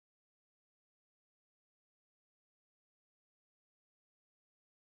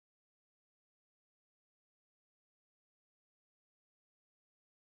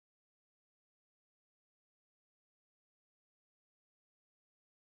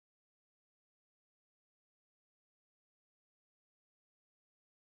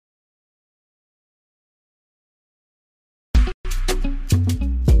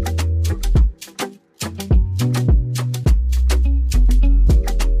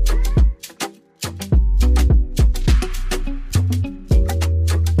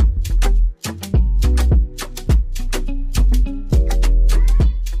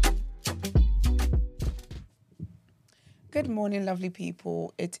morning, lovely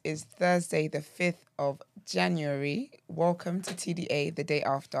people. It is Thursday, the 5th of January. Welcome to TDA, the day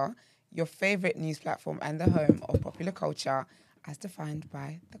after, your favorite news platform and the home of popular culture as defined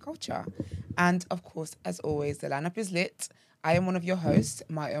by the culture. And of course, as always, the lineup is lit. I am one of your hosts,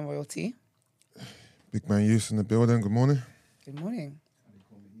 my own royalty. Big man Use in the building. Good morning. Good morning.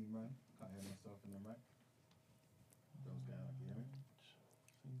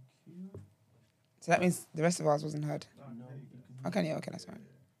 So that means the rest of ours wasn't heard. Okay, yeah, okay, that's fine.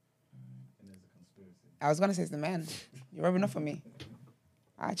 I was gonna say it's the man. You're rubbing off on me.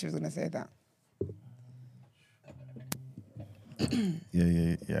 I actually was gonna say that.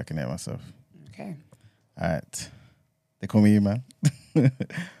 Yeah, I can hear myself. Okay. All right. They call me man.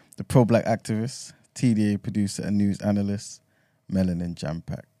 The pro-black activist, TDA producer and news analyst, melanin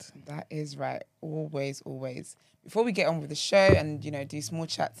jam-packed. That is right. Always, always. Before we get on with the show and, do small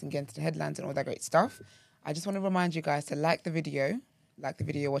chats and get into the headlines and all that great stuff, I just want to remind you guys to like the video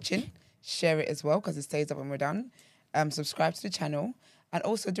you're watching, share it as well because it stays up when we're done, subscribe to the channel, and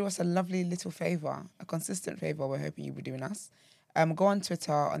also do us a lovely little favour, a consistent favour we're hoping you'll be doing us. Go on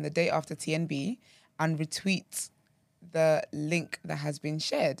Twitter on the day after TNB and retweet the link that has been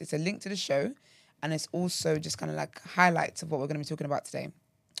shared. It's a link to the show and it's also just kind of like highlights of what we're going to be talking about today.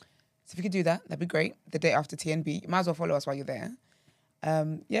 So if you could do that, that'd be great. The day after TNB. You might as well follow us while you're there.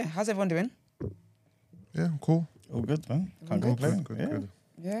 How's everyone doing? Yeah, I'm cool. All good, man. Can't Good, complain. good.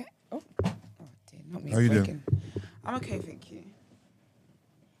 Yeah? Oh dear, not me. How you doing? Breaking. I'm okay, thank you.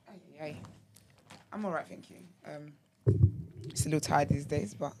 Aye. I'm all right, thank you. Just a little tired these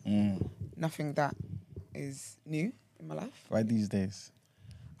days, but nothing that is new in my life. Why these days?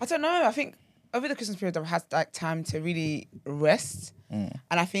 I don't know. I think over the Christmas period, I've had like time to really rest.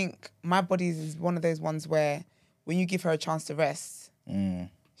 And I think my body is one of those ones where when you give her a chance to rest, she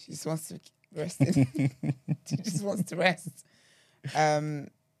just wants to rest. She just wants to rest. So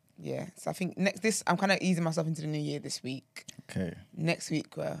I think I'm kind of easing myself into the new year this week. Okay. Next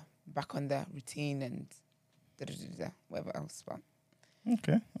week, we're back on the routine and whatever else. But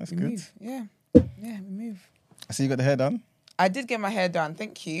Okay, that's we good. move. Yeah, we move. I see you got the hair done. I did get my hair done.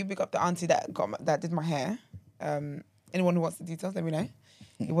 Thank you. Big up the auntie that did my hair. Anyone who wants the details, let me know.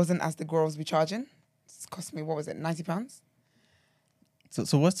 It wasn't as the girls be charging. It's cost me, what was it, £90?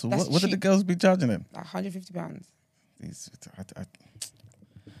 So what did the girls be charging him? Like £150.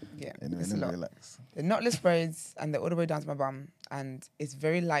 Yeah, Anyway, it's a let me lot. relax. They're knotless braids and they're all the way down to my bum and it's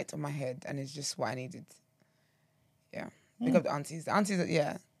very light on my head and it's just what I needed. Yeah. Big up the aunties. The aunties,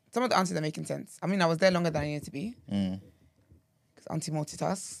 some of the aunties are making sense. I mean, I was there longer than I needed to be. Because auntie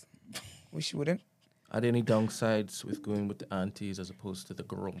multitask. Wish she wouldn't. Are there any downsides with going with the aunties as opposed to the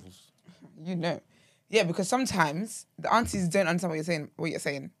girls? Yeah, because sometimes the aunties don't understand what you're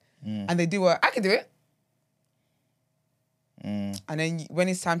saying. And they do I can do it. And then when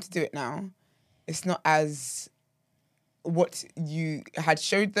it's time to do it now, it's not as what you had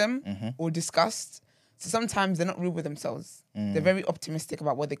showed them or discussed. So sometimes they're not real with themselves. They're very optimistic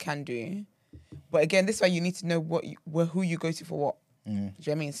about what they can do. But again, this is why you need to know who you go to for what. Do you know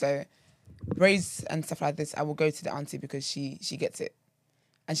what I mean? So braids and stuff like this, I will go to the auntie because she gets it.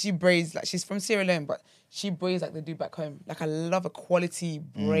 And she braids, like she's from Sierra Leone, but she braids like they do back home. Like I love a quality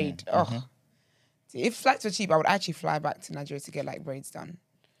braid. If flights were cheap, I would actually fly back to Nigeria to get like braids done.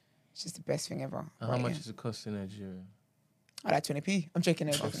 It's just the best thing ever. How much does it cost in Nigeria? I like 20p. I'm joking.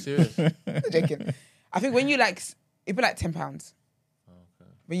 Oh, serious? I'm joking. I think when you it'd be like £10.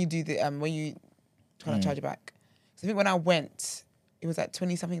 Okay. When you do when you try to charge it back. So I think when I went, it was like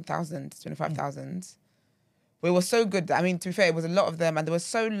 20-something thousand, 25,000. But it was so good. I mean, to be fair, it was a lot of them and they were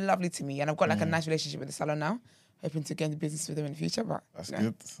so lovely to me. And I've got like a nice relationship with the salon now. Hoping to get into business with them in the future. But That's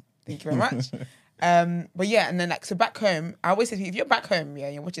good. Thank you very much. But yeah, and then so back home, I always say to people, if you're back home,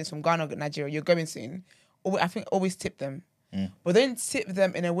 you're watching this from Ghana or Nigeria, you're going soon, I think always tip them. But don't tip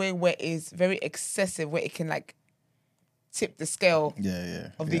them in a way where it's very excessive, where it can like tip the scale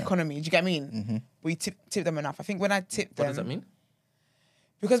of the economy. Do you get what I mean? But you tip them enough. I think when I tip them... What does that mean?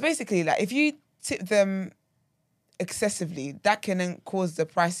 Because basically, like if you tip them excessively, that can then cause the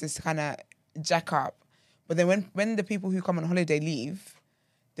prices to kind of jack up. But then when the people who come on holiday leave,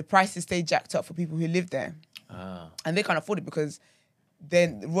 the prices stay jacked up for people who live there. And they can't afford it because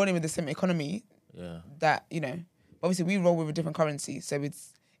they're rolling with the same economy that, obviously we roll with a different currency. So it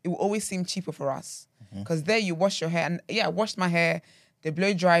will always seem cheaper for us. Because there you wash your hair. And I washed my hair. They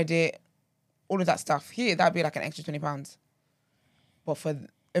blow dried it. All of that stuff. Here, that'd be like an extra £20. But for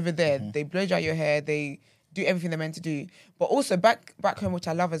over there, they blow dry your hair. They do everything they're meant to do. But also back home, which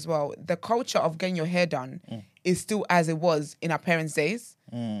I love as well, the culture of getting your hair done is still as it was in our parents' days.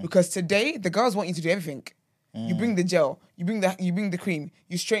 Because today, the girls want you to do everything. You bring the gel, you bring the cream,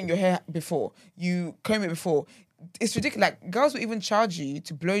 you straighten your hair before, you comb it before. It's ridiculous. Like girls will even charge you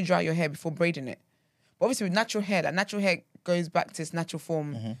to blow dry your hair before braiding it. But obviously with natural hair, that natural hair goes back to its natural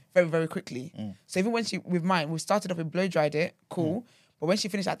form very, very quickly. So even when with mine, we started off with blow dried it, cool. But when she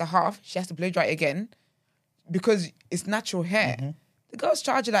finished at the half, she has to blow dry it again because it's natural hair. The girls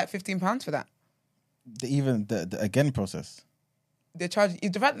charge you like £15 for that. The again process. They charge the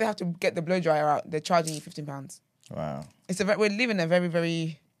fact that they have to get the blow dryer out. They're charging you £15. Wow. We're living a very,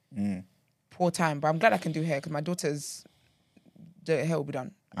 very poor time. But I'm glad I can do hair because my daughter's the hair will be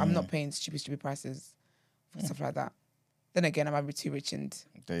done. I'm not paying stupid prices for stuff like that. Then again, I might be too rich and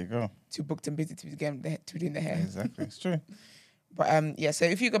There you go. too booked and busy to be doing the hair. Exactly. It's true. But yeah, so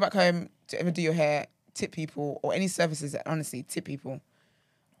if you go back home to ever do your hair, tip people or any services that honestly tip people.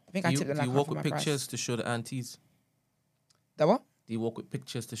 I think I tipped them like Do you half walk of with my pictures price. to show the aunties? That what? Do you walk with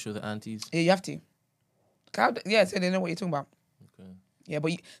pictures to show the aunties? Yeah, you have to. Yeah, so they know what you're talking about. Okay. Yeah,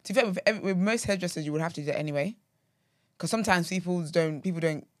 but to be fair, with most hairdressers, you would have to do that anyway. Because sometimes people don't,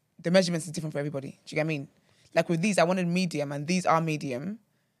 the measurements is different for everybody. Do you get what I mean? Like with these, I wanted medium and these are medium.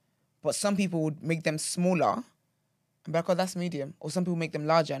 But some people would make them smaller and be like, oh, that's medium. Or some people make them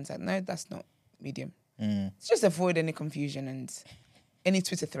larger and it's like, no, that's not medium. It's just avoid any confusion and any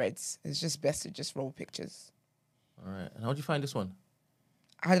Twitter threads. It's just best to just roll pictures. All right. And how'd you find this one?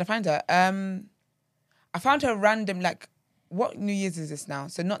 How did I find her? I found her random, like, what New Year's is this now?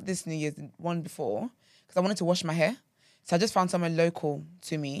 So not this New Year's, the one before, because I wanted to wash my hair. So I just found someone local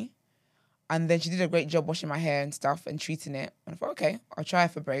to me. And then she did a great job washing my hair and stuff and treating it. And I thought, okay, I'll try her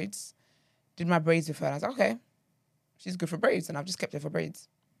for braids. Did my braids with her. And I was like, okay, she's good for braids. And I've just kept her for braids.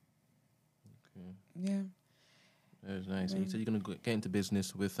 Okay. Yeah. That was nice. And you said you're going to get into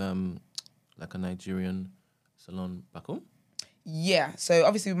business with like a Nigerian salon back home? Yeah. So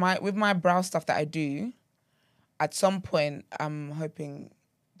obviously with my brow stuff that I do, at some point, I'm hoping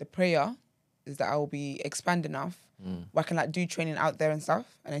the prayer is that I will be expand enough where I can like do training out there and stuff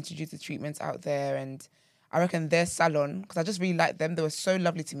and introduce the treatments out there. And I reckon their salon, because I just really liked them. They were so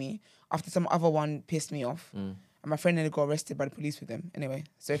lovely to me after some other one pissed me off. And my friend nearly got arrested by the police with them. Anyway,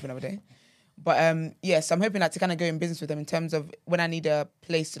 sorry for another day. But yeah, so I'm hoping like to kind of go in business with them in terms of when I need a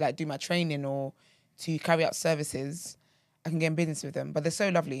place to like do my training or to carry out services, I can get in business with them. But they're so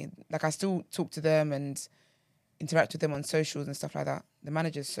lovely. Like I still talk to them and interact with them on socials and stuff like that. The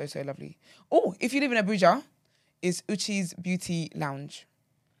manager's so lovely. Oh, if you live in Abuja, it's Uchi's Beauty Lounge.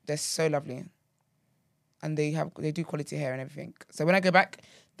 They're so lovely. And they do quality hair and everything. So when I go back,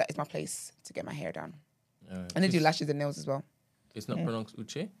 that is my place to get my hair done. And they do lashes and nails as well. It's not pronounced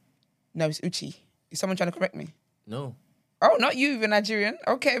Uche? No, it's Uchi. Is someone trying to correct me? No. Oh, not you, you're Nigerian.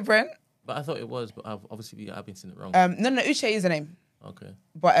 Okay, Brent. But I thought it was, but I've been saying it wrong. No, Uche is the name. Okay.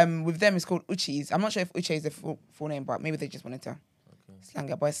 But with them, it's called Uchi's. I'm not sure if Uche is the full name, but maybe they just wanted to slang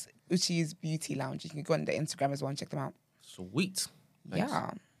it. But it's Uchi's Beauty Lounge. You can go on their Instagram as well and check them out. Sweet. Thanks. Yeah.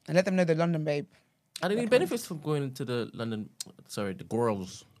 And let them know the London babe. Are there any benefits from going to the the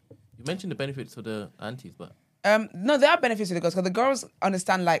girls? You mentioned the benefits for the aunties, but... No, there are benefits to the girls because the girls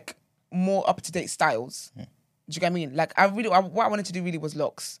understand like more up-to-date styles. Do you get what I mean? Like what I wanted to do really was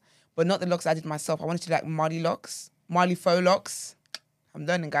locks, but not the locks I did myself. I wanted to do like Marley faux locks. I'm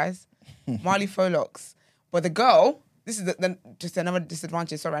learning, guys. Marley faux locks. But the girl, this is just another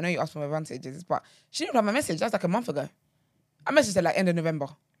disadvantage. Sorry, I know you asked for my advantages, but she didn't reply my message. That was like a month ago. I messaged her like end of November,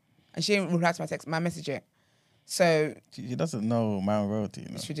 and she didn't reply to my message yet. So She doesn't know my own royalty. You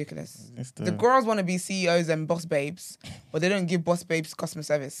know? it's ridiculous. It's The girls want to be CEOs and boss babes, but they don't give boss babes customer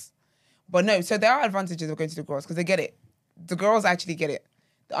service. But no, so there are advantages of going to the girls because they get it. The girls actually get it.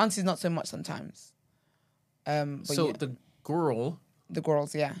 The aunties not so much sometimes. But So yeah, the girl the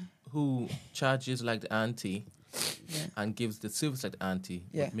girls, yeah. who charges like the auntie and gives the service like the auntie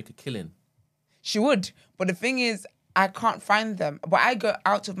would make a killing. She would. But the thing is, I can't find them. But I go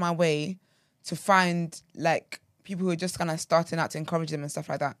out of my way to find like people who are just kind of starting out to encourage them and stuff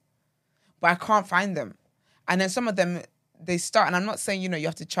like that. But I can't find them. And then some of them, they start, and I'm not saying, you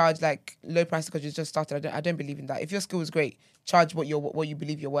have to charge like low prices because you just started. I don't believe in that. If your skill is great, charge what you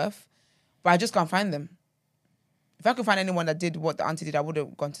believe you're worth. But I just can't find them. If I could find anyone that did what the auntie did, I would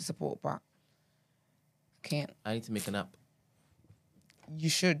have gone to support, but I can't. I need to make an app. You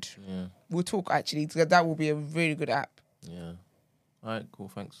should. Yeah. We'll talk actually. That will be a really good app. Yeah. All right, cool,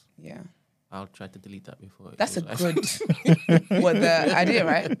 thanks. Yeah. I'll try to delete that before. That's a good the idea,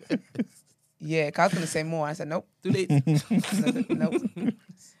 right? Yeah, 'cause I was gonna say more. I said nope. Too late. Nope.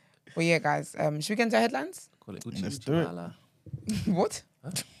 But yeah, guys, should we get into headlines? Call it Uchi Let's Uchi do it. Mala. What?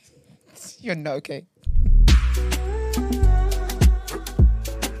 You're not okay.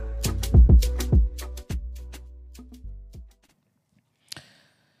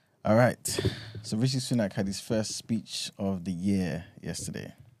 All right. So Rishi Sunak had his first speech of the year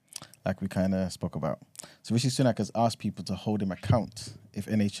yesterday, like we kind of spoke about. So Rishi Sunak has asked people to hold him account if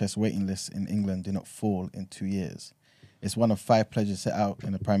NHS waiting lists in England do not fall in 2 years. It's one of 5 pledges set out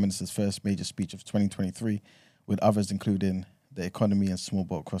in the Prime Minister's first major speech of 2023, with others including the economy and small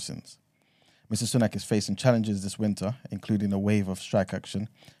boat crossings. Mr. Sunak is facing challenges this winter, including a wave of strike action,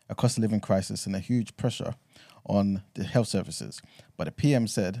 a cost of living crisis, and a huge pressure on the health services. But the PM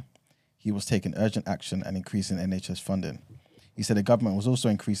said he was taking urgent action and increasing NHS funding. He said the government was also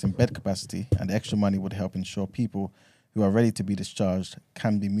increasing bed capacity, and the extra money would help ensure people who are ready to be discharged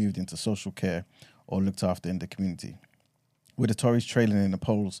can be moved into social care or looked after in the community. With the Tories trailing in the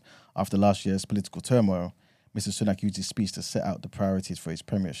polls after last year's political turmoil, Mr. Sunak used his speech to set out the priorities for his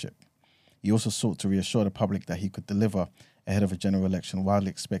premiership. He also sought to reassure the public that he could deliver ahead of a general election widely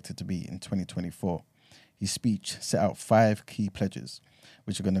expected to be in 2024. His speech set out 5 key pledges,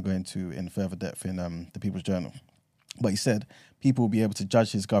 which we're going to go into in further depth in the People's Journal. But he said people will be able to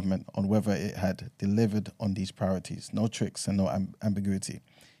judge his government on whether it had delivered on these priorities. No tricks and no ambiguity.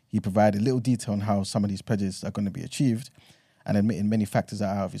 He provided little detail on how some of these pledges are going to be achieved and admitted many factors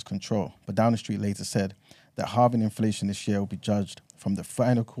are out of his control. But Downing Street later said that halving inflation this year will be judged from the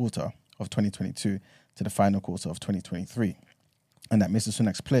final quarter of 2022 to the final quarter of 2023, and that Mr.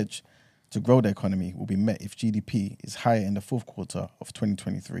 Sunak's pledge to grow the economy will be met if GDP is higher in the 4th quarter of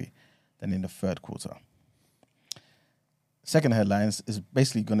 2023 than in the 3rd quarter. Second headlines is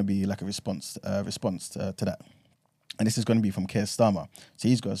basically going to be like a response to that, and this is going to be from Keir Starmer. So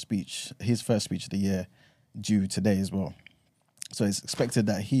he's got a speech, his first speech of the year, due today as well. So it's expected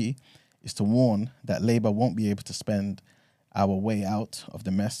that he is to warn that Labour won't be able to spend our way out of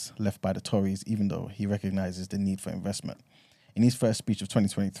the mess left by the Tories, even though he recognises the need for investment. In his first speech of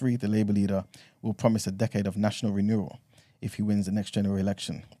 2023, the Labour leader will promise a decade of national renewal if he wins the next general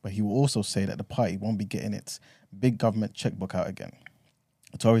election, but he will also say that the party won't be getting its big government checkbook out again.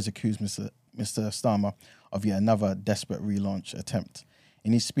 The Tories accuse Mr. Starmer of yet another desperate relaunch attempt.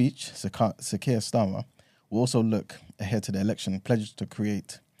 In his speech, Sir Keir Starmer will also look ahead to the election, pledged to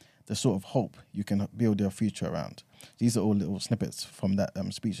create the sort of hope you can build your future around. These are all little snippets from that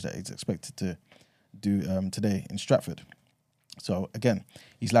speech that he's expected to do today in Stratford. So again,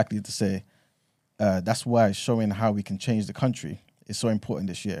 he's likely to say, that's why showing how we can change the country is so important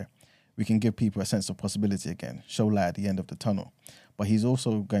this year. We can give people a sense of possibility again, show light at the end of the tunnel. But he's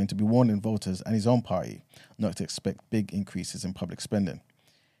also going to be warning voters and his own party not to expect big increases in public spending.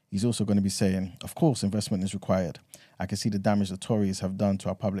 He's also going to be saying, of course, investment is required. I can see the damage the Tories have done to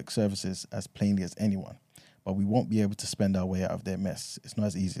our public services as plainly as anyone. But we won't be able to spend our way out of their mess. It's not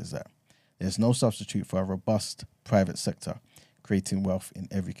as easy as that. There's no substitute for a robust private sector creating wealth in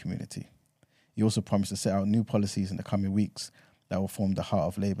every community. He also promised to set out new policies in the coming weeks that will form the heart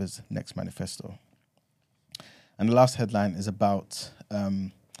of Labour's next manifesto. And the last headline is about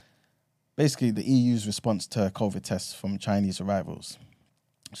basically the EU's response to COVID tests from Chinese arrivals.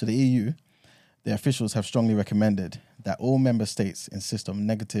 So the EU, their officials have strongly recommended that all member states insist on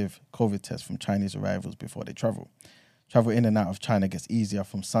negative COVID tests from Chinese arrivals before they travel. Travel in and out of China gets easier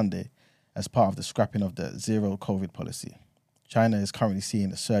from Sunday as part of the scrapping of the zero COVID policy. China is currently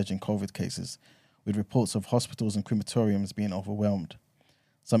seeing a surge in COVID cases, with reports of hospitals and crematoriums being overwhelmed.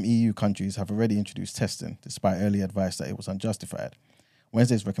 Some EU countries have already introduced testing, despite early advice that it was unjustified.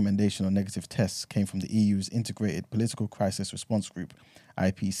 Wednesday's recommendation on negative tests came from the EU's Integrated Political Crisis Response Group,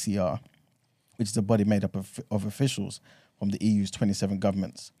 IPCR, which is a body made up of officials from the EU's 27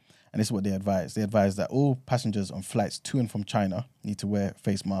 governments. And this is what they advise. They advise that all passengers on flights to and from China need to wear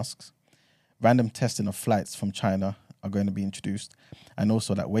face masks. Random testing of flights from China are going to be introduced, and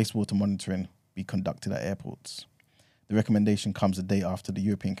also that wastewater monitoring be conducted at airports. The recommendation comes a day after the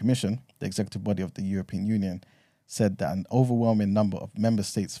European Commission, the executive body of the European Union, said that an overwhelming number of member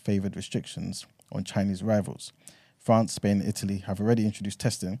states favoured restrictions on Chinese arrivals. France, Spain, and Italy have already introduced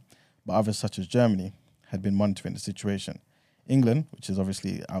testing, but others such as Germany had been monitoring the situation. England, which is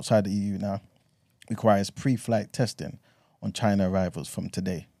obviously outside the EU now, requires pre-flight testing on China arrivals from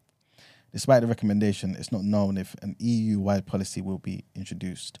today. Despite the recommendation, it's not known if an EU-wide policy will be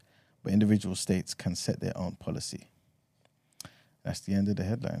introduced, but individual states can set their own policy. That's the end of the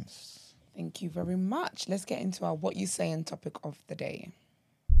headlines. Thank you very much. Let's get into our What You Saying topic of the day.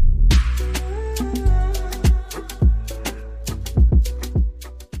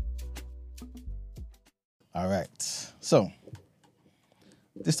 All right. So,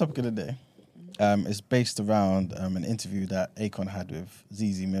 this topic of the day is based around an interview that Akon had with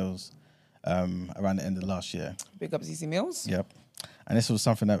ZZ Mills around the end of last year. Big up ZZ Mills. Yep. And this was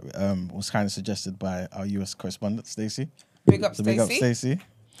something that was kind of suggested by our US correspondent, Stacey. Big up So big up Stacey. Stacey.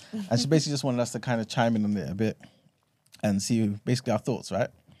 And she basically just wanted us to kind of chime in on it a bit and see basically our thoughts, right?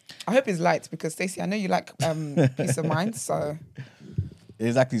 I hope it's light because Stacey, I know you like peace of mind. So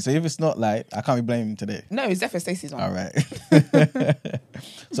Exactly. So if it's not light, I can't be blaming today. no, it's definitely Stacey's one. All right.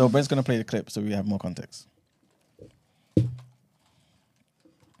 So Brent's going to play the clip so we have more context.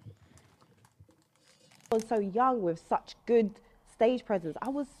 Was so young with such good stage presence. I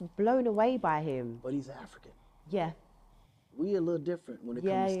was blown away by him. But he's African. Yeah. We a little different when it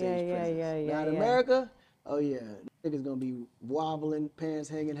Yeah, comes to stage yeah, presence. yeah, Now in yeah. America, oh yeah, niggas gonna be wobbling, pants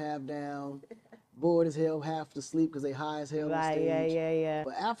hanging half down, bored as hell, half asleep because they high as hell on Right, stage. yeah.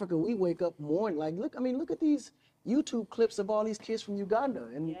 But Africa, we wake up morning like look at these YouTube clips of all these kids from Uganda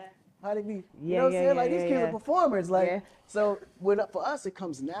and how they be, you Yeah, know what I'm yeah, saying? Like yeah, these kids yeah. are performers, like Yeah. so. For us, it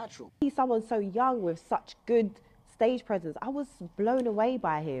comes natural. See someone so young with such good stage presence. I was blown away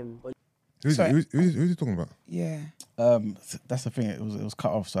by him. Who's Sorry. he talking about? Yeah. That's the thing. It was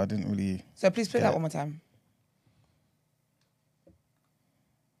cut off, so I didn't really. So please play Yeah. that one more time.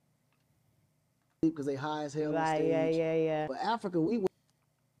 Because they high as hell on Right, stage. yeah. But Africa, we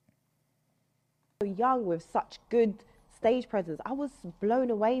So young with such good stage presence. I was blown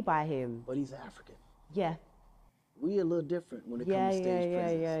away by him. but he's African. Yeah. We a little different when it Yeah, comes to stage yeah,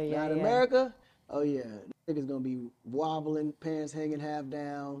 presence. yeah, Now in yeah. America, oh yeah, niggas gonna be wobbling, pants hanging half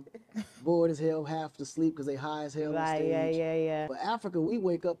down, bored as hell, half asleep because they high as hell on Right, stage. yeah. But Africa, we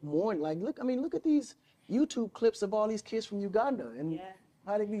wake up morning like look at these YouTube clips of all these kids from Uganda and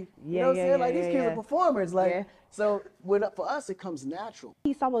how they be, you Yeah, know what I'm yeah, saying? yeah, Like these yeah, kids yeah. are performers, like Yeah. so. For us, it comes natural.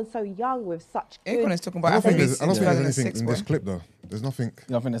 See someone so young with such good. Akon is talking I about don't think Afrobeats there's, I in don't think there's anything 2006. in this boy. clip though. There's nothing.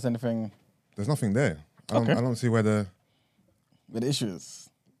 You don't think there's anything There's nothing there. Okay. I don't see where the. with the issues?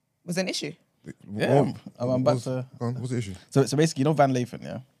 Was an issue. Yeah, what- I'm what about was- to- go on, what's the issue? So basically, you know Van Lathan,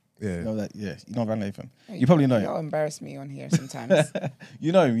 yeah? Yeah. You know that, yeah. You know Van Lathan. You probably know Y'all him. embarrass me on here sometimes.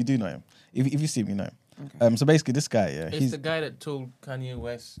 You know him. You do know him. If you see him, you know him. So basically, this guy, yeah, It's he's the guy that told Kanye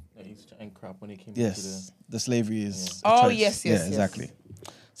West that he's chatting crap when he came into yes, the slavery is. Yeah. a Oh, choice. yes, yeah, yes. exactly.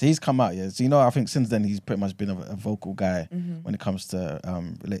 So he's come out, yeah. So I think since then he's pretty much been a vocal guy Mm-hmm. when it comes to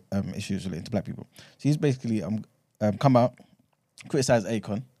issues relating to black people. So he's basically come out, criticized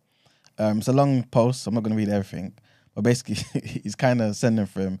Akon. It's a long post, so I'm not going to read everything. But basically, he's kind of sending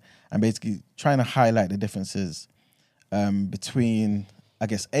for him and basically trying to highlight the differences between, I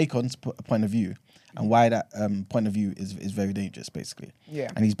guess, Akon's point of view and why that point of view is very dangerous, basically. Yeah.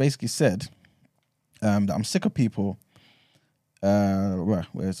 And he's basically said that I'm sick of people. Where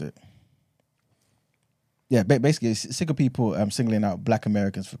is it? Yeah, basically, he's sick of people singling out Black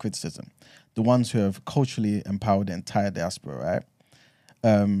Americans for criticism, the ones who have culturally empowered the entire diaspora, right?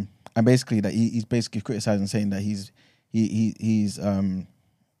 And basically that he's basically criticizing, saying that he's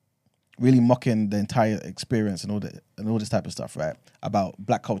really mocking the entire experience and all this type of stuff, right? About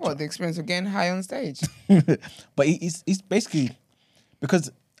black culture. What, the experience of getting high on stage? But he's basically,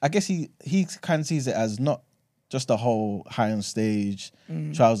 because I guess he kind of sees it as not just the whole high on stage,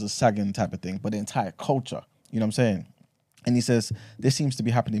 trousers sagging type of thing, but the entire culture. You know what I'm saying? And he says this seems to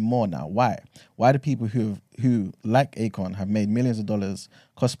be happening more now. Why? Why do people who like Akon have made millions of dollars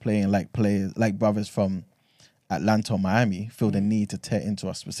cosplaying like brothers from Atlanta or Miami feel the need to tear into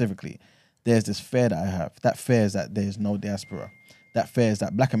us specifically? There's this fear that I have. That fear is that there's no diaspora. That fear is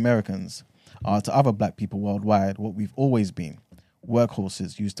that Black Americans are to other Black people worldwide what we've always been.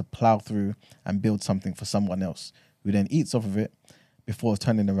 Workhorses used to plow through and build something for someone else who then eats off of it before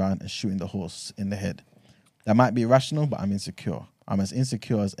turning around and shooting the horse in the head. That might be irrational, but I'm insecure. I'm as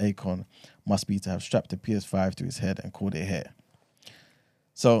insecure as Akon must be to have strapped a PS5 to his head and called it hair.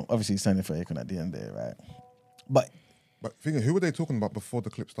 So obviously he's standing for Akon at the end there, right? But But thinking, who were they talking about before the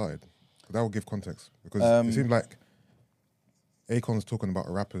clip started? 'Cause that will give context. Because it seemed like Akon's talking about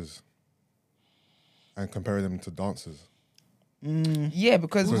rappers and comparing them to dancers. Yeah,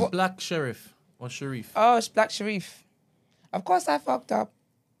 because Who's what? Black Sheriff or Sharif? Oh, it's Black Sharif. Of course, I fucked up.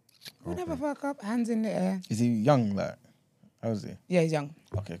 We never fuck up. Hands in the air. is he young? Like, how is he? Yeah, he's young.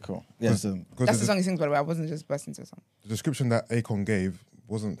 Okay, cool. Yeah, so, Because That's the song he sings, by the way. I wasn't just bursting into a song. the description that Akon gave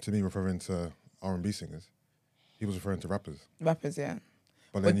wasn't to me referring to R&B singers. He was referring to rappers. Rappers, yeah.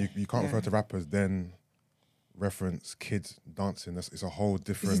 But then But- you can't yeah. refer to rappers, then reference kids dancing. It's a whole This is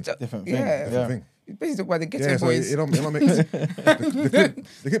different, the- different thing. Yeah. different thing. You basically talk about the Ghetto Yeah, so Boys. it don't make the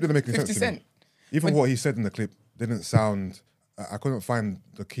clip didn't make any 50 sense to me. Cent. Even what he said in the clip didn't sound. I couldn't find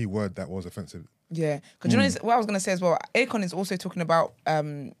the key word that was offensive. Yeah, because you know what I was gonna say as well. Akon is also talking about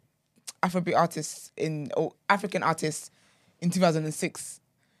Afrobeat artists or African artists in 2006,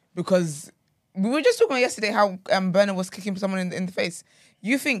 because we were just talking about yesterday how Burna was kicking someone in the face. Do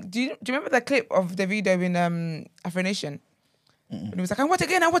you remember that clip of Davido in Afro Nation And he was like, "And what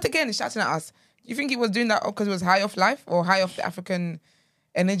again? And what again?" He's shouting at us. You think he was doing that because he was high off life or high off the African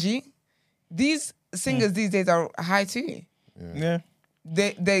energy? These singers these days are high too. Yeah.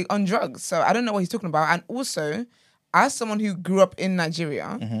 They on drugs. So I don't know what he's talking about. And also, as someone who grew up in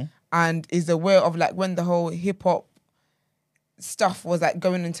Nigeria and is aware of like when the whole hip hop stuff was like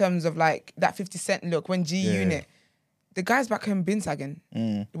going in terms of like that 50 Cent look, when G Unit, the guys back home been sagging.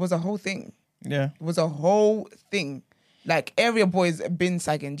 It was a whole thing. Yeah. It was a whole thing. Like area boys been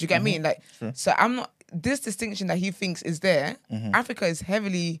sagging. Do you get me? Like, so I'm not, this distinction that he thinks is there, Africa is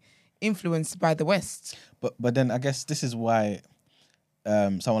heavily influenced by the West. But then I guess this is why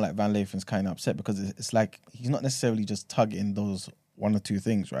someone like Van Lathan's kind of upset, because it's like he's not necessarily just tugging those one or two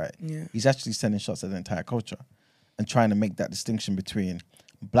things, right? Yeah. He's actually sending shots at the entire culture and trying to make that distinction between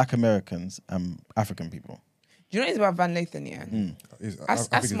Black Americans and African people. Do you know what it is about Van Lathan, yeah?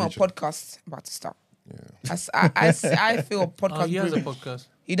 I smell podcasts about to stop. Yeah. I feel podcast. Oh, he has a brewing. podcast.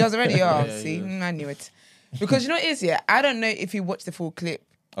 He does already. Oh, Yeah, see, he I knew it. Because you know what it is, yeah? I don't know if you watched the full clip.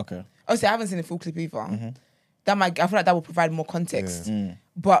 Okay. Obviously, I haven't seen the full clip either. I feel like that will provide more context.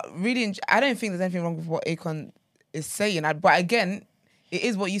 But really, I don't think there's anything wrong with what Akon is saying. But again, it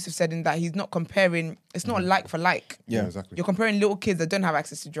is what Yusuf said in that he's not comparing. It's not like for like. Yeah, exactly. You're comparing little kids that don't have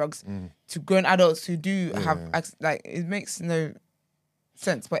access to drugs to grown adults who do have access. Like, it makes no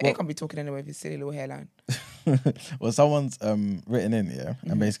sense. But Akon be talking anyway with his silly little hairline. Well, someone's written in,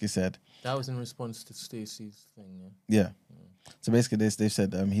 and basically said, That was in response to Stacey's thing. yeah. So basically, they've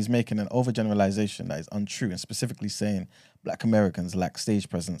said he's making an overgeneralization that is untrue, and specifically saying Black Americans lack stage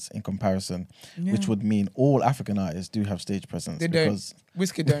presence in comparison, which would mean all African artists do have stage presence. They because don't.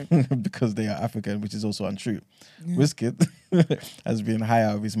 Wizkid don't. because they are African, which is also untrue. Wizkid has been high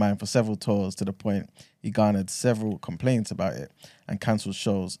out of his mind for several tours, to the point he garnered several complaints about it and cancelled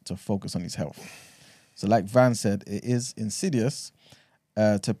shows to focus on his health. So like Van said, it is insidious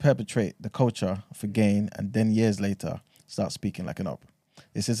to perpetrate the culture for gain and then years later start speaking like an op.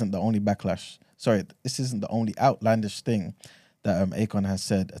 This isn't the only outlandish thing that Akon has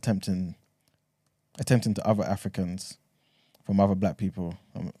said, attempting to other Africans from other Black people.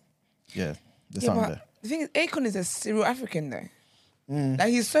 There's something there. The thing is, Akon is a serial African though. Like,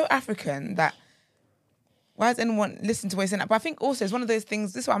 he's so African that why does anyone listen to what he's saying? But I think also it's one of those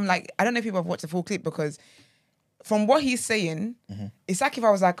things, this is why I'm like, I don't know if people have watched the full clip, because from what he's saying, it's like if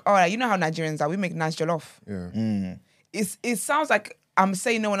I was like, all right, you know how Nigerians are, we make nice jollof. Yeah. It sounds like I'm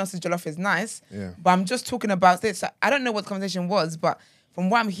saying no one else's jollof is nice, Yeah. but I'm just talking about this. I don't know what the conversation was, but from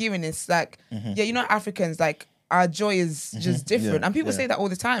what I'm hearing, it's like, yeah, you know, Africans, like, our joy is just different. Yeah, And people yeah. say that all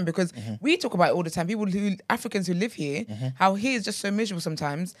the time, because we talk about it all the time. Africans who live here, how here is just so miserable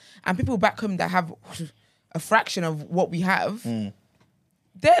sometimes. And people back home that have a fraction of what we have,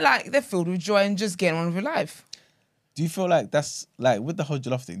 they're filled with joy and just getting on with your life. Do you feel like that's, like, with the whole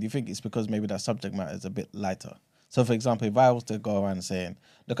jollof thing, do you think it's because maybe that subject matter is a bit lighter? So, for example, if I was to go around saying,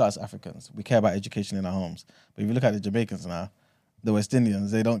 look at us Africans, we care about education in our homes. But if you look at the Jamaicans now, the West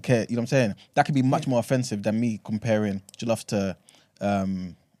Indians, they don't care. You know what I'm saying? That could be much more offensive than me comparing jollof to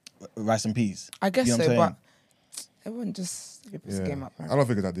rice and peas. I guess you know so, what I'm but everyone just rip this Yeah. game up, man. I don't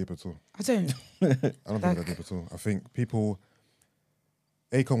think it's that deep at all. I don't. I don't think it's that deep at all. I think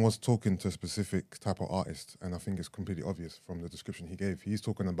Akon was talking to a specific type of artist, and I think it's completely obvious from the description he gave. He's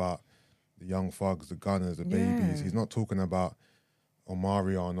talking about the young thugs, the gunners, the babies. He's not talking about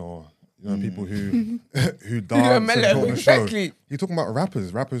Omarion or people who who dance and mellow, put on the show. exactly. He's talking about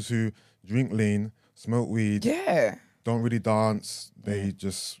rappers who drink lean, smoke weed, Yeah. don't really dance. They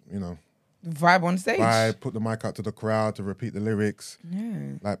just Vibe on stage. put the mic out to the crowd to repeat the lyrics.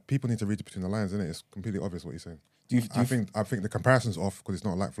 Yeah. Like, people need to read between the lines, isn't it? It's completely obvious what he's saying. I think the comparison's off because it's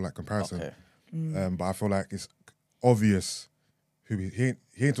not like for like comparison. Okay. But I feel like it's obvious who he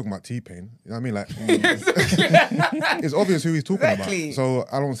ain't talking about T-Pain. You know what I mean? Like, it's obvious who he's talking Exactly. about. So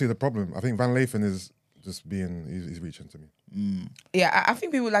I don't see the problem. I think Van Lathan is just he's reaching to me. Yeah, I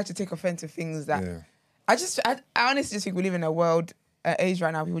think people like to take offense to things that Yeah. I honestly just think we live in a world, age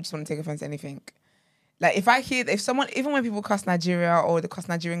right now, people just want to take offense to anything. Like, if someone, even when people cuss Nigeria or they cuss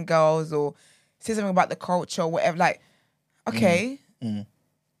Nigerian girls or say something about the culture or whatever, like, okay,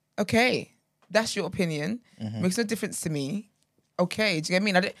 that's your opinion. Makes no difference to me. Okay, do you get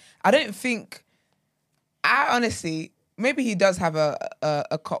what I mean? I don't think, I honestly, maybe he does have a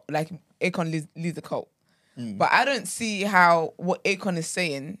cult, like Akon leads a cult. But I don't see how what Akon is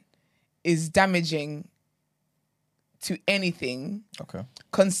saying is damaging to anything, Okay.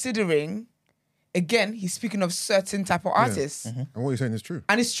 considering, again, he's speaking of certain type of artists. And what you're saying is true.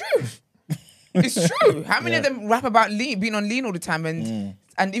 And it's true. It's true. How many of them rap about lean, being on lean all the time and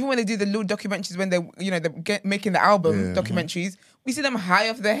and even when they do the little documentaries when they're making the album Yeah. documentaries, we see them high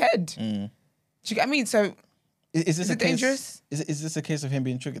off their head. Do you get what I mean? So Is this Is a it case, dangerous? Is this a case of him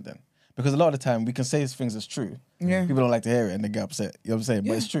being triggered then? Because a lot of the time we can say things as true. Yeah. People don't like to hear it and they get upset. You know what I'm saying?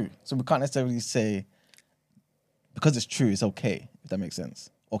 But it's true. So we can't necessarily say because it's true, it's okay, if that makes sense.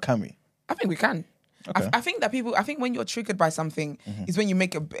 Or can we? I think we can. Okay. I think that I think when you're triggered by something is when you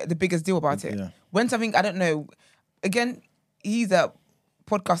make the biggest deal about it. Yeah. When something, I don't know, again, he's a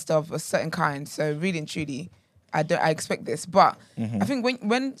podcaster of a certain kind, so really and truly, I expect this. But I think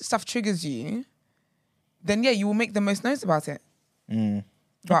when stuff triggers you, then yeah, you will make the most noise about it.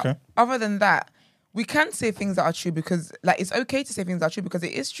 But Okay. other than that, we can say things that are true because, like, it's okay to say things that are true because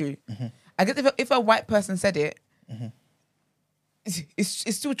it is true. I guess if a white person said it,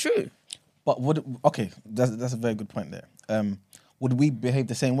 it's still true. But that's a very good point there. Would we behave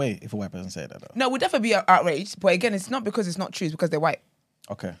the same way if a white person said that though? No, we'd definitely be outraged. But again, it's not because it's not true, it's because they're white.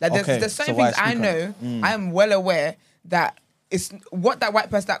 Okay. Like there's So certain why things I speak on it? know, I am well aware that it's what that white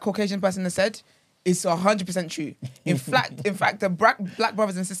person, that Caucasian person has said is 100% true. In fact, the black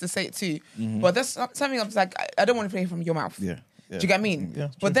brothers and sisters say it too. But that's something I'm just like, I don't want to hear from your mouth. Yeah. Do you get what I mean? Yeah,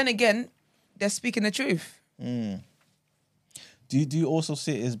 it's but true. then again, they're speaking the truth. Do you also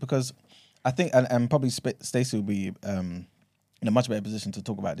see it as because I think and probably Stacey will be in a much better position to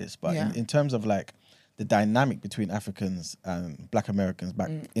talk about this, but Yeah. in terms of like the dynamic between Africans and Black Americans back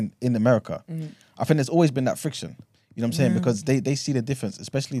in America, I think there's always been that friction. You know what I'm saying? Because they see the difference,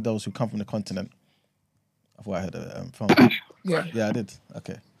 especially those who come from the continent. I thought I heard a phone. Yeah. Yeah, I did.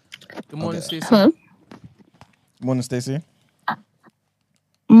 Okay. Good morning, Okay. Stacey. Hello. Good morning, Stacey.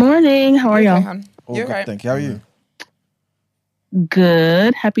 Morning. How are You okay, y'all? hon? All You good, okay? thank you. How are you?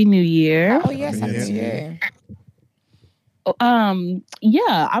 Good. Happy New Year. Oh yes, Happy happy New New Year. Year.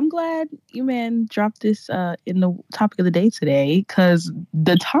 Yeah, I'm glad you man dropped this in the topic of the day today because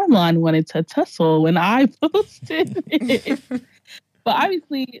the timeline wanted to tussle when I posted it. But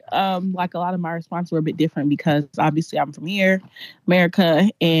obviously, like a lot of my responses were a bit different because obviously I'm from here, America,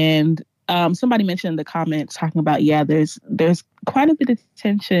 and somebody mentioned in the comments talking about there's quite a bit of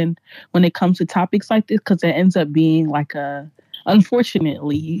tension when it comes to topics like this because it ends up being like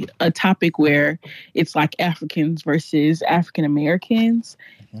unfortunately a topic where it's like Africans versus African Americans.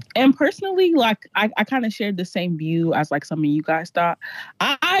 And personally, like I kind of shared the same view as like some of you guys thought.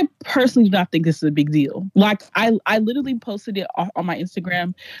 I personally do not think this is a big deal. Like I literally posted it on my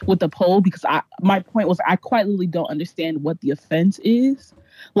Instagram with a poll because my point was I quite literally don't understand what the offense is.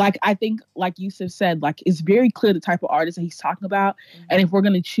 Like I think, like Yusuf said, like it's very clear the type of artist that he's talking about. And if we're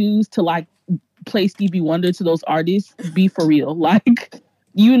gonna choose to like play Stevie Wonder to those artists, be for real. Like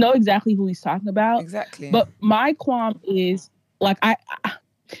you know exactly who he's talking about. Exactly. But my qualm is like I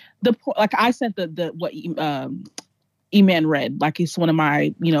sent the what E-Man read, like it's one of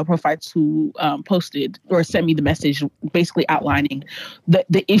my profiles who posted or sent me the message basically outlining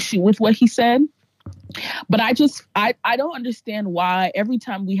the issue with what he said. But I don't understand why every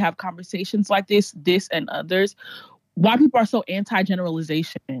time we have conversations like this and others, why people are so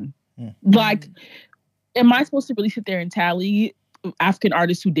anti-generalization. Like, am I supposed to really sit there and tally African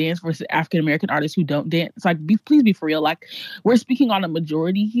artists who dance versus African American artists who don't dance? It's like, please be for real. Like, we're speaking on a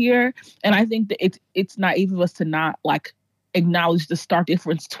majority here, and I think that it's naive of us to not like acknowledge the stark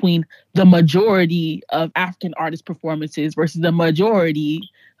difference between the majority of African artist performances versus the majority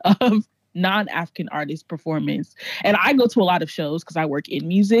of non-African artist performance. And I go to a lot of shows because I work in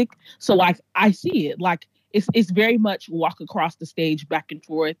music, so like I see it. Like it's very much walk across the stage back and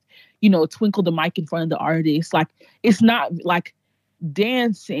forth, twinkle the mic in front of the artist. Like it's not like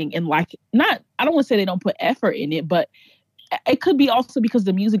dancing and like not. I don't want to say they don't put effort in it, but it could be also because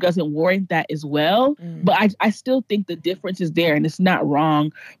the music doesn't warrant that as well. But I still think the difference is there, and it's not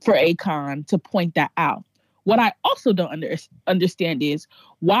wrong for Akon to point that out. What I also don't understand is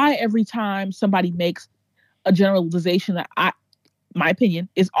why every time somebody makes a generalization that my opinion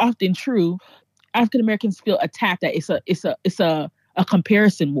is often true, African Americans feel attacked that it's a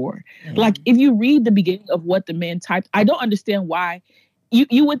comparison war. Like if you read the beginning of what the man typed, I don't understand why.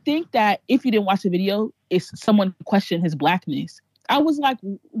 You would think that if you didn't watch the video, it's someone questioned his blackness. I was like,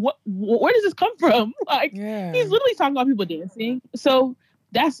 what? Where does this come from? Like he's literally talking about people dancing. So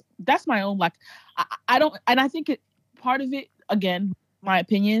that's my own like. I don't, and I think part of it, again, my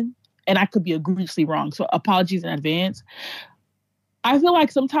opinion, and I could be egregiously wrong, so apologies in advance. I feel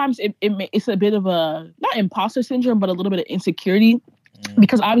like sometimes it's a bit of a, not imposter syndrome, but a little bit of insecurity,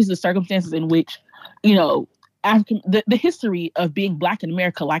 because obviously the circumstances in which, the history of being Black in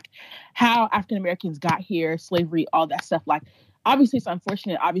America, like how African Americans got here, slavery, all that stuff, like obviously it's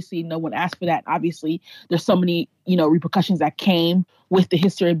unfortunate. Obviously, no one asked for that. Obviously, there's so many, repercussions that came with the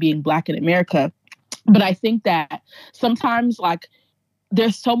history of being Black in America. But I think that sometimes, like,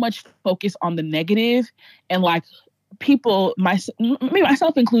 there's so much focus on the negative, and like people, maybe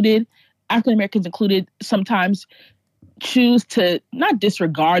myself included, African Americans included, sometimes choose to not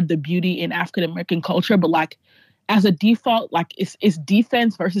disregard the beauty in African American culture, but like as a default, like it's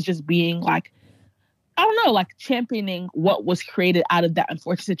defense versus just being like, I don't know, like championing what was created out of that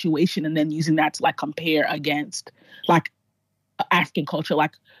unfortunate situation and then using that to like compare against like African culture.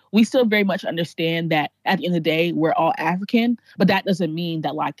 Like we still very much understand that at the end of the day, we're all African, but that doesn't mean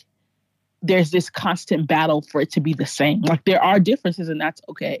that like there's this constant battle for it to be the same. Like there are differences and that's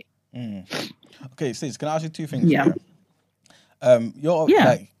okay. Okay, Sis, can I ask you two things? Yeah. You're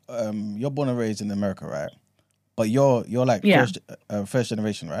like you're born and raised in America, right? But you're like first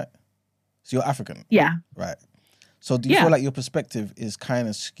generation, right? So you're African. Yeah. Right. So do you feel like your perspective is kind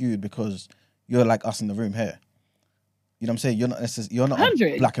of skewed because you're like us in the room here? You know what I'm saying? You're not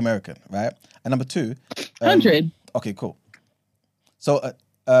a Black American, right? And number two, 100. Okay, cool. So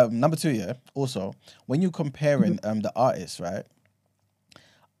number two, yeah. Also, when you're comparing the artists, right?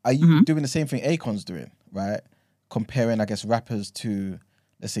 Are you doing the same thing Akon's doing, right? Comparing, I guess, rappers to,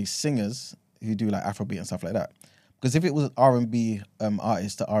 let's say, singers who do like Afrobeat and stuff like that. Because if it was R&B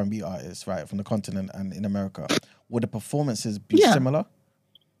artists to R&B artists, right, from the continent and in America, would the performances be similar?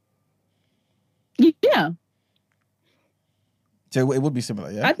 Yeah. So it would be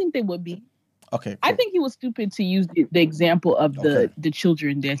similar, yeah? I think they would be. Okay, cool. I think he was stupid to use the example of the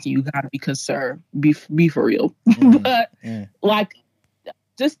children dancing You Got It because, sir, be for real. But, like,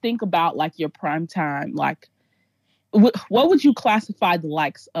 just think about, like, your prime time. Like, what would you classify the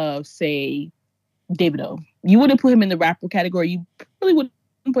likes of, say, Davido? You wouldn't put him in the rapper category. You really wouldn't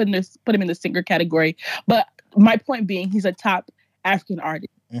put him in the singer category. But my point being, he's a top African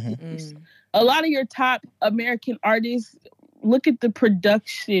artist. A lot of your top American artists, look at the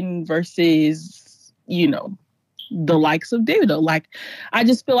production versus, the likes of Davido. Like, I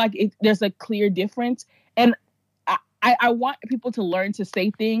just feel like there's a clear difference. And I want people to learn to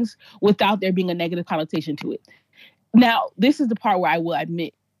say things without there being a negative connotation to it. Now, this is the part where I will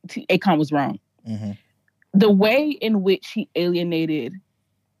admit Akon was wrong. The way in which he alienated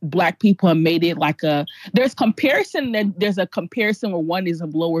Black people and made it like there's comparison, and there's a comparison where one is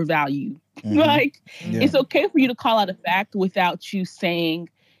of lower value. Like, it's okay for you to call out a fact without you saying,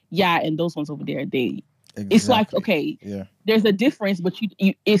 yeah, and those ones over there, it's like, okay, there's a difference, but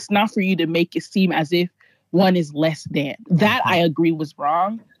it's not for you to make it seem as if one is less than. That I agree was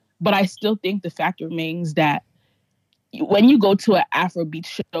wrong, but I still think the fact remains that when you go to an Afrobeat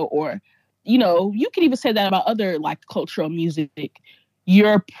show, or, you can even say that about other like cultural music,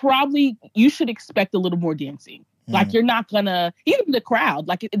 you should expect a little more dancing. Like, you're not gonna, even the crowd,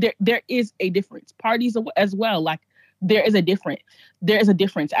 like there is a difference. Parties as well, like there is a difference.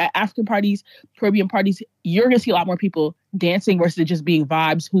 At African parties, Caribbean parties, you're gonna see a lot more people dancing versus just being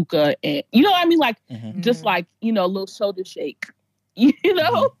vibes, hookah, and you know what I mean? Like, just like, a little shoulder shake, And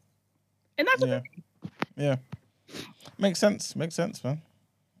that's okay. Yeah. Makes sense, man.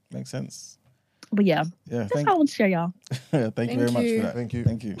 Makes sense. But yeah. That's all I want to share, y'all. Thank you very much for that.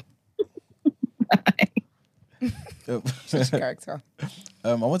 Thank you. Such a character.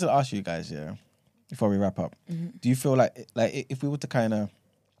 I wanted to ask you guys, before we wrap up, do you feel like if we were to kind of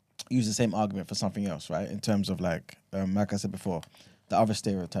use the same argument for something else, right? In terms of like I said before, the other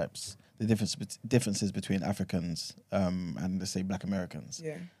stereotypes, the differences between Africans and, let's say, Black Americans.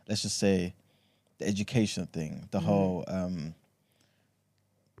 Yeah. Let's just say the education thing, the whole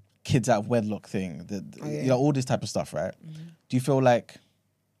kids out of wedlock thing, all this type of stuff, right? Do you feel like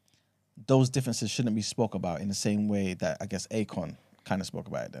those differences shouldn't be spoke about in the same way that, I guess, Akon kind of spoke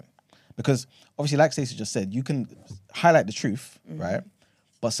about it then? Because obviously, like Stacey just said, you can highlight the truth, right?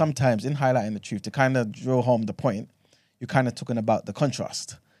 But sometimes in highlighting the truth, to kind of drill home the point, you're kind of talking about the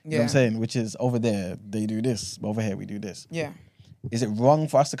contrast. You know what I'm saying? Which is, over there, they do this, but over here, we do this. Yeah. Is it wrong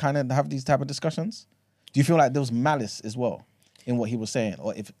for us to kind of have these type of discussions? Do you feel like there was malice as well in what he was saying? I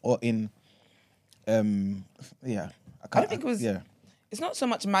don't think it was... Yeah. It's not so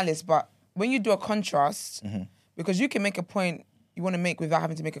much malice, but when you do a contrast, because you can make a point you want to make without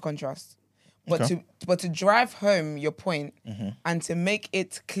having to make a contrast. But to drive home your point and to make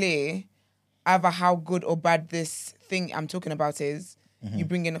it clear either how good or bad this thing I'm talking about is, you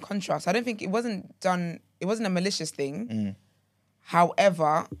bring in a contrast. I don't think it wasn't a malicious thing.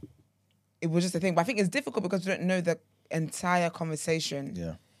 However, it was just a thing. But I think it's difficult because we don't know the entire conversation.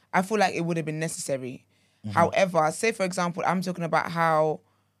 Yeah. I feel like it would have been necessary. However, say for example, I'm talking about how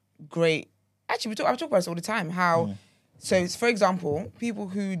great. Actually, I talk about this all the time. How So, for example, people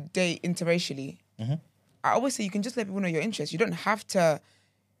who date interracially, I always say you can just let people know your interests. You don't have to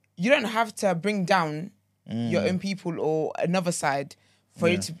bring down your own people or another side for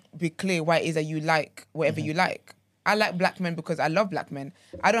it to be clear why it is that you like whatever you like. I like black men because I love black men.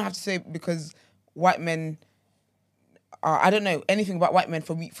 I don't have to say because white men are, I don't know anything about white men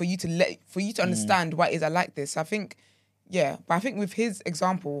for you to understand why it is I like this. I think, but I think with his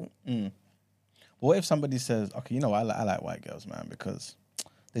example. What if somebody says, okay, you know what, I like white girls, man, because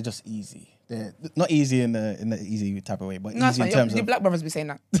they're just easy. They're not easy in the easy type of way, but easy in terms the of... black brothers be saying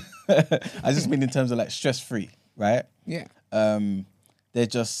that. I just mean in terms of like stress-free, right? Yeah. They're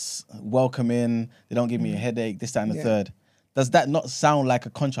just welcoming, they don't give me a headache, this, that, and the third. Does that not sound like a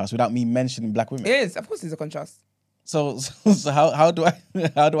contrast without me mentioning black women? It is, of course it's a contrast. So how do I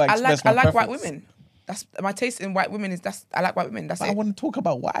express my I like white preference? women. That's my taste in white women I like white women. That's But it. I want to talk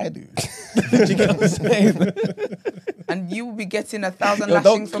about why I do. Do you get what I'm saying? And you will be getting 1,000 Yo, don't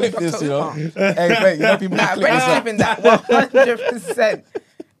lashings from clip Dr. this, you know. Umar. Hey, wait, you know people Nah, clip Brent's this up. clipping that 100%.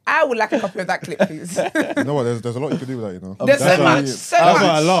 I would like a copy of that clip, please. You know what? There's a lot you can do with that, you know. There's That's so why- much, so That's why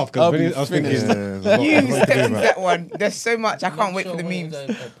I much. laughed I'll because be I was thinking. finished. there's a lot You you can stepped do into with that one. There's so much. I can't wait for the When memes.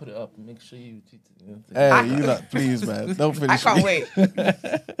 I put it up. Make sure you. Hey, you lot, please, man. Don't finish I can't me. wait.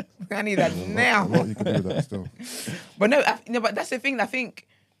 I need that A now. lot you can do with that still. But no, but that's the thing. I think.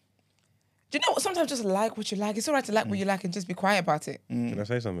 Do you know what? Sometimes just like what you like. It's all right to like what you like and just be quiet about it. Can I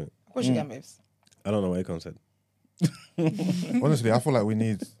say something? Of course you can, babes. I don't know what Akon said. Honestly, I feel like we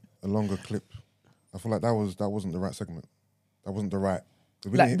need a longer clip. I feel like that wasn't the right segment. That wasn't the right.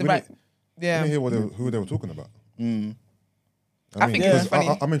 We Like didn't- the we right. didn't- Yeah. We didn't hear who they were talking about. I think it was 'cause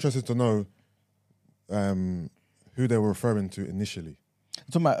funny. I'm interested to know who they were referring to initially.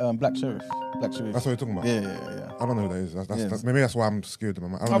 Talking about Black Sheriff. Black Sheriff. That's what you're talking about. Yeah. I don't know who that is. That's, Yes. maybe that's why I'm skewed. I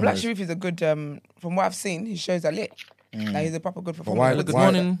don't know Oh, who Black that is. Sharif is a good. From what I've seen, his shows are lit. Like he's a proper good But performer. why? Good why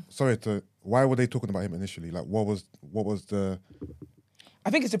morning. Sorry why were they talking about him initially? Like, what was the? I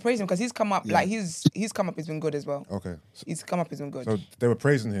think it's to praise him because he's come up. Like his come up has been good as well. Okay, His come up has been good. so they were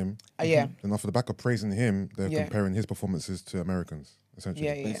praising him. Yeah. And off the back of praising him, they're Yeah. comparing his performances to Americans, essentially.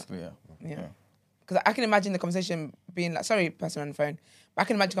 Yeah. Basically, yeah. Because I can imagine the conversation being like, sorry, person on the phone, but I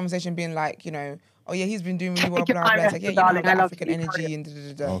can imagine the conversation being like, you know, oh yeah, he's been doing really well, Take your blah, blah, blah. time, It's like, yeah, you know, darling, that I love African you. energy and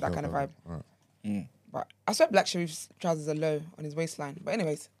that kind of vibe. All right. But I swear Black Sharif's trousers are low on his waistline. But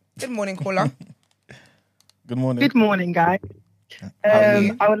anyways, good morning, caller. Good morning. Good morning, guys. are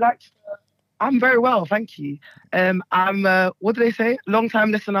you? I would like to. I'm very well, thank you. I'm. What do they say? Long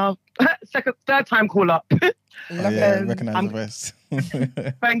time listener, third time caller. Love Yeah, it. recognize I'm- the voice.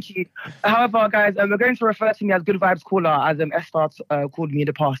 Thank you. However, guys, we're going to refer to me as Good Vibes Caller, as Esther called me in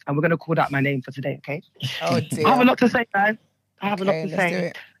the past, and we're going to call that my name for today. Okay. Oh dear. I have a lot to say, guys. I have a lot Okay, to let's do say.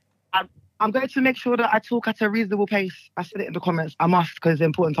 it. I'm going to make sure that I talk at a reasonable pace. I said it in the comments. I must, because it's an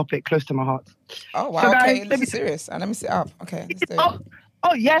important topic close to my heart. Oh wow. So, guys, Okay, let this me- is serious. And let me sit up. Okay, let's do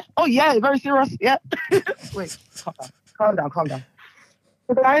it. Oh yeah, very serious. Yeah. Wait, calm down.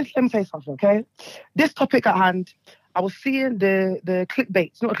 So guys, let me say something, okay? This topic at hand, I was seeing the clickbait.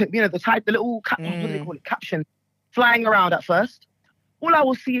 It's not a click, you know, the little what do they call it? Caption flying around at first. All I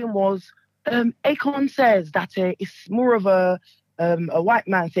was seeing was Akon says that it's more of a white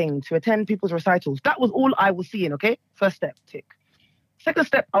man thing to attend people's recitals. That was all I was seeing, okay? First step, tick. Second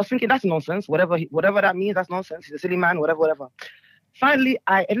step, I was thinking that's nonsense. Whatever that means, that's nonsense. He's a silly man, whatever. Finally,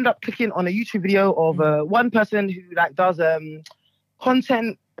 I ended up clicking on a YouTube video of one person who like does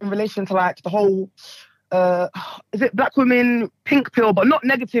content in relation to like the whole is it black women pink pill, but not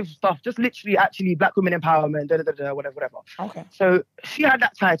negative stuff, just literally actually black women empowerment, whatever. Okay. So she had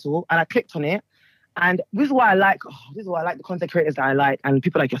that title, and I clicked on it, and this is why I like the content creators that I like, and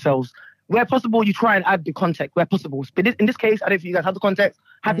people like yourselves. Where possible, you try and add the context where possible. But in this case, I don't know if you guys have the context.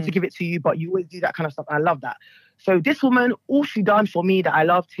 Happy to give it to you, but you always do that kind of stuff. And I love that. So this woman, all she done for me that I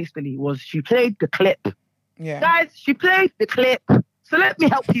loved hastily was she played the clip. Yeah. Guys, she played the clip. So let me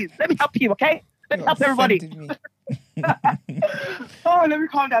help you. Okay? Let me You help everybody. offended me. Let me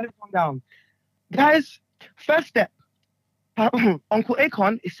calm down. Guys, first step. Uncle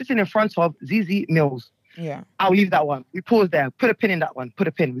Akon is sitting in front of ZZ Mills. Yeah. I'll leave that one. We pause there. Put a pin in that one. Put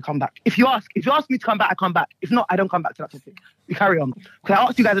a pin. We come back. If you ask me to come back, I come back. If not, I don't come back to that topic. We carry on. Because I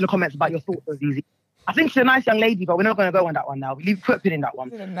asked you guys in the comments about your thoughts on ZZ. I think she's a nice young lady, but we're not going to go on that one now. Put a pin in that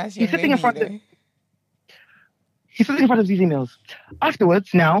one. He's a nice He's young sitting in lady, front you of- know. He's sitting in front of ZZ Mills.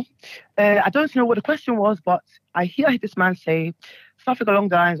 Afterwards, now, I don't know what the question was, but I hear this man say something along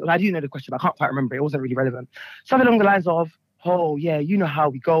the lines, I do know the question, but I can't quite remember. It wasn't really relevant. Something along the lines of, oh, yeah, you know how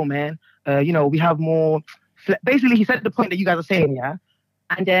we go, man. We have more... Basically, he said the point that you guys are saying, yeah?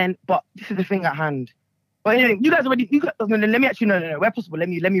 And then, but this is the thing at hand. But anyway, you guys already. Let me actually no. Where possible, let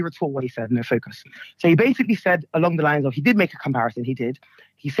me retort what he said. No, focus. So he basically said along the lines of, he did make a comparison. He did.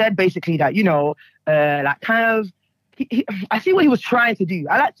 He said basically that like kind of. I see what he was trying to do.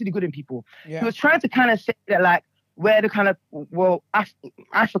 I like to do good in people. Yeah. He was trying to kind of say that like we're the kind of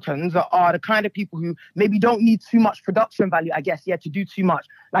Africans are the kind of people who maybe don't need too much production value, I guess, to do too much.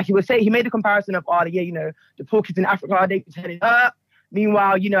 Like he he made a comparison of the poor kids in Africa, they pretending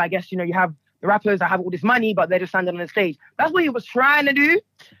meanwhile, I guess, you have the rappers that have all this money, but they're just standing on the stage. That's what he was trying to do.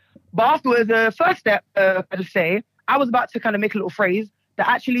 But afterwards, the first step, I just say, I was about to kind of make a little phrase that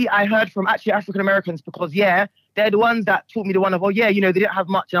actually I heard from African Americans, because they're the ones that taught me the one of, they didn't have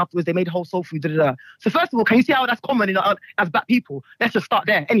much, and afterwards they made whole soul food. So first of all, can you see how that's common as black people? Let's just start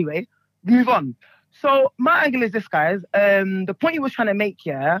there. Anyway, move on. So my angle is this, guys. The point he was trying to make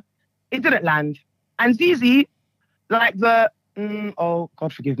here, it didn't land. And Zizi, like oh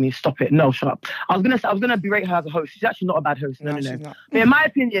God, forgive me. Stop it. No, shut up. I was gonna berate her as a host. She's actually not a bad host. No. She's not. But in my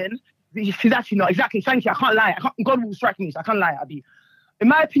opinion, she's actually not. Exactly. Thank you. I can't lie. God will strike me, so I can't lie, Abby. In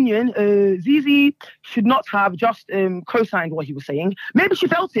my opinion, Zizi should not have just co-signed what he was saying. Maybe she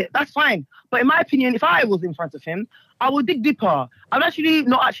felt it. That's fine. But in my opinion, if I was in front of him, I would dig deeper. I'll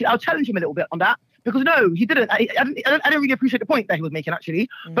challenge him a little bit on that. Because no, he didn't. I didn't really appreciate the point that he was making, actually.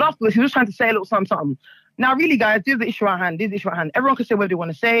 But afterwards, he was trying to say a little something. Now, really, guys, this is the issue at hand. Everyone can say what they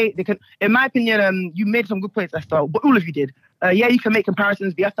want to say. They can. In my opinion, you made some good points, Esther, but all of you did. You can make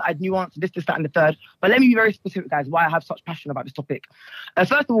comparisons. We have to add nuance, this, that, and the third. But let me be very specific, guys, why I have such passion about this topic.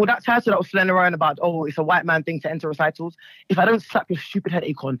 First of all, that title that was flying around about, it's a white man thing to enter recitals. If I don't slap your stupid head,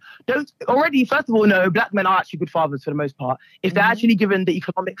 Akon, first of all, no, black men are actually good fathers for the most part. If they're actually given the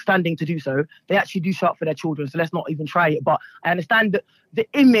economic standing to do so, they actually do show up for their children. So let's not even try it. But I understand that the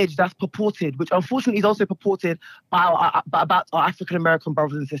image that's purported, which unfortunately is also purported about our African-American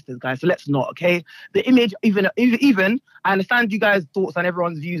brothers and sisters, guys. So let's not, okay? The image, even I understand you guys' thoughts and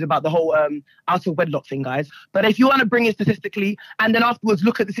everyone's views about the whole out of wedlock thing, guys. But if you want to bring it statistically and then afterwards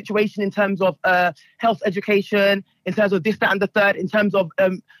look at the situation in terms of health education, in terms of this, that, and the third, in terms of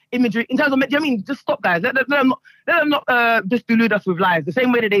imagery, in terms of, just stop, guys. Let them not just delude us with lies. The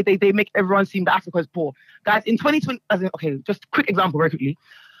same way that they make everyone seem that Africa is poor. Guys, in 2020, just a quick example very quickly.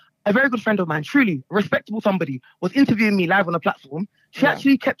 A very good friend of mine, truly respectable somebody, was interviewing me live on a platform. She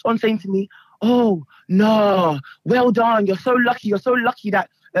actually kept on saying to me, "Oh, no, well done. You're so lucky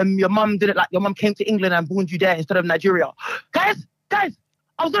that your mum came to England and born you there instead of Nigeria." Guys, I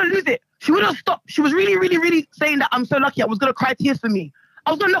was going to lose it. She wouldn't stop. She was really, really, really saying that I'm so lucky. I was going to cry tears for me. I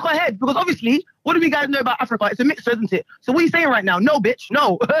was going to knock her head because obviously, what do we guys know about Africa? It's a mixture, isn't it? So what are you saying right now? No, bitch,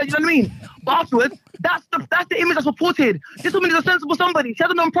 no. You know what I mean? But afterwards, that's the image that's reported. This woman is a sensible somebody. She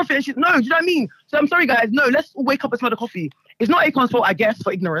has a non-profit and she's, no, do you know what I mean? So I'm sorry, guys. No, let's all wake up and smell the coffee. It's not Akon's fault, I guess,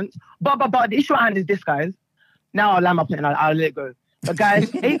 for ignorance. But the issue at hand is this, guys. Now I'll land my point and I'll let it go. But guys,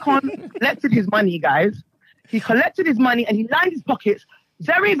 Akon collected his money, guys. He collected his money and he lined his pockets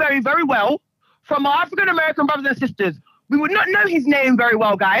very, very, very well from our African-American brothers and sisters. We would not know his name very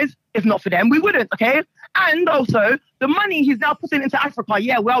well, guys, if not for them. We wouldn't, okay? And also, the money he's now putting into Africa,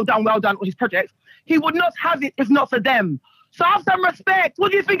 well done, all his projects, he would not have it if not for them. So have some respect.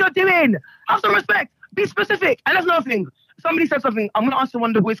 What do you think you're doing? Have some respect. Be specific. And that's another thing. Somebody said something. I'm going to answer one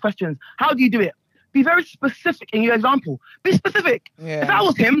of the boys' questions. How do you do it? Be very specific in your example. Be specific. Yeah. If I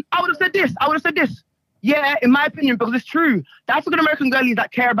was him, I would have said this. Yeah, in my opinion, because it's true. The African-American girlies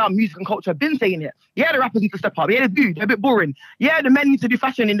that care about music and culture have been saying it. Yeah, the rappers need to step up. Yeah, they do. They're a bit boring. Yeah, the men need to do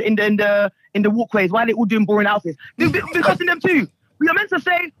fashion in the walkways. Why are they all doing boring outfits? They're costing them too. We are meant to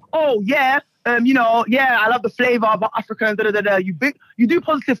say, I love the flavor of Africa. You do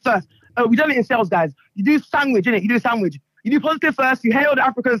positive first. We done it in sales, guys. You do sandwich, innit? You do sandwich. You do positive first. You hail the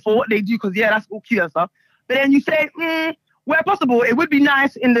Africans for what they do because, that's all cute and stuff. But then you say, where possible, it would be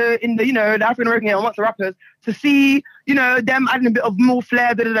nice in the the African American amongst the rappers to see, them adding a bit of more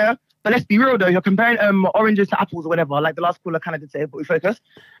flair, But let's be real though, you're comparing oranges to apples or whatever, like the last caller kind of did say, but we focus.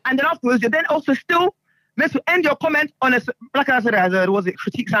 And then afterwards, you're then also still meant to end your comment on like I said, as a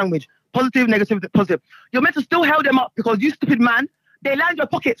critique sandwich, positive, negative, positive. You're meant to still hail them up because you stupid man, they line your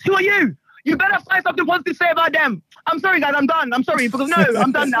pockets. Who are you? You better find something positive to say about them. I'm sorry, guys, I'm done. I'm sorry, because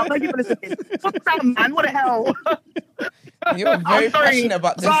I'm done now. Thank you for listening. What's that, man? What the hell? You're very passionate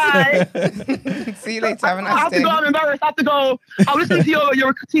about this. Bye. See you later. Have a nice day. I have to go. I'm embarrassed. I have to go. I'll listen to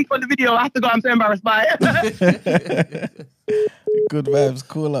your critique on the video. I have to go. I'm so embarrassed. Bye. Good vibes.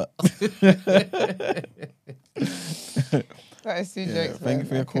 Cooler. That is two jokes. Thank you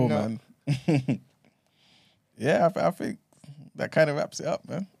for your call, man. I think that kind of wraps it up,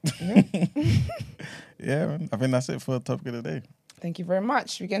 man. Yeah, man. I think that's it for the topic of the day. Thank you very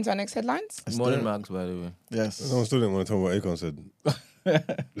much. We get into our next headlines. Morning, Max, by the way. Yes. No one still didn't want to tell me what Akon said.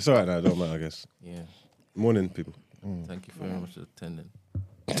 It's all right now. It don't matter, I guess. Yeah. Morning, people. Thank you very much for attending.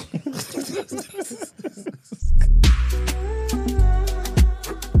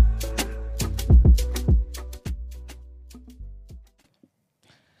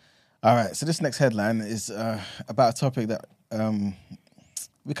 All right, so this next headline is about a topic that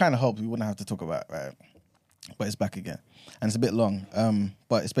we kind of hoped we wouldn't have to talk about, right? But it's back again. And it's a bit long,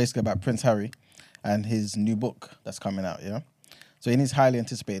 but it's basically about Prince Harry and his new book that's coming out, yeah? So in his highly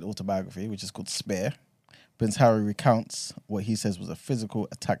anticipated autobiography, which is called Spare, Prince Harry recounts what he says was a physical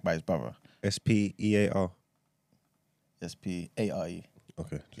attack by his brother. SPEAR. S-P-A-R-E.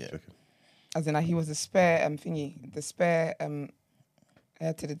 Okay, just Yeah. checking. As in, like, he was the spare thingy, the spare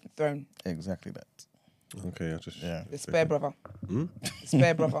heir to the throne, Exactly that. Okay, I just. Yeah. the spare brother, Hmm? the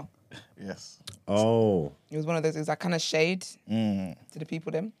spare brother. Yes. Oh. It was one of those. It was like kind of shade Mm. to the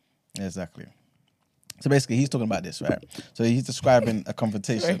people. Them. Exactly. So basically, he's talking about this, right? So he's describing a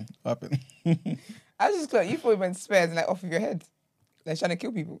confrontation. What happened? I was just like, you thought it meant spares and like off of your head, like trying to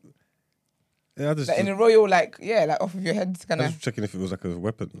kill people. Yeah, I just, Like in a royal, like like off of your head, kind I of. was checking if it was like a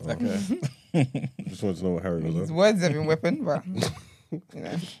weapon. Like Just wanted to know what Harry was His on. words have been weapon, but you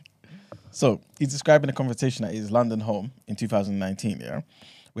know. So he's describing a conversation at his London home in 2019, yeah,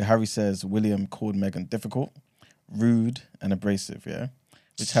 where Harry says William called Meghan difficult, rude, and abrasive, yeah,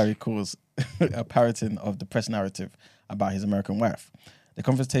 which Harry calls a parroting of the press narrative about his American wife. The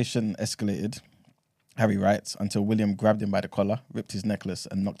conversation escalated, Harry writes, until William grabbed him by the collar, ripped his necklace,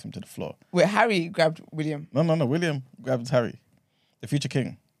 and knocked him to the floor. Where Harry grabbed William. No, William grabbed Harry, the future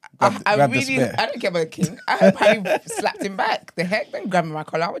king. I Grabbed the really, spear. I don't care about the king. I hope Harry slapped him back. The heck, don't grab me my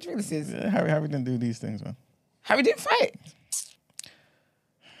collar. What do you think this is? Yeah, Harry didn't do these things, man. Harry didn't fight.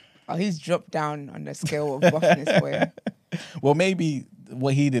 Oh, he's dropped down on the scale of buffness, boy. Well, maybe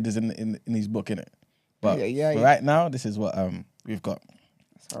what he did is in his book, innit? But Yeah. for right now, this is what we've got.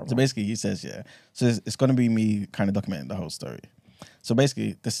 So basically, he says, yeah. So it's going to be me kind of documenting the whole story. So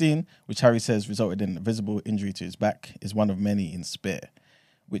basically, the scene, which Harry says resulted in a visible injury to his back, is one of many in Spare,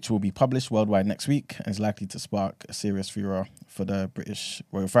 which will be published worldwide next week and is likely to spark a serious furor for the British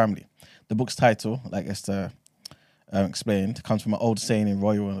royal family. The book's title, like Esther explained, comes from an old saying in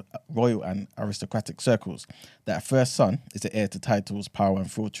royal and aristocratic circles that a first son is the heir to titles, power,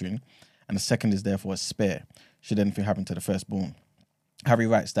 and fortune, and the second is therefore a spare should anything happen to the firstborn. Harry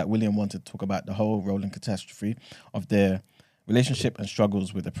writes that William wanted to talk about the whole rolling catastrophe of their relationship and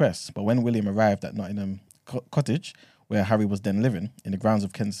struggles with the press, but when William arrived at Nottingham Cottage, where Harry was then living, in the grounds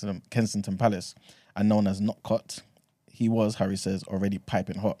of Kensington Palace, and known as Notcott, he was, Harry says, already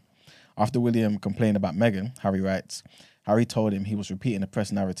piping hot. After William complained about Meghan, Harry writes, Harry told him he was repeating the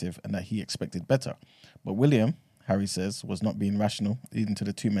press narrative and that he expected better. But William, Harry says, was not being rational, leading to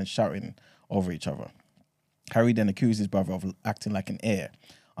the two men shouting over each other. Harry then accused his brother of acting like an heir,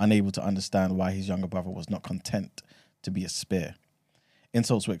 unable to understand why his younger brother was not content to be a spare.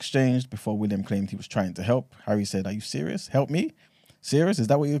 Insults were exchanged before William claimed he was trying to help. Harry said, "Are you serious? Help me? Serious? Is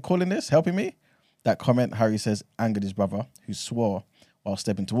that what you're calling this? Helping me?" That comment, Harry says, angered his brother, who swore while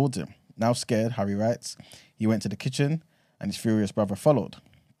stepping towards him. Now scared, Harry writes, he went to the kitchen and his furious brother followed.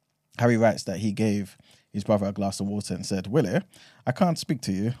 Harry writes that he gave his brother a glass of water and said, "Willie, I can't speak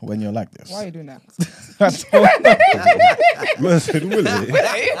to you when you're like this." Why are you doing that? Man said, Willie.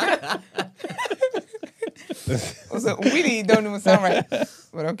 Also, Willie don't even sound right.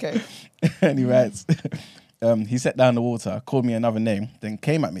 But okay. And he writes, he set down the water, called me another name, then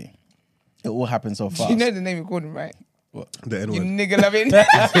came at me. It all happened so fast. You know the name you called him, right? The N You word. nigga loving.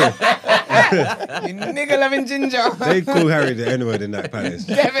 You nigga loving ginger. They call Harry the N word in that palace.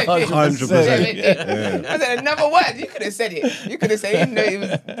 Definitely. 100%. Definitely. I said another word. You could have said it. You could have said it. No, it was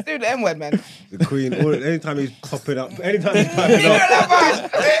still the M word, man. The Queen, anytime he's popping up, anytime he's popping Nigga up, lover.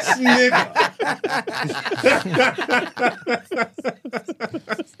 this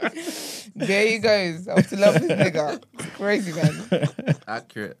nigga. There he goes. I have to love this nigga. It's crazy, man.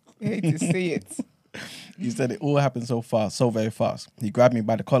 Accurate. I hate to see it. He said it all happened so fast, so very fast. He grabbed me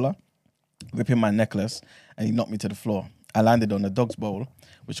by the collar, ripping my necklace, and he knocked me to the floor. I landed on a dog's bowl,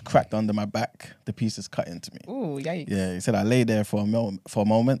 which cracked under my back. The pieces cut into me. Ooh, yikes. Yeah, he said I lay there for a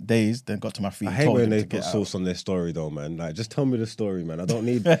moment, dazed, then got to my feet. I and hate told when him they to put get out. sauce on their story though, man. Like, just tell me the story, man. I don't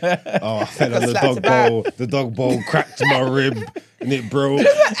need. Oh, I fell on the Slapped dog about. bowl. The dog bowl cracked my rib and it broke. I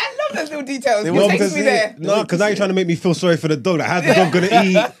love those little details. It takes me there. No, because now you're trying to make me feel sorry for the dog. Like, how's the dog gonna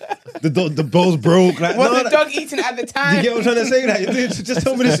eat? The bowl's broke. Like, Was no, the dog eating at the time? you get what I'm trying to say? Like, dude, just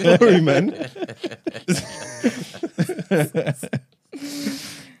tell me the story, man.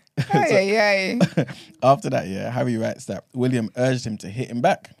 Hey. After that, Harry writes that William urged him to hit him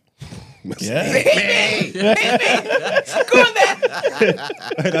back. Yeah. Go on then.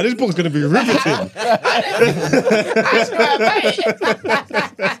 Now this book's gonna be riveting.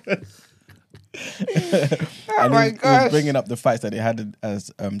 Oh And my he was gosh. bringing up the fights that they had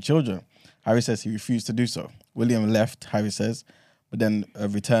as children. Harry says he refused to do so. William left, Harry says, but then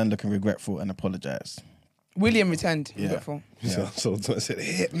returned looking regretful and apologized. William returned. Yeah. Regretful. So I said,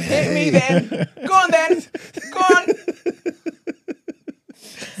 hit me. Hit me then. Go on then. Go on.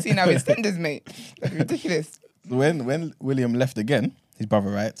 See now it's tenders, mate. That's ridiculous. When William left again, his brother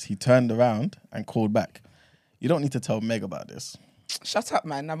writes, he turned around and called back. You don't need to tell Meg about this. Shut up,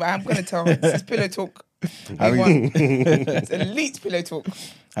 man. I'm going to tell. This is pillow talk. Harry, It's elite pillow talk.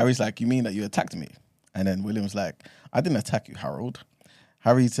 Harry's like, you mean that you attacked me? And then William's like, I didn't attack you, Harold.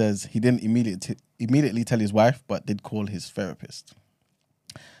 Harry says he didn't immediately tell his wife, but did call his therapist.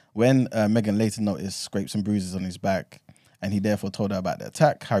 When Meghan later noticed scrapes and bruises on his back, and he therefore told her about the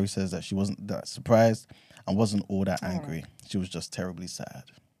attack, Harry says that she wasn't that surprised and wasn't all that angry. She was just terribly sad.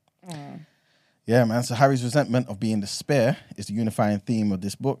 Yeah, man. So Harry's resentment of being the spare is the unifying theme of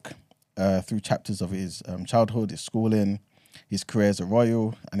this book through chapters of his childhood, his schooling, his career as a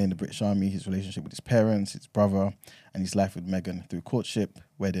royal and in the British Army, his relationship with his parents, his brother, and his life with Meghan through courtship,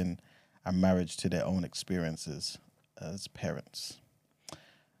 wedding, and marriage to their own experiences as parents.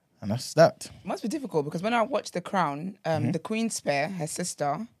 And that's that. It must be difficult because when I watched The Crown, the Queen's spare, her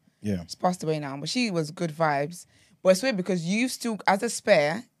sister, Yeah. she's passed away now, but she was good vibes. But it's weird because you still, as a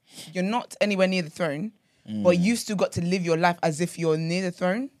spare, you're not anywhere near the throne, but you still got to live your life as if you're near the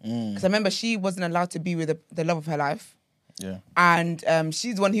throne. Because I remember she wasn't allowed to be with the love of her life. Yeah. And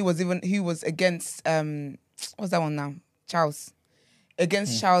she's the one who was against what's that one now? Charles.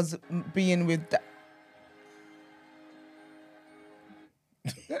 Against Charles being with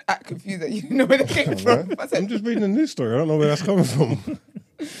I confused that you know where they came from. I I'm said, just reading a news story. I don't know where that's coming from.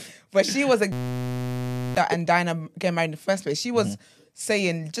 but she was and Diana getting married in the first place. She was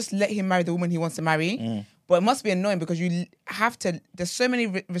saying just let him marry the woman he wants to marry. But it must be annoying because you have to. There's so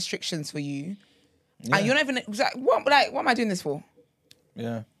many restrictions for you, and you're not even like what am I doing this for?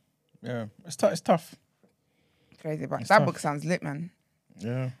 Yeah. Yeah. It's tough. It's tough. Crazy, but It's that tough. book sounds lit, man.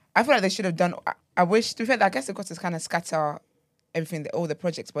 Yeah. I feel like they should have done. I wish. To be fair, I guess they've got to kind of scatter everything, all the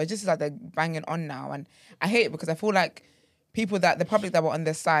projects, but it just is like they're banging on now, and I hate it because I feel like the public that were on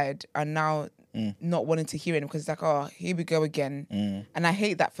their side are now not wanting to hear it because it's like, oh, here we go again, and I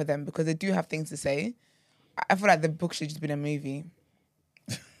hate that for them because they do have things to say. I feel like the book should just been a movie,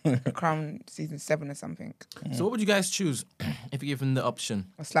 Crown season 7 or something, So what would you guys choose if you're given the option?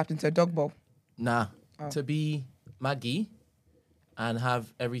 or slapped into a dog bowl. To be Maggie and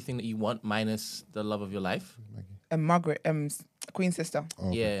have everything that you want minus the love of your life? And Margaret, Queen's sister.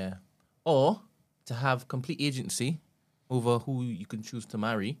 Yeah. Or to have complete agency over who you can choose to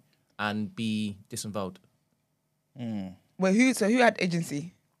marry and be disavowed. Well, who had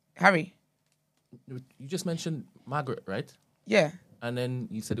agency? Harry. You just mentioned Margaret, right? Yeah. And then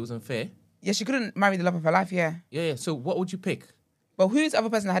you said it was unfair. Yeah, she couldn't marry the love of her life, yeah. Yeah. So what would you pick? But who's the other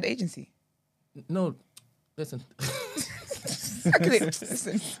person that had agency? No, listen.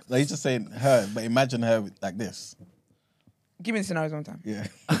 Listen, Like he's just saying her, but imagine her like this. give me the scenarios one time. Yeah.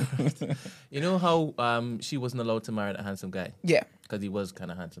 You know how she wasn't allowed to marry that handsome guy? Yeah, Because he was kind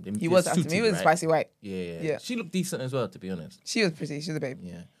of handsome. he was handsome. He was spicy white. Yeah. Yeah. She looked decent as well, to be honest. She was pretty. She was a babe.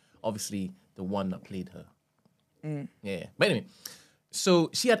 Yeah. Obviously, the one that played her. Yeah. But anyway, so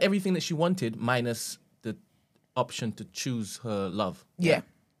she had everything that she wanted minus the option to choose her love. Yeah.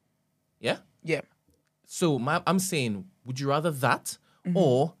 Yeah? Yeah. So I'm saying, would you rather that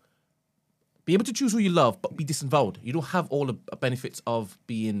or be able to choose who you love but be disavowed? You don't have all the benefits of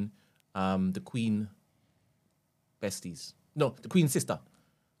being the queen besties. No, the queen's sister.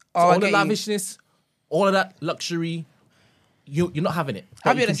 So Oh, I all the get you. lavishness, all of that luxury, you're not having it.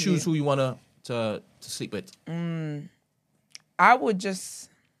 I'll But be you can honest with choose who you want to sleep with. I would just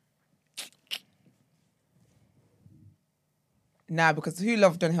because who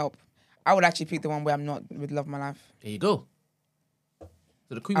love don't help. I would actually pick the one where I'm not with love of my life. There you go.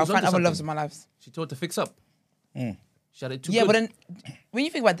 So the queen I'll was find onto other loves of something. my lives. She told her to fix up. She had it too Yeah, good. but then when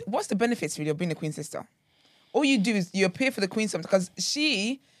you think about it, what's the benefits really of being the queen's sister? All you do is you appear for the queen sometimes because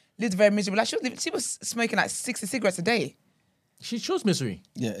she lived very miserable. Like she was smoking like 60 cigarettes a day. She chose misery.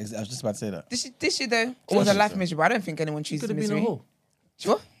 Yeah, I was just about to say that. Did she though? Or was her life miserable? I don't think anyone She chooses could have been a misery. whole.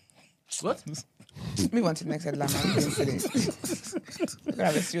 Sure. What? Move on to the next headline. Man. I'm being silly. We're gonna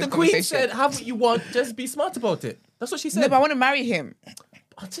have a serious The queen conversation. said, have what you want, just be smart about it. That's what she said. No, but I want to marry him.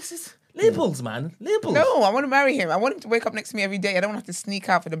 Oh, this is... Labels, man. Labels. No, I want to marry him. I want him to wake up next to me every day. I don't want to have to sneak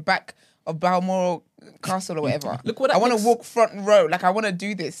out for the back of Balmoral Castle or whatever. Look what I want to makes- walk front row. Like, I want to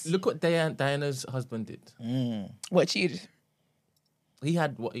do this. Look what Diana's husband did. What cheated? He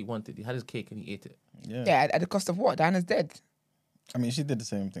had what he wanted. He had his cake and he ate it. Yeah. Yeah, at the cost of what? Diana's dead. I mean, she did the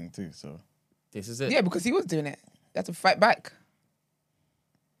same thing too. So This is it. Yeah, because he was doing it. They had to fight back.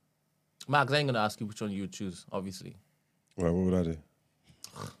 Max, I ain't gonna ask you which one you would choose. Obviously. Right, what would I do?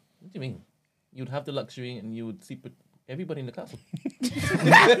 What do you mean? You'd have the luxury and you would sleep with everybody in the castle.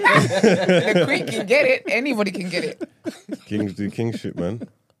 The queen can get it. Anybody can get it. Kings do king shit, man.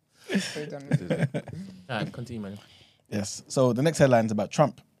 So done. All right, continue, man. yes. So the next headline is about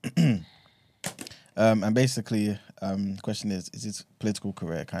Trump, and basically, the question is his political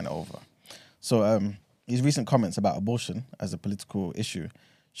career kind of over? So his recent comments about abortion as a political issue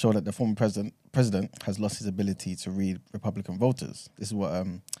show that the former president has lost his ability to read Republican voters. This is what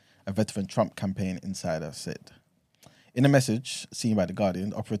a veteran Trump campaign insider said. In a message seen by The Guardian,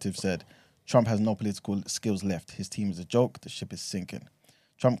 the operative said, Trump has no political skills left. His team is a joke. The ship is sinking.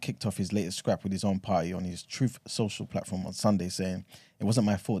 Trump kicked off his latest scrap with his own party on his Truth Social platform on Sunday, saying, it wasn't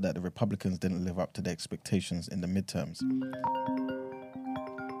my fault that the Republicans didn't live up to their expectations in the midterms.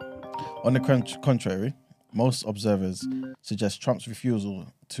 On the contrary, most observers suggest Trump's refusal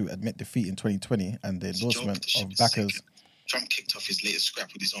to admit defeat in 2020 and the endorsement of backers. Trump kicked off his latest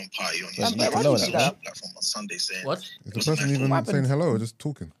scrap with his own party on Yeah, his you need to lower that, man. platform on Sunday, saying, What? Is the person even saying hello or just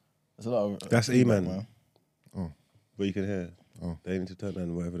talking? There's a lot of That's feedback, E-Man. Oh. But you can hear. Oh. They need to turn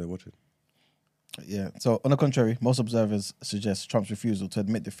on whatever they're watching. Yeah. So on the contrary, most observers suggest Trump's refusal to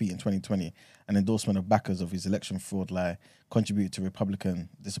admit defeat in 2020 and endorsement of backers of his election fraud lie contributed to Republican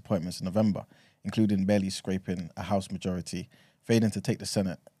disappointments in November, including barely scraping a House majority, failing to take the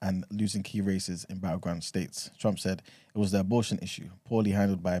Senate, and losing key races in battleground states. Trump said it was the abortion issue, poorly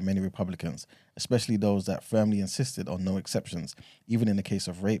handled by many Republicans, especially those that firmly insisted on no exceptions, even in the case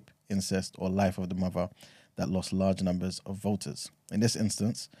of rape, incest, or life of the mother, that lost large numbers of voters. In this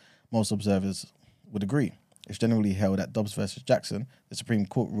instance, most observers would agree. It's generally held that Dobbs versus Jackson, the Supreme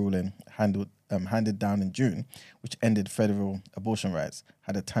Court ruling handed down in June, which ended federal abortion rights,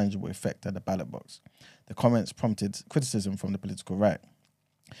 had a tangible effect at the ballot box. The comments prompted criticism from the political right.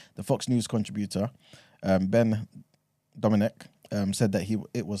 The Fox News contributor, Ben Dominic, said that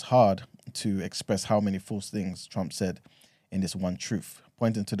it was hard to express how many false things Trump said in this one truth,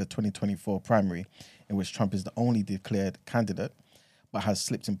 pointing to the 2024 primary in which Trump is the only declared candidate but has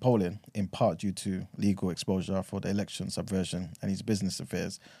slipped in polling, in part due to legal exposure for the election subversion and his business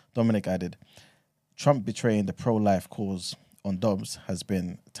affairs. Dominic added, Trump betraying the pro-life cause on Dobbs has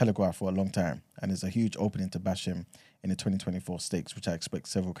been telegraphed for a long time and is a huge opening to bash him in the 2024 stakes, which I expect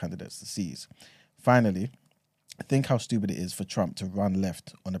several candidates to seize. Finally, think how stupid it is for Trump to run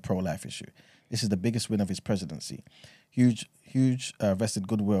left on the pro-life issue. This is the biggest win of his presidency. Huge vested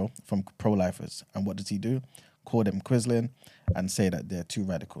goodwill from pro-lifers. And what does he do? Call them quisling and say that they're too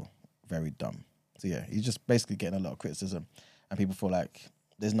radical. Very dumb. So yeah, he's just basically getting a lot of criticism and people feel like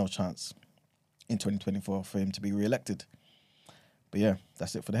there's no chance in 2024 for him to be re-elected. But yeah,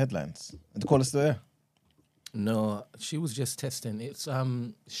 that's it for the headlines. And the caller's still there. No, she was just testing. It's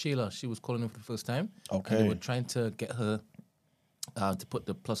Sheila. She was calling him for the first time. Okay. And they were trying to get her to put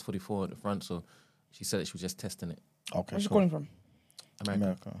the plus 44 at the front. So she said that she was just testing it. Okay, Where's you cool. calling from?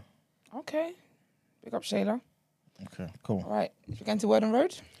 America. Okay. Pick up Shayla. Okay, cool. All right. Should we get into Word on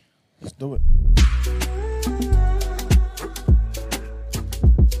Road? Let's do it.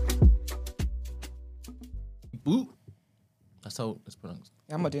 Boot. That's how it's pronounced.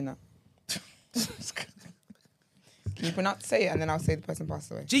 Yeah, I'm not doing that. Can you pronounce, say it, and then I'll say the person passed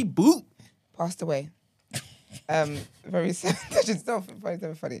away. G boot. Passed away. Very sad. That's just so funny,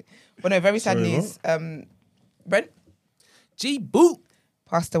 so funny. But no, very sad Sorry, news. Brent G boot.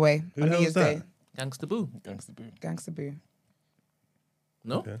 passed away Who on the New hell's Year's that? Day. Gangsta boo. Gangsta boo. Gangsta Boo.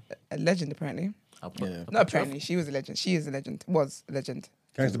 No. Okay. A legend, apparently. I'll put, Yeah. Not apparently. She was a legend. She is a legend. Was a legend.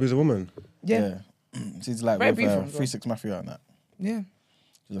 Gangsta Boo's a woman. Yeah. She's like Very with beautiful as well. 3-6 Mafia and that. Yeah.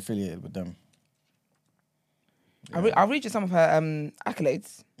 She's affiliated with them. I'll read you some of her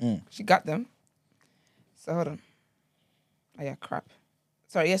accolades. She got them. So hold on. Oh yeah, crap.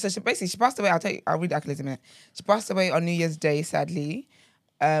 Sorry, yeah, so she passed away. I'll read the accolades in a minute. She passed away on New Year's Day, sadly.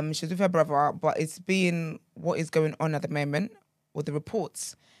 She was with her brother, but it's been what is going on at the moment, or the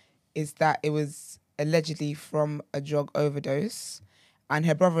reports, is that it was allegedly from a drug overdose. And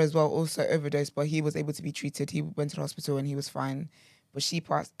her brother as well also overdosed, but he was able to be treated. He went to the hospital and he was fine. But she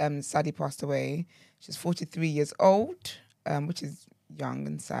sadly passed away. She's 43 years old, which is young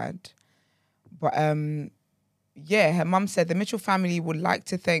and sad. But yeah, her mum said the Mitchell family would like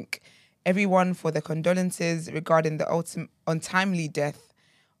to thank everyone for their condolences regarding the untimely death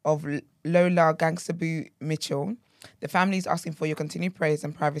of Lola Gangstabu Mitchell. The family is asking for your continued prayers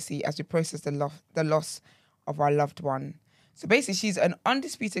and privacy as we process the loss of our loved one. So basically, she's an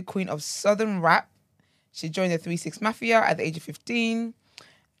undisputed queen of Southern rap. She joined the 3 6 Mafia at the age of 15.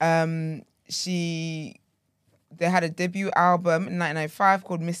 They had a debut album in 1995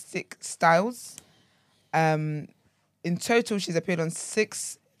 called Mystic Styles. In total, she's appeared on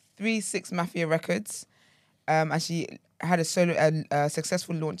 3 6 Mafia records. And she had a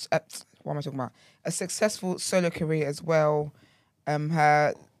successful launch. What am I talking about? A successful solo career as well.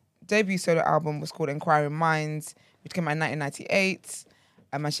 Her debut solo album was called Inquiring Minds, which came out in 1998.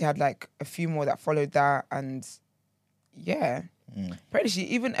 And she had like a few more that followed that. And yeah. Apparently she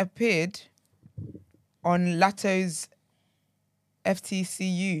even appeared on Lato's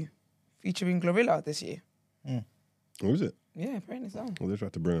FTCU featuring Glorilla this year. What was it? Yeah, apparently so. Well, they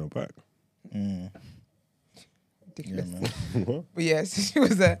tried to bring her back. Ridiculous. Yeah, man. But yeah, so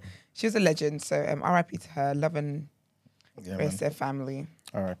she was a legend. So RIP to her, love and rest their family.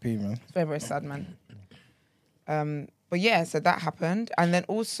 R.I.P. man. It's very, very sad, man. But yeah, so that happened. And then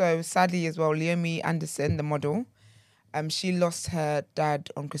also, sadly as well, Leomi Anderson, the model, she lost her dad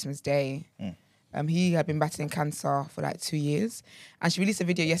on Christmas Day. He had been battling cancer for like 2 years. And she released a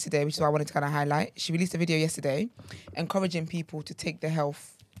video yesterday, which is what I wanted to kind of highlight. She released a video yesterday encouraging people to take their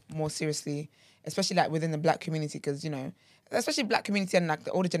health more seriously, especially like within the black community, because, you know, especially black community and like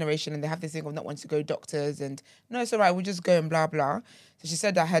the older generation, and they have this thing of not wanting to go to doctors and, no, it's all right, we'll just go and blah, blah. So she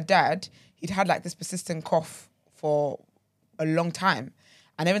said that her dad, he'd had like this persistent cough for a long time.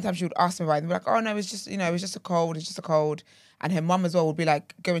 And every time she would ask him about it, they'd be like, oh, no, it's just, you know, it was just a cold, it's just a cold. And her mum as well would be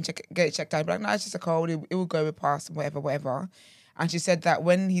like, go and get it checked out. He'd be like, no, it's just a cold, it will go, it pass, whatever. And she said that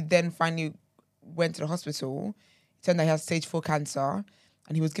when he then finally went to the hospital, it turned out he had stage 4 cancer,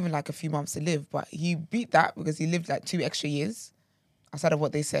 and he was given like a few months to live. But he beat that because he lived like 2 extra years outside of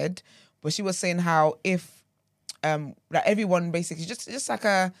what they said. But she was saying how if, like everyone basically, just like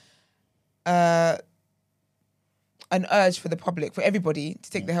an urge for the public, for everybody to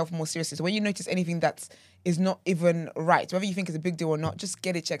take their health more seriously. So when you notice anything that is not even right, whether you think it's a big deal or not, just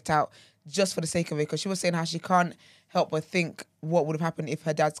get it checked out just for the sake of it. Because she was saying how she can't help but think what would have happened if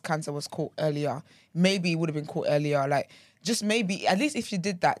her dad's cancer was caught earlier. Maybe it would have been caught earlier. Like, just maybe, at least if she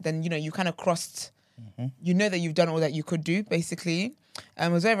did that, then, you know, you kind of crossed, you know that you've done all that you could do, basically.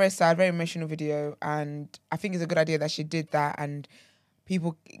 It was very, very sad, very emotional video. And I think it's a good idea that she did that. And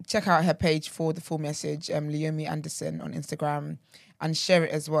people check out her page for the full message, Leomi Anderson on Instagram, and share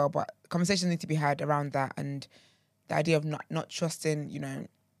it as well. But conversations need to be had around that, and the idea of not trusting, you know,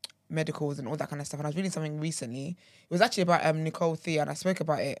 medicals and all that kind of stuff. And I was reading something recently. It was actually about Nicole Thea, and I spoke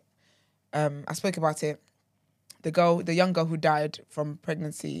about it. The young girl who died from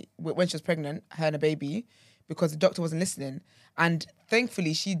pregnancy, when she was pregnant, her and a baby, because the doctor wasn't listening. And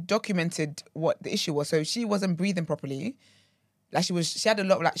thankfully, she documented what the issue was. So she wasn't breathing properly. Like she had a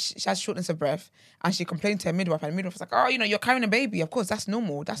lot, like she had shortness of breath, and she complained to her midwife, and the midwife was like, "Oh, you know, you're carrying a baby. Of course, that's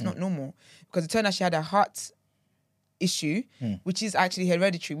normal. That's not normal," because it turned out she had a heart issue, which is actually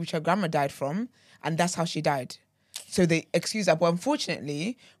hereditary, which her grandma died from, and that's how she died. So they excused that, but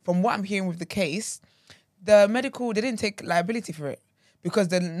unfortunately, from what I'm hearing with the case, the medical, they didn't take liability for it because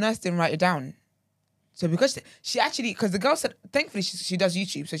the nurse didn't write it down. So because because the girl said, thankfully she does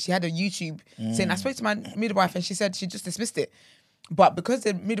YouTube, so she had a YouTube saying, I spoke to my midwife and she said she just dismissed it. But because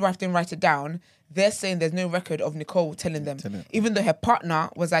the midwife didn't write it down, they're saying there's no record of Nicole telling them, even though her partner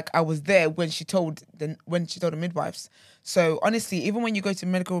was like, I was there when she told the midwives. So honestly, even when you go to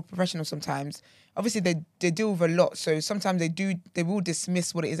medical professionals sometimes, obviously they deal with a lot. So sometimes they will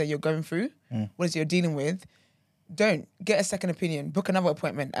dismiss what it is that you're going through, what it is you're dealing with. Don't get a second opinion, book another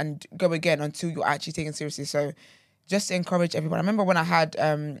appointment and go again until you're actually taken seriously. So just to encourage everyone. I remember when I had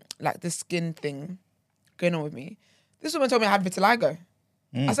like this skin thing going on with me, this woman told me I had vitiligo.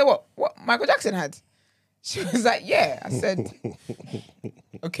 I said, what Michael Jackson had? She was like, yeah. I said,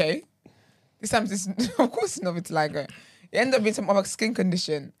 okay. This time, of course it's not vitiligo. It ended up being some other skin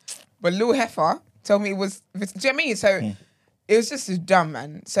condition. But Lil Heifer told me it was, do you know what I mean? So it was just dumb,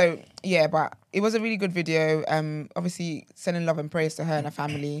 man. So yeah, but it was a really good video. Obviously sending love and prayers to her and her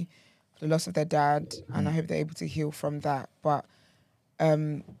family for the loss of their dad. And I hope they're able to heal from that. But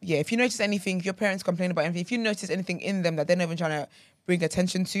yeah, if you notice anything, if your parents complain about anything, if you notice anything in them that they're not even trying to bring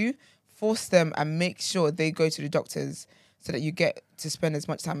attention to, force them and make sure they go to the doctors so that you get to spend as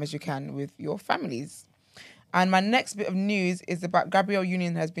much time as you can with your families. And my next bit of news is about Gabrielle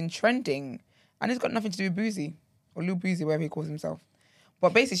Union has been trending, and it's got nothing to do with Boozy, or Lil Boozy, whatever he calls himself.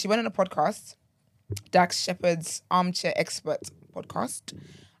 But basically, she went on a podcast, Dax Shepard's Armchair Expert podcast,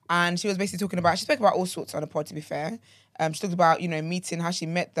 And she was basically talking about, she spoke about all sorts on the pod, to be fair. She talked about, meeting, how she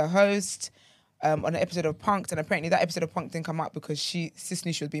met the host on an episode of Punk'd. And apparently that episode of Punk'd didn't come out because Sis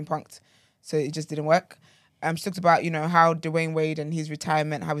knew she was being punked. So it just didn't work. She talked about, how Dwayne Wade and his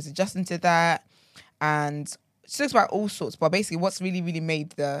retirement, how he's adjusting to that. And she talks about all sorts. But basically what's really, really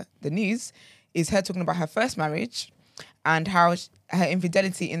made the news is her talking about her first marriage and how her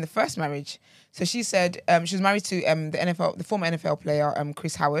infidelity in the first marriage. So she said she was married to the former NFL player,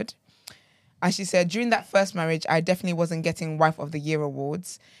 Chris Howard. And she said, during that first marriage, I definitely wasn't getting Wife of the Year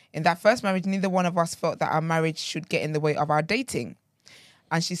awards. In that first marriage, neither one of us felt that our marriage should get in the way of our dating.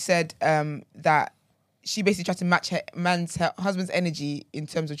 And she said that she basically tried to match her husband's energy in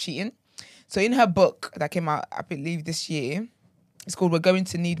terms of cheating. So in her book that came out, I believe this year, it's called We're Going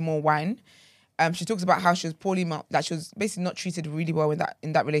to Need More Wine. She talks about how she was that she was basically not treated really well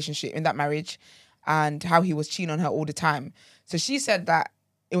in that relationship, in that marriage, and how he was cheating on her all the time. So she said that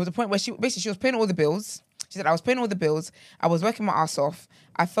it was a point where she was paying all the bills. She said, I was paying all the bills. I was working my ass off.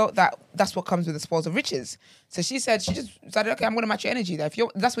 I felt that that's what comes with the spoils of riches. So she said, she just decided, okay, I'm going to match your energy there.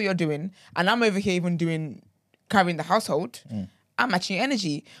 That's what you're doing, and I'm over here even carrying the household, I'm matching your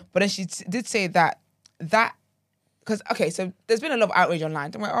energy. But then she did say that because, okay, so there's been a lot of outrage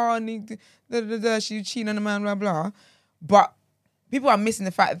online. I'm like, she's cheating on a man, blah, blah. But people are missing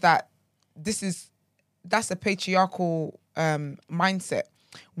the fact that that's a patriarchal mindset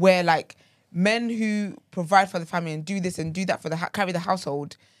where, like, men who provide for the family and do this and do that for carry the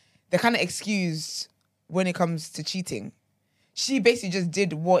household, they're kind of excused when it comes to cheating. She basically just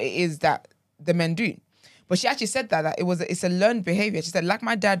did what it is that the men do. But she actually said that it's a learned behavior. She said, like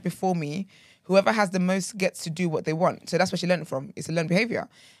my dad before me, whoever has the most gets to do what they want. So that's what she learned from. It's a learned behavior.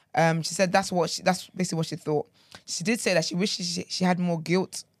 She said that's basically what she thought. She did say that she wished she had more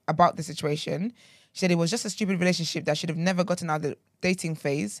guilt about the situation. She said it was just a stupid relationship that should have never gotten out of the dating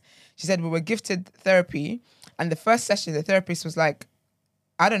phase. She said we were gifted therapy, and the first session, the therapist was like,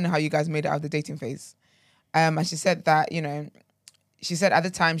 I don't know how you guys made it out of the dating phase. And she said that, she said at the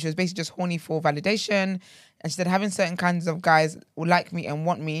time she was basically just horny for validation. And she said having certain kinds of guys who like me and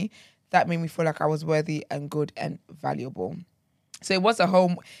want me, that made me feel like I was worthy and good and valuable. So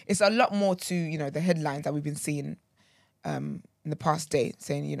it's a lot more to, the headlines that we've been seeing in the past day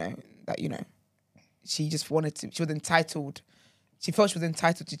saying, that, she just she was entitled. She felt she was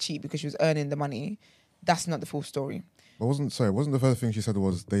entitled to cheat because she was earning the money. That's not the full story. But wasn't the first thing she said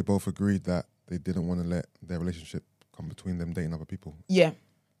was they both agreed that they didn't want to let their relationship come between them dating other people? Yeah.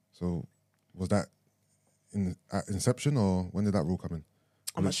 So was that at inception, or when did that rule come in?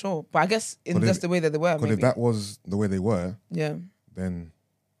 I'm not sure, but I guess that's the way that they were. Because if that was the way they were, yeah, then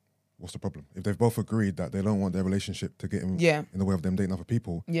what's the problem? If they've both agreed that they don't want their relationship to get in the way of them dating other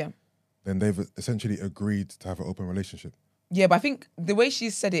people, then they've essentially agreed to have an open relationship. Yeah, but I think the way she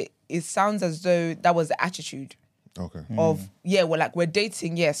said it sounds as though that was the attitude. Okay. We're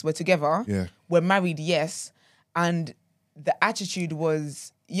dating, yes, we're together, we're married, yes, and the attitude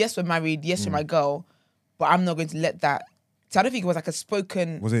was, yes, we're married, yes, you're my girl, but I'm not going to let that. So I don't think it was like a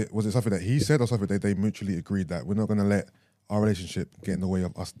spoken. Was it something that he said, or something that they mutually agreed that we're not going to let our relationship get in the way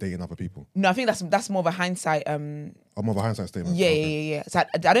of us dating other people? No, I think that's more of a hindsight. More of a hindsight statement. Yeah. So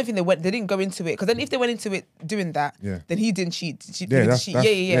I don't think they didn't go into it, because then if they went into it doing that, then he didn't cheat. That's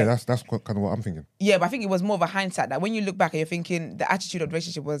kind of what I'm thinking. Yeah, but I think it was more of a hindsight that when you look back and you're thinking the attitude of the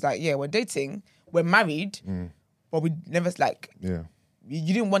relationship was like, yeah, we're dating, we're married, but we never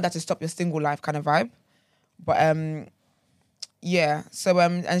you didn't want that to stop your single life kind of vibe. But yeah. So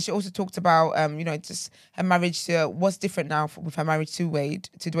and she also talked about just her marriage what's different now with her marriage to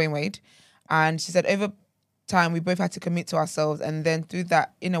Dwayne Wade, and she said over time we both had to commit to ourselves, and then through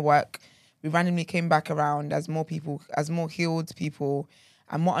that inner work we randomly came back around as more healed people,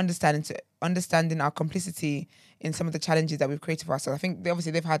 and more understanding our complicity in some of the challenges that we've created for ourselves. I think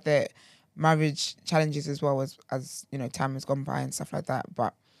obviously they've had their marriage challenges as well as time has gone by and stuff like that.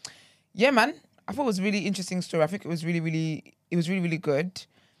 But yeah, man, I thought it was a really interesting story. I think it was really, really good.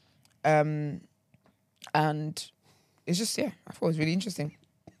 And it's just, I thought it was really interesting.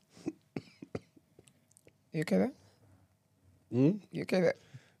 You okay there? You okay there?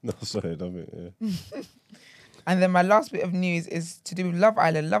 No, sorry, don't be, And then my last bit of news is to do with Love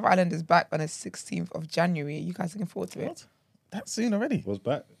Island. Love Island is back on the 16th of January. You guys looking forward to it? What? That soon already? What's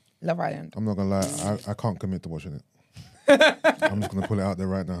back? Love Island. I'm not going to lie, I can't commit to watching it. I'm just going to pull it out there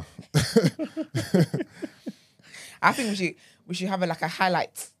right now. I think we should have a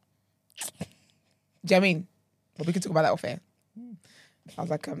highlight. Do you know what I mean? But we can talk about that off air. I was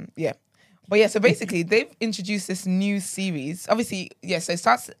like, yeah. But yeah, so basically they've introduced this new series. Obviously, yeah, so it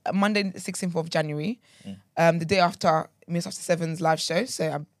starts Monday, 16th of January. The day after Miss After Seven's live show.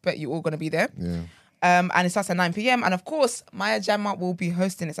 So I bet you're all going to be there. Yeah. And it starts at 9 p.m. And of course, Maya Jama will be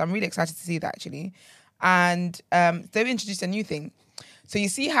hosting it. So I'm really excited to see that actually. And they've introduced a new thing. So you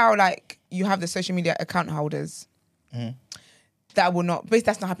see how like you have the social media account holders that will not, basically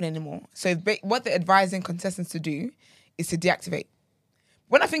that's not happening anymore. So what they're advising contestants to do is to deactivate.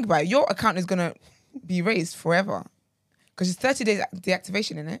 When I think about it, your account is going to be raised forever because it's 30 days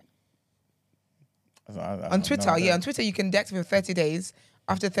deactivation in it. On Twitter, on Twitter you can deactivate for 30 days.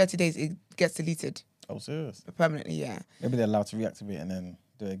 After 30 days, it gets deleted. Oh, serious? Permanently, yeah. Maybe they're allowed to reactivate and then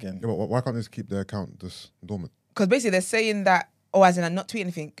do it again. Yeah, but why can't they just keep their account just dormant? Because basically they're saying that, as in not tweet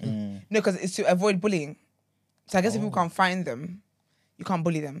anything. No, because it's to avoid bullying. So I guess if people can't find them, you can't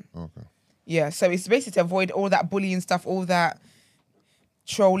bully them. Okay. Yeah, so it's basically to avoid all that bullying stuff, all that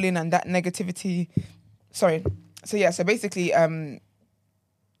trolling and that negativity. Sorry. So yeah, so basically,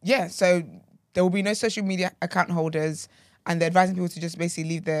 so there will be no social media account holders, and they're advising people to just basically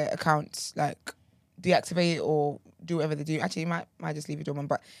leave their accounts, like deactivate it or do whatever they do. Actually, you might just leave it dormant,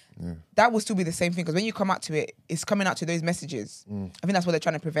 but that will still be the same thing because when you come out to it, it's coming out to those messages. I think that's what they're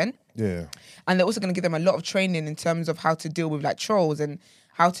trying to prevent. Yeah. And they're also going to give them a lot of training in terms of how to deal with like trolls and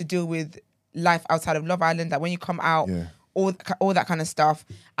how to deal with life outside of Love Island. That when you come out, all that kind of stuff.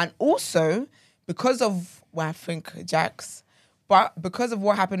 And also because of I think Jax. But because of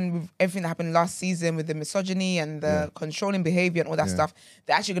what happened with everything that happened last season with the misogyny and the controlling behavior and all that stuff,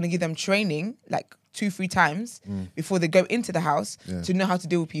 they're actually going to give them training like 2-3 times before they go into the house to know how to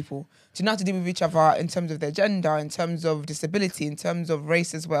deal with people, to know how to deal with each other in terms of their gender, in terms of disability, in terms of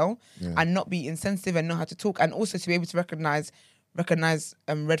race as well, and not be insensitive and know how to talk, and also to be able to recognize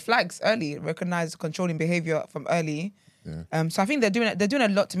red flags early, recognize controlling behavior from early. Yeah. So I think they're doing a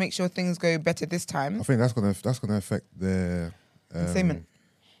lot to make sure things go better this time. I think that's gonna affect their Entertainment.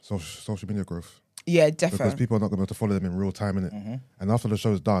 Social media growth. Yeah, definitely. Because people are not going to be able to follow them in real time, innit? And after the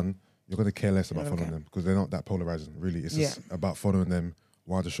show's done, you're going to care less about following them because they're not that polarizing, really. It's just about following them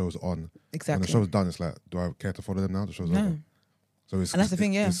while the show's on. Exactly. When the show's done, it's like, do I care to follow them now? The show's over. So and that's the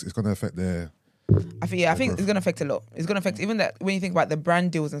thing, it's going to affect their... I think it's going to affect a lot. It's going to affect, even that when you think about the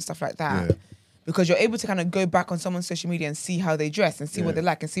brand deals and stuff like that, because you're able to kind of go back on someone's social media and see how they dress and see what they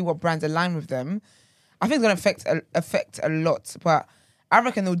like and see what brands align with them. I think it's going to affect a lot, but I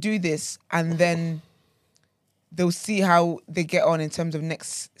reckon they'll do this and then they'll see how they get on in terms of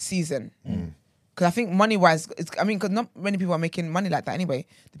next season. Because I think money-wise, because not many people are making money like that anyway.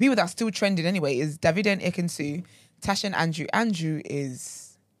 The people that are still trending anyway is Davide and Ekinsu, Tasha and Andrew. Andrew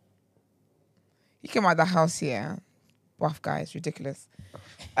is... He came out of the house here. Buff guy, it's ridiculous.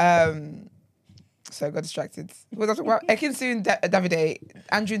 So I got distracted. What was I talking about? Ekinsu and Davide,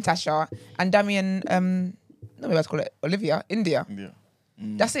 Andrew and Tasha, and Damian, no, maybe let's call it Olivia, India.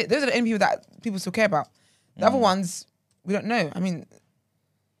 That's it. Those are the only people that people still care about. The other ones, we don't know. I mean,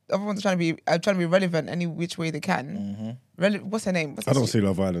 the other ones are trying to be relevant any which way they can. What's her name? I don't see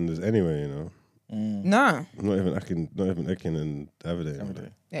Love Islanders anyway, you know. No. Not even Ekin and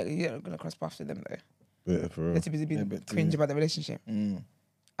Davide. Yeah, you're not going to cross paths with them though. Yeah, for real. They're too busy being cringe about the relationship.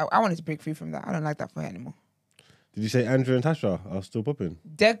 I wanted to break free from that. I don't like that for her anymore. Did you say Andrew and Tasha are still popping?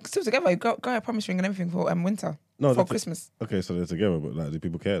 They're still together. Got a promise ring and everything for winter. No, for Christmas. Okay, so they're together, but like, do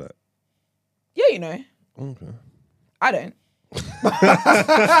people care that? Yeah, you know. Okay. I don't.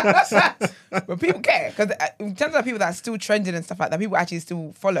 But people care because in terms of people that are still trending and stuff like that, people actually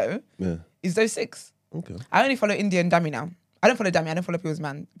still follow. Yeah. Is those 6. Okay. I only follow India and Dami now. I don't follow Dami. I don't follow people's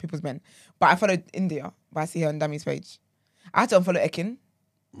men. But I follow India. But I see her on Dami's page. I had to unfollow Ekin.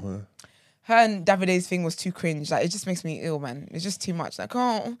 What? Her and Davide's thing was too cringe. Like, it just makes me ill, man. It's just too much. Like,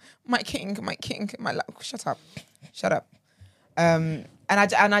 oh, my king, shut up. And I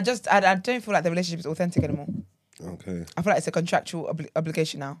don't feel like the relationship is authentic anymore. Okay. I feel like it's a contractual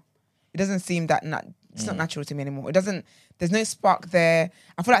obligation now. It doesn't seem that it's not natural to me anymore. It doesn't. There's no spark there.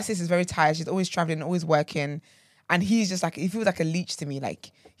 I feel like sis is very tired. She's always traveling, always working, and he's just like, he feels like a leech to me.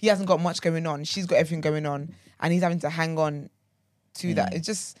 Like, he hasn't got much going on. She's got everything going on, and he's having to hang on to that.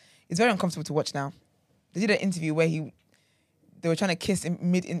 It's very uncomfortable to watch now. They did an interview where they were trying to kiss in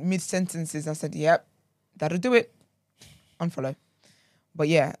mid sentences. I said, "Yep, that'll do it." Unfollow. But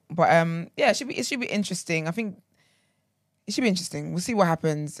it should be interesting. I think it should be interesting. We'll see what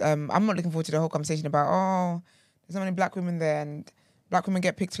happens. I'm not looking forward to the whole conversation about there's so many black women there and black women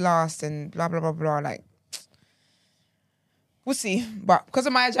get picked last and blah blah blah blah. Like, we'll see. But because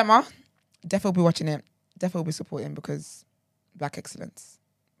of Maya Jama, definitely will be watching it. Definitely will be supporting because black excellence.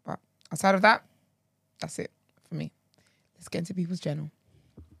 But outside of that, that's it for me. Let's get into people's journal.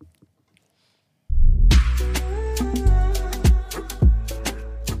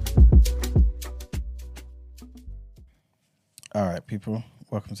 people?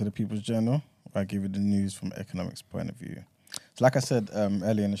 Welcome to the People's Journal, where I give you the news from an economics point of view. So like I said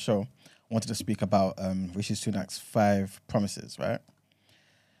earlier in the show, I wanted to speak about Rishi Sunak's 5 promises, right?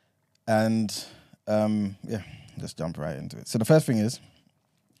 And let's jump right into it. So the first thing is,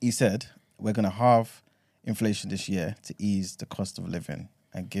 he said, we're going to halve inflation this year to ease the cost of living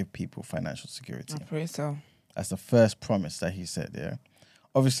and give people financial security. I pray so. That's the first promise that he said, yeah.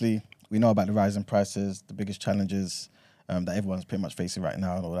 Obviously, we know about the rising prices, the biggest challenges that everyone's pretty much facing right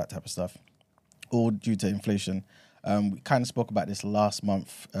now and all that type of stuff, all due to inflation. We kind of spoke about this last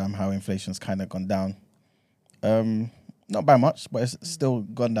month, how inflation's kind of gone down. Not by much, but it's still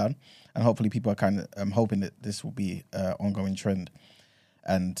gone down. And hopefully people are kind of hoping that this will be an ongoing trend.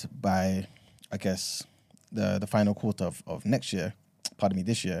 And by, I guess, the final quarter of next year,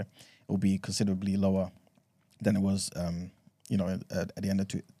 this year, it will be considerably lower than it was, at the end of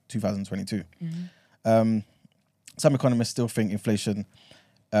 2022. Some economists still think inflation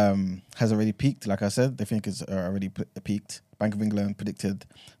has already peaked. Like I said, they think it's already peaked. Bank of England predicted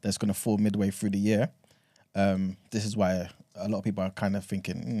that it's going to fall midway through the year. This is why a lot of people are kind of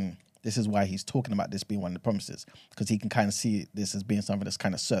thinking, this is why he's talking about this being one of the promises, because he can kind of see this as being something that's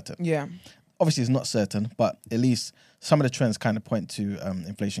kind of certain. Yeah. Obviously, it's not certain, but at least some of the trends kind of point to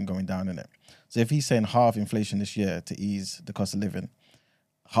inflation going down in it. So if he's saying half inflation this year to ease the cost of living,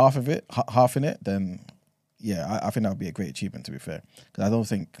 half in it, then yeah, I think that would be a great achievement, to be fair. Because I don't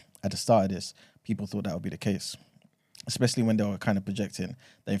think at the start of this, people thought that would be the case. Especially when they were kind of projecting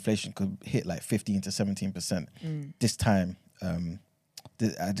that inflation could hit like 15 to 17% this time,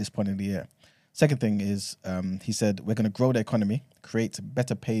 at this point in the year. Second thing is, he said, we're going to grow the economy, create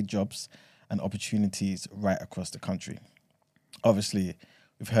better paid jobs and opportunities right across the country. Obviously,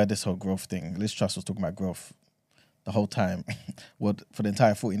 we've heard this whole growth thing. Liz Truss was talking about growth the whole time, for the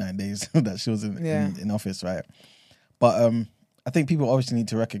entire 49 days that she was in office, right? But I think people obviously need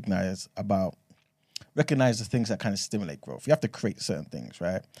to recognize the things that kind of stimulate growth. You have to create certain things,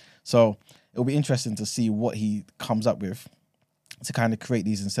 right? So it'll be interesting to see what he comes up with to kind of create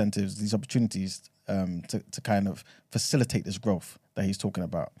these incentives, these opportunities to kind of facilitate this growth that he's talking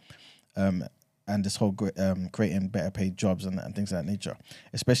about. And this whole creating better paid jobs and things of that nature,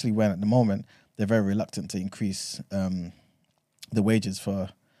 especially when at the moment they're very reluctant to increase the wages for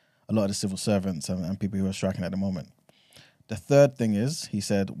a lot of the civil servants and people who are striking at the moment. The third thing is, he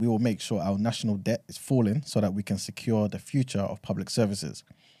said, we will make sure our national debt is falling so that we can secure the future of public services.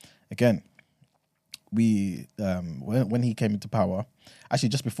 Again, when he came into power, actually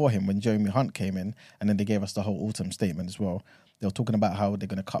just before him, when Jeremy Hunt came in, and then they gave us the whole autumn statement as well, they were talking about how they're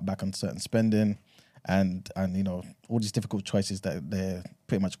going to cut back on certain spending and all these difficult choices that they're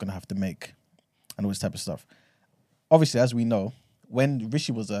pretty much going to have to make and all this type of stuff. Obviously, as we know, when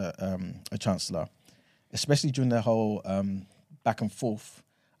Rishi was a chancellor, especially during the whole back and forth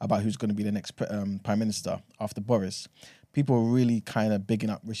about who's going to be the next prime minister after Boris, people were really kind of bigging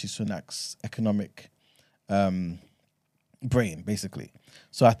up Rishi Sunak's economic brain, basically.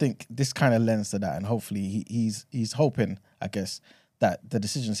 So I think this kind of lends to that, and hopefully he's hoping, I guess, that the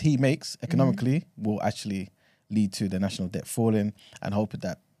decisions he makes economically will actually lead to the national debt falling, and hoping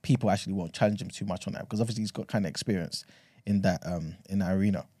that people actually won't challenge him too much on that, because obviously he's got kind of experience in that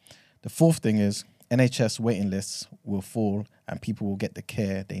arena. The fourth thing is NHS waiting lists will fall and people will get the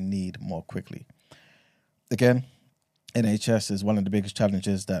care they need more quickly. Again, NHS is one of the biggest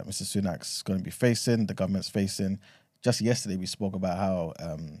challenges that Mr. Sunak's going to be facing, the government's facing. Just yesterday, we spoke about how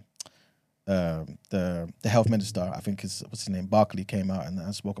the health minister, I think what's his name, Barkley, came out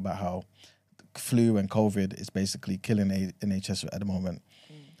and spoke about how flu and COVID is basically killing NHS at the moment.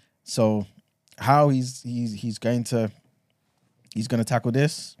 So how he's going to tackle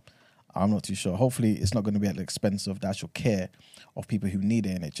this, I'm not too sure. Hopefully, it's not going to be at the expense of the actual care of people who need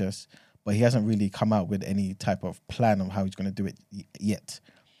the NHS. But he hasn't really come out with any type of plan of how he's going to do it yet.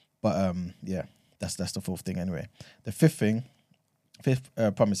 But yeah, that's the fourth thing anyway. The fifth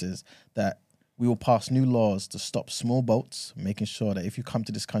promise is that we will pass new laws to stop small boats, making sure that if you come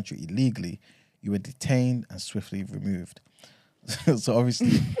to this country illegally, you are detained and swiftly removed. So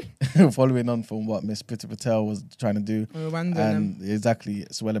obviously, following on from what Miss Priti Patel was trying to do, and exactly,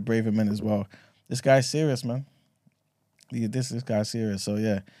 Suella Braverman as well. This guy's serious, man. This guy's serious. So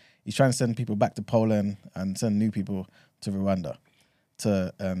yeah, he's trying to send people back to Poland and send new people to Rwanda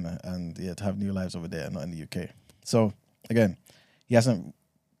to have new lives over there, not in the UK. So again, he hasn't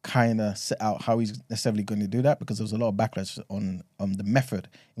kind of set out how he's necessarily going to do that, because there's a lot of backlash on the method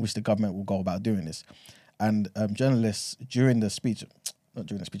in which the government will go about doing this. And journalists during the speech, not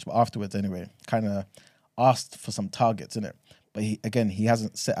during the speech, but afterwards anyway, kind of asked for some targets, innit? But he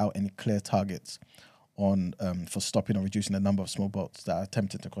hasn't set out any clear targets on for stopping or reducing the number of small boats that are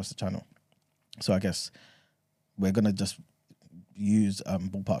attempting to cross the channel. So I guess we're gonna just use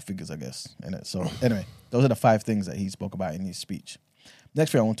ballpark figures, I guess, in it. So anyway, those are the 5 things that he spoke about in his speech.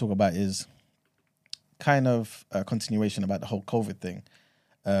 Next thing I want to talk about is kind of a continuation about the whole COVID thing,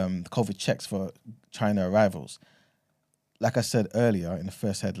 the COVID checks for China arrivals. Like I said earlier in the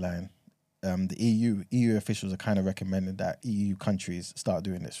first headline, the EU officials are kind of recommending that EU countries start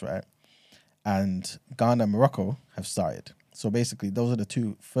doing this, right? And Ghana and Morocco have started. So basically, those are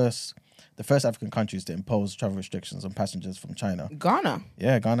the first African countries to impose travel restrictions on passengers from China. Ghana?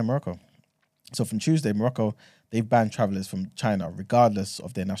 Yeah, Ghana and Morocco. So from Tuesday, Morocco, they've banned travelers from China, regardless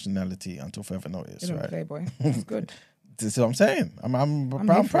of their nationality, until further notice, You don't right? play, boy. That's good. This is what I'm saying. I'm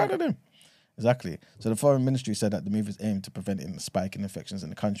proud of them. Exactly. So the foreign ministry said that the move is aimed to prevent a spike in infections in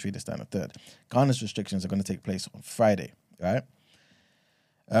the country, this, that, and the third. Ghana's restrictions are going to take place on Friday, right?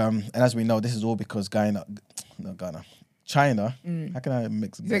 And as we know, this is all because China. How can I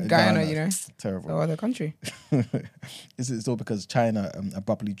mix? You said Guyana, you know. Terrible. So other country. It's all because China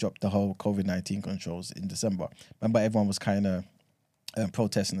abruptly dropped the whole COVID-19 controls in December. Remember, everyone was kind of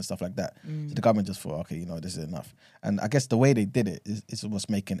protesting and stuff like that. So the government just thought, okay, you know, this is enough. And I guess the way they did it is what's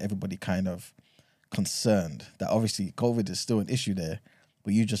making everybody kind of concerned that obviously COVID is still an issue there,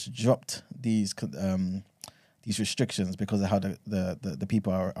 but you just dropped these restrictions because of how the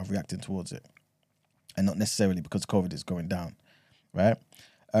people are reacting towards it, and not necessarily because COVID is going down, right?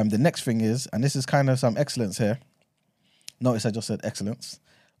 The next thing is, and this is kind of some excellence here. Notice I just said excellence,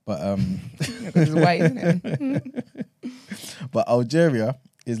 but Because it's white, isn't it? but Algeria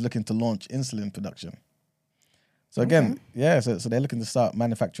is looking to launch insulin production. So again, so they're looking to start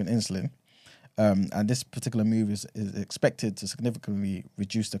manufacturing insulin. And this particular move is expected to significantly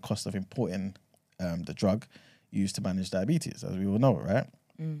reduce the cost of importing the drug used to manage diabetes, as we all know, right?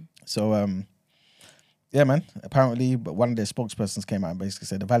 So, yeah, man, apparently, but one of their spokespersons came out and basically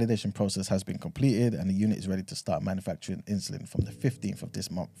said the validation process has been completed and the unit is ready to start manufacturing insulin from the 15th of this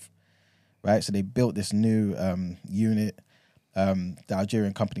month, right? So they built this new unit. The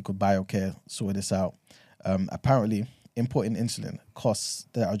Algerian company called BioCare sorted this out. Apparently, importing insulin costs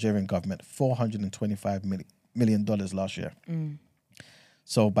the Algerian government $425 million last year.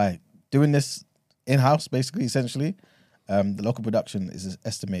 So by doing this in-house, basically, essentially, the local production is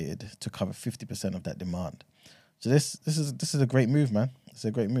estimated to cover 50% of that demand. So this is a great move, man. It's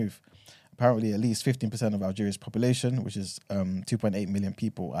a great move. Apparently, at least 15% of Algeria's population, which is 2.8 million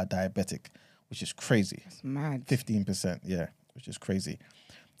people, are diabetic, which is crazy. That's mad. 15%, yeah, which is crazy.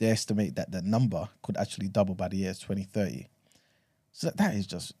 They estimate that the number could actually double by the year 2030. So that is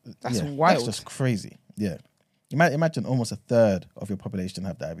just wild. That's just crazy. Yeah, imagine almost a third of your population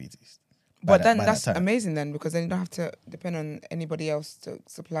have diabetes. But then that's amazing then, because then you don't have to depend on anybody else to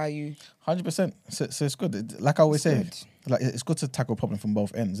supply you. 100%. So it's good. Like I always say, like it's good to tackle a problem from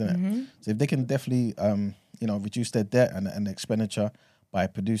both ends, isn't it? So if they can definitely, reduce their debt and the expenditure by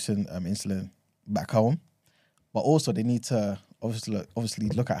producing insulin back home, but also they need to obviously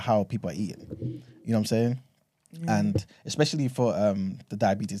look at how people are eating. You know what I'm saying? And especially for the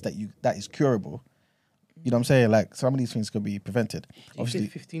diabetes that is curable. You know what I'm saying? Like some of these things could be prevented. Obviously,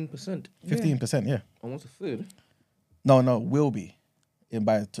 15%. 15%, yeah. On what's the food? No, will be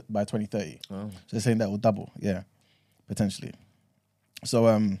by 2030. Oh. So they're saying that will double, yeah, potentially. So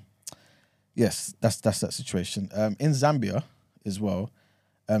yes, that's that situation. In Zambia as well,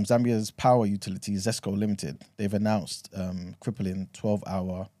 Zambia's power utility Zesco Limited, they've announced crippling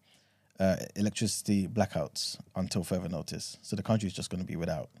 12-hour electricity blackouts until further notice. So the country is just going to be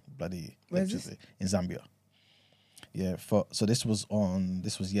without bloody electricity in Zambia. Yeah, so this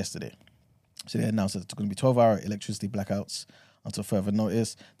was yesterday. So they announced that it's going to be 12-hour electricity blackouts until further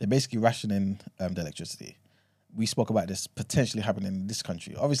notice. They're basically rationing the electricity. We spoke about this potentially happening in this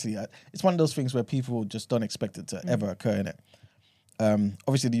country. Obviously, it's one of those things where people just don't expect it to ever occur in it.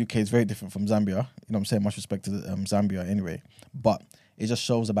 Obviously, the UK is very different from Zambia. You know what I'm saying? Much respect to Zambia anyway. But it just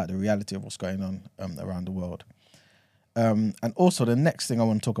shows about the reality of what's going on around the world. And also, the next thing I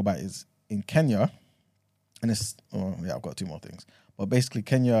want to talk about is in Kenya. And I've got 2 more things. But basically,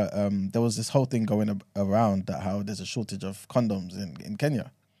 Kenya, there was this whole thing going around that how there's a shortage of condoms in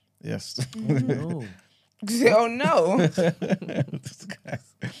Kenya. Yes. Oh, no.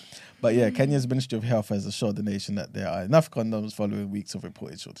 But yeah, Kenya's Ministry of Health has assured the nation that there are enough condoms following weeks of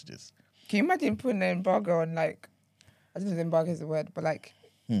reported shortages. Can you imagine putting an embargo on, like, I don't know if embargo is the word, but like,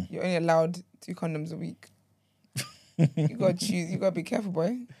 you're only allowed 2 condoms a week. You gotta choose. You gotta be careful, boy.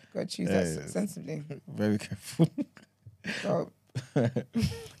 You gotta choose that sensibly. Very careful. So,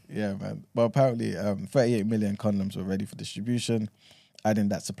 yeah, man. But apparently, 38 million condoms were ready for distribution. adding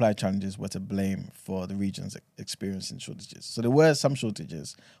that supply challenges were to blame for the regions experiencing shortages. So there were some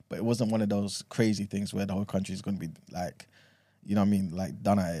shortages, but it wasn't one of those crazy things where the whole country is going to be like, you know what I mean, like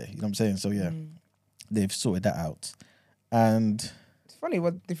done at it. You know what I'm saying? So yeah, they've sorted that out. And It's funny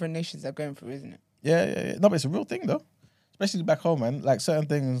what different nations are going through, isn't it? yeah. No, but it's a real thing though, especially back home, man. Like certain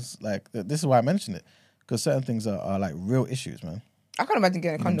things, like this is why I mentioned it, because certain things are like real issues, man. I can't imagine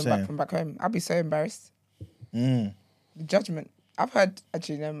getting a You know what I'm condom back saying? from back home. I'd be so embarrassed. Mm. The judgment. I've heard,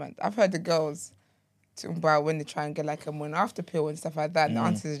 actually, no, man. I've heard the girls talking about when they try and get like a morning after pill and stuff like that. And the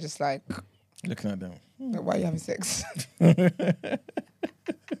answers are just like, Looking at them. why are you having sex?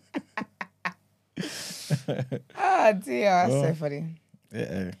 Ah, dear. That's so funny.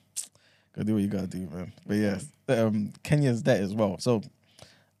 Yeah, gotta do what you gotta do, man. But yeah, Kenya's debt as well. So,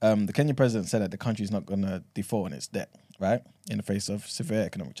 the Kenyan president said that the country is not gonna default on its debt, right? In the face of severe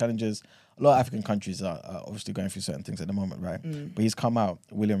economic challenges, a lot of African countries are obviously going through certain things at the moment, right? But he's come out,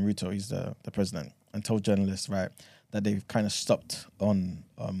 William Ruto, he's the president, and told journalists, right, that they've kind of stopped on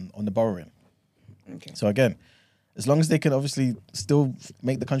the borrowing. Okay. So again, as long as they can obviously still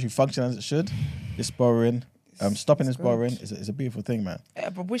make the country function as it should, this borrowing, stopping this good. borrowing is a beautiful thing, man.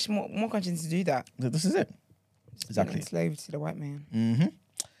 Yeah, but wish more countries to do that. This is it. Being Exactly. enslaved to the white man. Mm-hmm.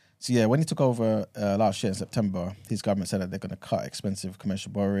 So yeah, when he took over last year in September, his government said that they're going to cut expensive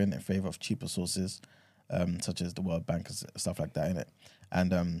commercial borrowing in favor of cheaper sources, such as the World Bank and stuff like that, innit?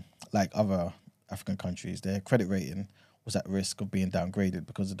 And like other African countries, their credit rating was at risk of being downgraded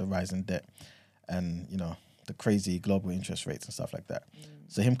because of the rise in debt and, you know, the crazy global interest rates and stuff like that.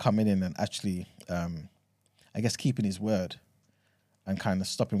 So him coming in and actually, I guess, keeping his word and kind of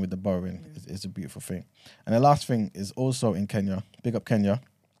stopping with the borrowing is a beautiful thing. And the last thing is also in Kenya, big up Kenya.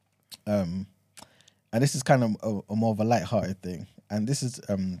 And this is kind of a more of a light-hearted thing. And this is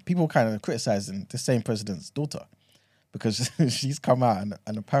people kind of criticizing the same president's daughter because she's come out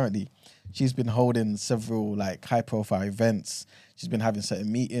and apparently she's been holding several like high-profile events. She's been having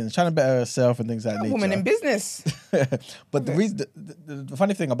certain meetings, trying to better herself and things like that. A woman in business. But the reason, the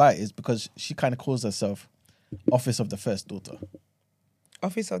funny thing about it is because she kind of calls herself Office of the First Daughter.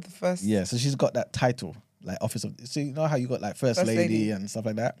 Office of the First. Yeah, so she's got that title, like Office of. So you know how you got like First Lady and stuff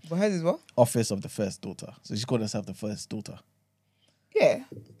like that. But hers as well. Office of the First Daughter. So she called herself the First Daughter. Yeah.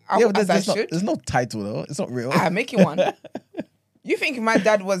 But As I should. there's no title though. It's not real. I'm making one. You think if my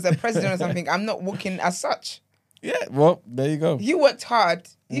dad was a president or something, I'm not walking as such. Yeah, well, there you go. He worked hard.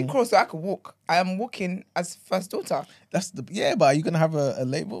 He crawled so I could walk. I am walking as first daughter. But are you gonna have a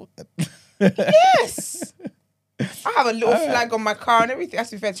label? Yes. I have a little flag on my car and everything. That's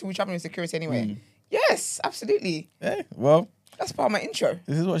to be fair, we're traveling with security anyway. Yes, absolutely. Yeah, well, that's part of my intro.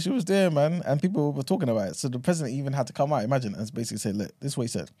 This is what she was doing, man. And people were talking about it. So the president even had to come out, imagine, and basically say, look, this is what he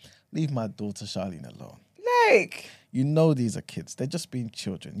said. Leave my daughter Charlene alone. Like, you know these are kids. They're just being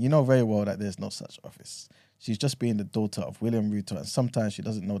children. You know very well that there's no such office. She's just being the daughter of William Ruto, and sometimes she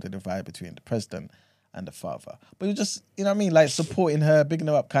doesn't know the divide between the president and the father. But you just, you know what I mean, like supporting her, bigging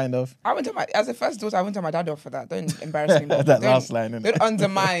her up, kind of. I went to as a first daughter, I went to my dad off for that. Don't embarrass me. That last line, innit? Don't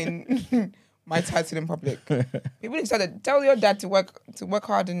undermine my title in public. People need to tell your dad to work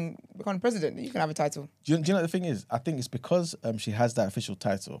hard and become president. You can have a title. Do you know what the thing is? I think it's because she has that official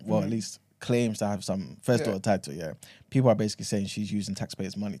title. Well, at least claims to have some first daughter title. Yeah, people are basically saying she's using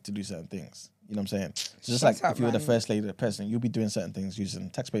taxpayers' money to do certain things. You know what I'm saying? So just like if you were the first lady of the president, you'll be doing certain things using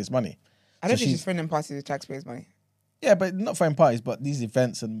taxpayers' money. I don't think she's throwing parties with taxpayers' money. Yeah, but not throwing parties, but these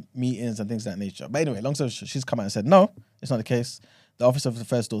events and meetings and things of that nature. But anyway, long story short, she's come out and said, no, it's not the case. The Office of the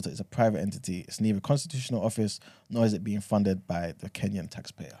First Daughter is a private entity. It's neither a constitutional office, nor is it being funded by the Kenyan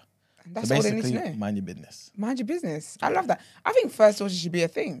taxpayer. And that's so all they need basically, to know. mind your business. Mind your business. I love that. I think first daughter should be a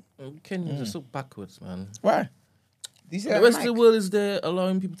thing. Kenyans are so backwards, man. Why? The rest of the world is there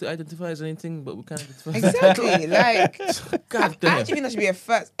allowing people to identify as anything, but we can't identify. Exactly. Like, God I damn. actually think that should be a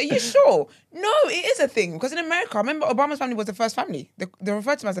first. Are you sure? No, it is a thing. Because in America, I remember Obama's family was the first family. They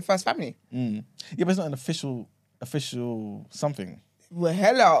referred to them as the first family. Yeah, but it's not an official something. Well,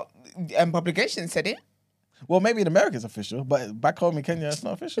 hello. Publication said it. Well, maybe in America it's official, but back home in Kenya it's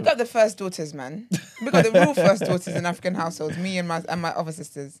not official. We got the first daughters, man. We got the real first daughters in African households. Me and my other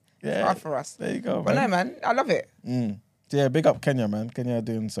sisters. Yeah. It's hard for us. There you go, But man. no, man, I love it. So yeah, big up Kenya, man. Kenya are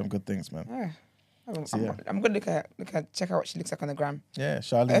doing some good things, man. Yeah. I'm gonna check out what she looks like on the gram. Yeah,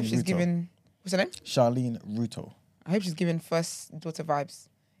 Charlene I hope she's Ruto. giving. What's her name? Charlene Ruto. I hope she's giving first daughter vibes.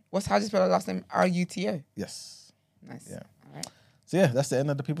 How do you spell her last name? RUTO. Yes. Nice. Yeah. All right. So yeah, that's the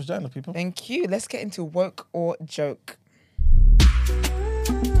end of the People's Journal, people. Thank you. Let's get into woke or joke.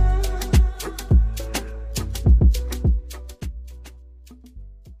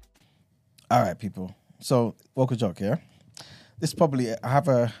 All right, people. So, woke or joke, yeah? this probably I have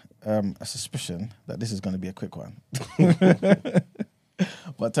a suspicion that this is going to be a quick one.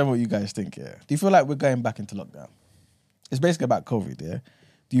 But tell me what you guys think. Yeah, do you feel like we're going back into lockdown? It's basically about COVID. Yeah,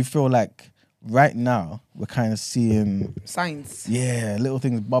 do you feel like right now we're kind of seeing Signs. yeah little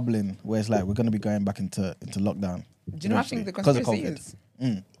things bubbling where it's like we're going to be going back into lockdown? Do you know what I think the Because of conspiracy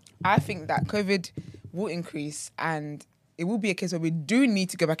COVID. is? I think that COVID will increase and it will be a case where we do need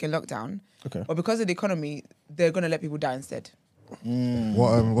to go back in lockdown. Okay. But because of the economy, they're going to let people die instead.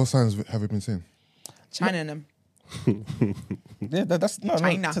 What signs have we been seeing? China and them. Yeah, that's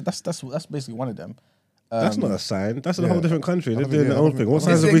China. that's basically one of them. That's not a sign. That's a yeah. whole different country. They're I doing mean, their yeah, own I thing. mean, What I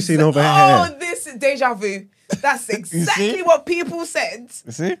signs mean, have we seen over Oh, here? this is deja vu. That's exactly what people said.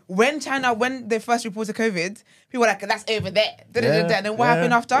 You see? When they first reported COVID, people were like, that's over there. Yeah, And then what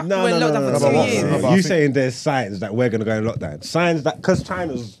happened after? No, we were in no, lockdown no, for no, 2 no, years. no, no. You saying there's signs that we're gonna go in lockdown? Signs that because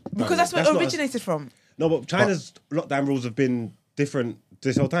China's Because that's where it originated from. No, but China's lockdown rules have been different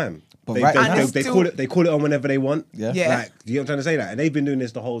this whole time. But They, right they, now- they, And they it's call still- it they call it on whenever they want. Yeah. Yeah. Like, you know what I'm trying to say that? And they've been doing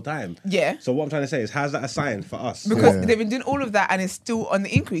this the whole time. Yeah. So what I'm trying to say is, how's that a sign for us? Because Yeah. they've been doing all of that and it's still on the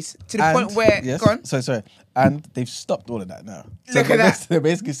increase to the And- point where, yes, go on. sorry, and they've stopped all of that now. Look at that. They're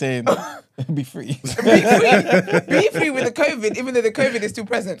basically saying, "Be free." Be free with the COVID, even though the COVID is still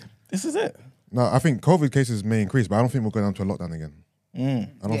present. This is it. No, I think COVID cases may increase, but I don't think we're going down to a lockdown again. I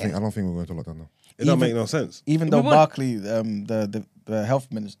don't Yeah. think we're going to lockdown now. It don't make no sense. Even though We won't- Barclay, the health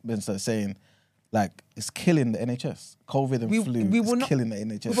minister, is saying, like, it's killing the NHS. COVID and We flu will is not- killing the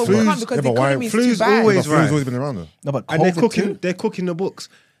NHS. But we Flu's- can't because yeah, the but why- economy is too flu's bad. always But flu's right. always been around though. No, but And COVID they're too. cooking the books.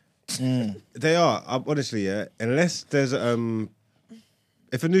 They are. Honestly, yeah. Unless there's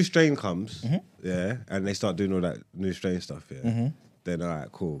if a new strain comes, yeah, and they start doing all that new strain stuff, yeah, then all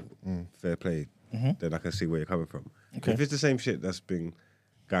right, cool, fair play. Then I can see where you're coming from. Okay. If it's the same shit that's been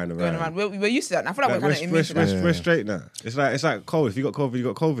going Going around, around. We're used to that. And I feel like like, we're kind of immune to that. we're straight now. It's like COVID. If you got COVID, you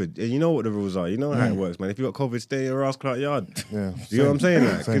got COVID, and you know what the rules are. You know how it works, man. If you got COVID, stay in your ass clout yard. Yeah. Do you know what I'm saying?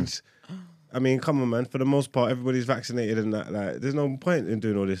 Like, Same. 'cause, I mean, come on, man. For the most part, everybody's vaccinated and that. Like, there's no point in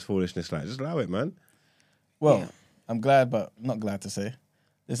doing all this foolishness. Like, just allow it, man. Well, Yeah. I'm glad, but not glad to say.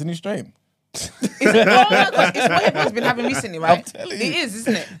 There's a new strain. It's what everyone's been having recently, right? telling It you. is,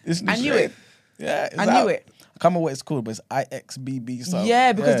 isn't it? This new I knew strain. it. Yeah, it's I knew out. it. I can't remember what it's called, but it's IXBB something.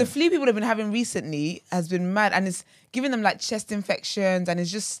 Yeah, because the flu people have been having recently has been mad and it's giving them like chest infections and it's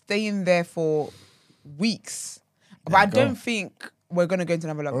just staying there for weeks. But I don't think we're going to go into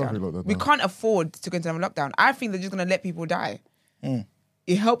another don't think lockdown. lockdown, We no. can't afford to go into another lockdown. I think they're just going to let people die.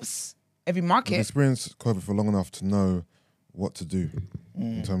 It helps every We've market. experienced COVID for long enough to know what to do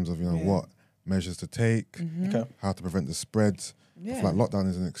in terms of what measures to take, Okay. how to prevent the spread. I Yeah. feel like lockdown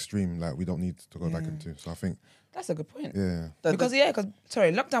is an extreme like we don't need to go back into. So I think That's a good point. yeah. Because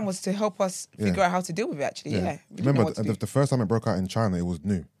lockdown was to help us figure out how to deal with it actually. Yeah. We didn't know Remember what to do. the first time it broke out in China, it was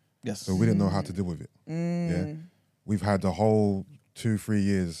new, Yes. so we didn't know how to deal with it. Yeah, we've had the whole 2-3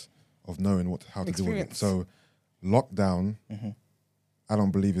 years of knowing how to deal with it. Experience. So lockdown, I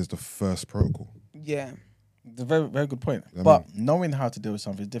don't believe is the first protocol. Yeah. It's a very, very good point. I But knowing how to deal with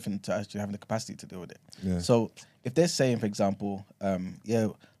something is different to actually having the capacity to deal with it. Yeah. So if they're saying, for example,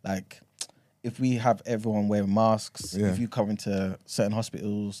 like if we have everyone wearing masks, Yeah. if you come into certain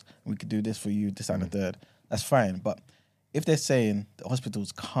hospitals, we could do this for you, this and the third, that's fine. But if they're saying the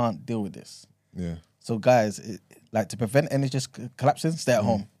hospitals can't deal with this, Yeah. so guys, like to prevent NHS collapsing, stay at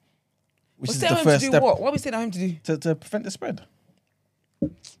home. Which Well, is stay the at home to first do step what? What are we staying at home to do? to prevent the spread.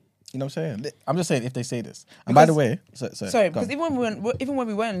 You know what I'm saying? I'm just saying if they say this. And by the way, Sorry, go because on. even when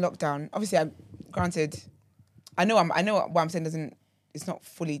we were in lockdown, obviously, granted, I know what I'm saying doesn't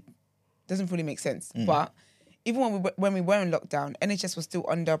fully make sense. But even when we were in lockdown, NHS was still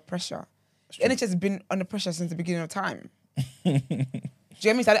under pressure. NHS has been under pressure since the beginning of time. Do you know what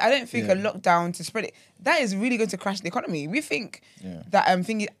I mean? So I don't think a lockdown to spread it, that is really going to crash the economy. We think that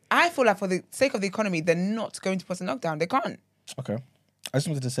I feel like for the sake of the economy, they're not going to put us in lockdown. They can't. Okay. I just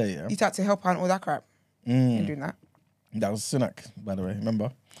wanted to say, yeah, You have to help out and all that crap. In doing that. that was Sunak, by the way, remember?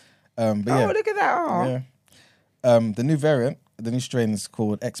 But Oh, yeah, look at that. Oh. yeah. The new variant, the new strain is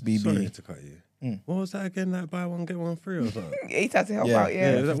called XBB. Sorry to cut you. What was that again? Like buy one get one free or something? You had to help Yeah, out,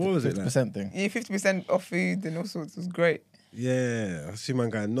 yeah, yeah. what was it? Like? 50% thing. Yeah, 50% off food and all sorts. It was great. Yeah, I see man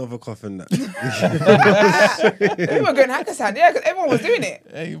guy another cough and that. We were going Hackersan, yeah, because everyone was doing it.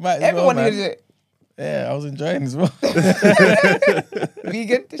 Yeah, you might as Everyone well, man. needed it. Yeah, I was enjoying as well.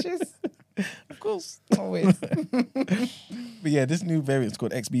 Vegan dishes. Of course. Always. But yeah, this new variant is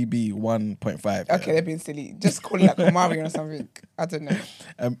called XBB 1.5. Okay, they're being silly. Just call it like Omarion or something. I don't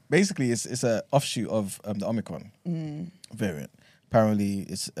know. Basically, it's a offshoot of the Omicron variant. Apparently,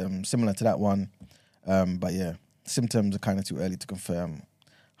 it's similar to that one. But yeah, symptoms are kind of too early to confirm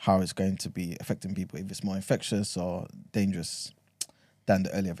how it's going to be affecting people, if it's more infectious or dangerous than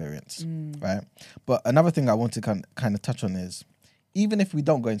the earlier variants, right? But another thing I want to kind of touch on is, even if we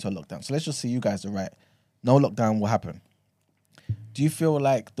don't go into a lockdown, so let's just say you guys are right, no lockdown will happen. Do you feel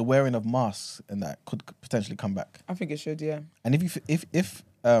like the wearing of masks and that could potentially come back? I think it should, yeah. And if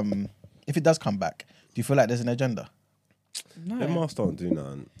it does come back, do you feel like there's an agenda? No. Them masks don't do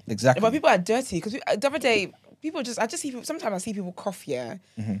nothing. Exactly. But people are dirty because the other day, I just see people, sometimes I see people cough, yeah.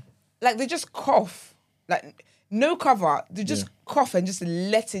 Like they just cough, like no cover, they just cough and just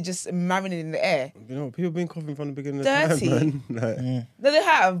let it just marinate in the air. You know, people have been coughing from the beginning of Dirty. time, man. Like, No, they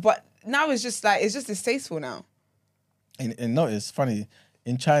have, but now it's just distasteful now. And notice, funny,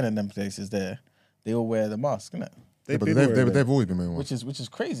 in China and them places there, they all wear the mask, innit? Yeah, but been wearing it. they've always been wearing one. Which is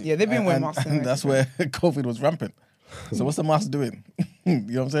crazy. Yeah, they've been wearing masks And anyway, that's to where COVID was rampant. So what's the mask doing? You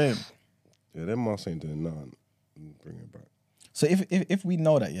know what I'm saying? Yeah, them masks ain't doing nothing. Bring it back. So if we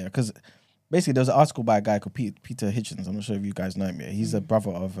know that, yeah, because basically there was an article by a guy called Peter Hitchens. I'm not sure if you guys know him. Yeah, he's a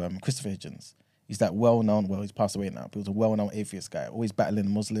brother of Christopher Hitchens. He's that well-known. Well, he's passed away now. But he was a well-known atheist guy, always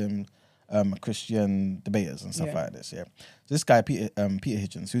battling Muslim, Christian debaters and stuff like this. Yeah. So this guy Peter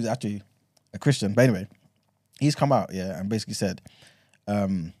Hitchens, who's actually a Christian, but anyway, he's come out, yeah, and basically said,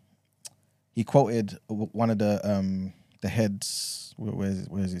 he quoted one of the heads.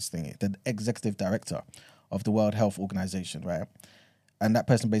 Where's this thing? The executive director of the World Health Organization, right? And that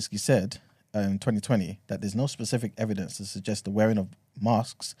person basically said in 2020 that there's no specific evidence to suggest the wearing of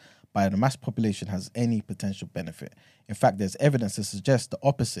masks by the mass population has any potential benefit. In fact, there's evidence to suggest the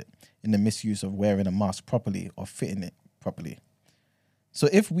opposite in the misuse of wearing a mask properly or fitting it properly. So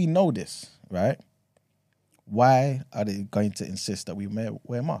if we know this, right, why are they going to insist that we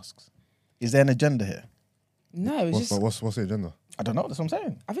wear masks? Is there an agenda here? No, it's just. What's the agenda? I don't know. That's what I'm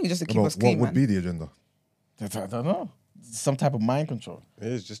saying. I think it's just to keep Well, us clean, what would man. be the agenda? I don't know. Some type of mind control. It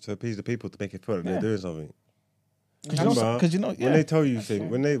is just to appease the people to make it feel like they're doing something. Because you know, when they tell you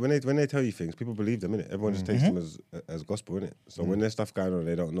things, when they tell you things, people believe them, innit? Everyone just takes them as gospel, innit? So when there's stuff going on,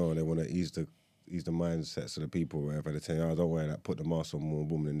 they don't know, and they want to ease the mindsets of the people. Wherever they tell you, "Oh, don't wear that, put the mask on, more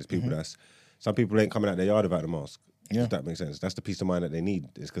woman." And there's people some people ain't coming out their yard without the mask. Yeah. If that makes sense. That's the peace of mind that they need.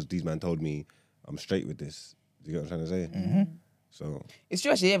 It's because these men told me I'm straight with this. Do you get what I'm trying to say? So It's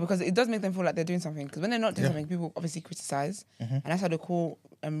true, actually, yeah, because it does make them feel like they're doing something. Because when they're not doing something, people obviously criticize, and that's how they call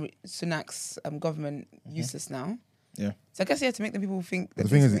Sunak's government useless now. Yeah. So I guess to make the people think they're The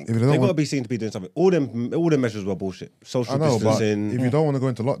thing doing is, something. if they they don't got to want, be seen to be doing something. All them measures were bullshit. Social I know, but distancing. if you don't want to go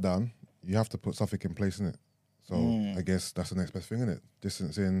into lockdown, you have to put something in place, innit? So I guess that's the next best thing, innit?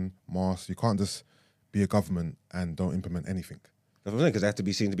 Distancing, masks. You can't just be a government and don't implement anything. That's what I'm saying, because they have to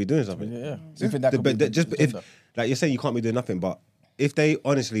be seen to be doing something. Yeah. So you think that could be But just if, agenda? like you're saying, you can't be doing nothing. But if they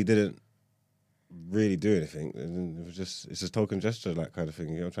honestly didn't really do anything, then it's just token gesture, like kind of thing.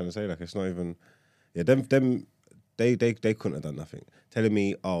 You know what I'm trying to say? Like it's not even. Yeah, they couldn't have done nothing. Telling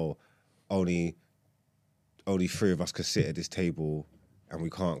me, oh, only 3 of us could sit at this table, and we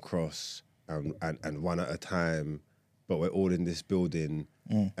can't cross, and one at a time, but we're all in this building.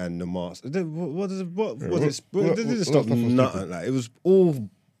 And the mask. What does it? What was it? It didn't stop nothing. Like it was all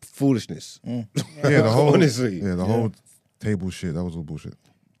foolishness. Yeah, the whole honestly. Yeah, the whole table shit. That was all bullshit.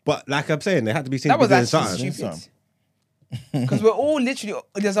 But like I'm saying, they had to be seen That to be was doing actually something. stupid. Because we're all literally,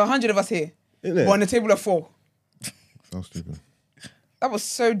 there's 100 of us here. Isn't it? We're on a table of 4. That was stupid. That was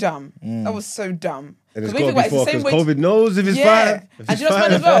so dumb. That was so dumb. And it's 'Cause when got you to think be about it, it's the because same way COVID knows if it's Yeah. fine. If And it's you know what's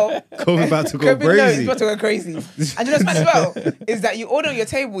fine, mad as well? COVID about to go COVID knows crazy. it's about to go crazy. And you know what's mad as well? Is that you order on your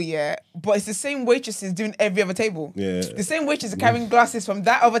table, yeah, but it's the same waitresses doing every other table. Yeah. The same waitresses are carrying glasses from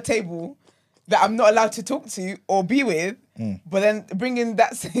that other table that I'm not allowed to talk to or be with, but then bringing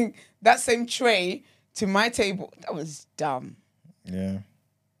that same tray to my table. That was dumb. Yeah.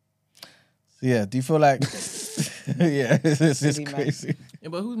 So yeah, do you feel like yeah, it's Really, man. crazy. Yeah,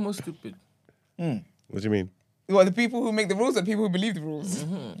 but who's more stupid? What do you mean? Well, the people who make the rules are people who believe the rules.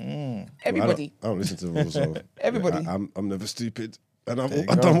 Everybody. I don't listen to the rules. So Everybody. I'm never stupid, and I've you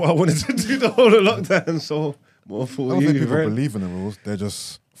done go. what I wanted to do the whole of lockdown. So more I for don't think you, people right? believe in the rules. They're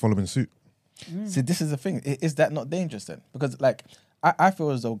just following suit. See, this is the thing. Is that not dangerous then? Because like I feel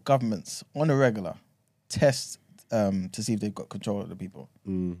as though governments on a regular test to see if they've got control of the people.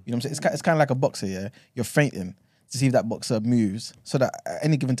 You know what I'm saying? It's kind of like a boxer, yeah? You're fainting to see if that boxer moves so that at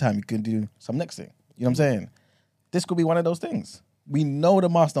any given time you can do some next thing. You know what I'm saying? This could be one of those things. We know the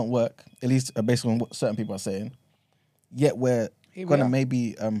masks don't work, at least based on what certain people are saying, yet we're Here we going to are.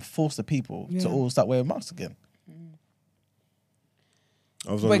 maybe force the people to Yeah. all start wearing masks again.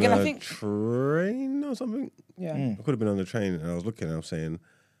 I was But on again, I a think- train or something. Yeah. I could have been on the train, and I was looking, and I was saying,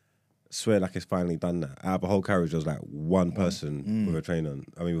 swear like it's finally done that. Out of a whole carriage, there was like one person with a train on.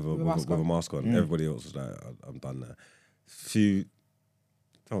 I mean, with a mask on. Everybody else was like, I'm done now.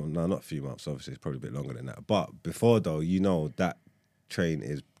 Not a few months. Obviously, it's probably a bit longer than that. But before though, that train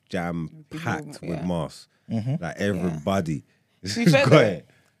is jam packed with masks. Like everybody. To be fair, though,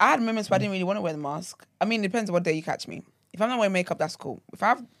 I had moments where I didn't really want to wear the mask. I mean, it depends on what day you catch me. If I'm not wearing makeup, that's cool. If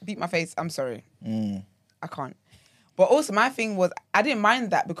I've beat my face, I'm sorry. I can't. But also, my thing was, I didn't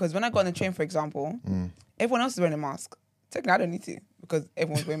mind that because when I got on the train, for example, everyone else is wearing a mask. Technically, I don't need to because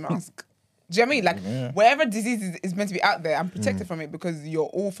everyone's wearing a mask. Do you know what I mean? Like, wherever disease is meant to be out there, I'm protected from it because you're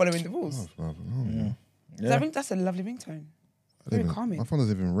all following the rules. So I think that's a lovely ringtone. Very calming. My phone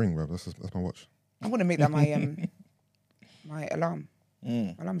doesn't even ring, bro. That's my watch. I'm going to make that my my alarm.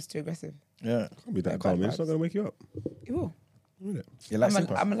 My alarm is too aggressive. Yeah. Can't be that calm. It's not going to wake you up. It will.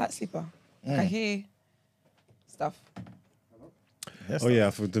 I'm a light sleeper. I hear stuff. Oh yeah,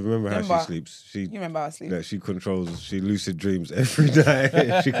 I remember how she sleeps. You remember how I sleep? Yeah, she lucid dreams every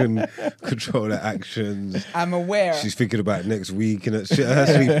night. She can control her actions. I'm aware. She's thinking about next week and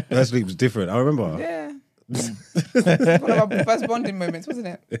her sleep's different. I remember. Yeah. One of our first bonding moments, wasn't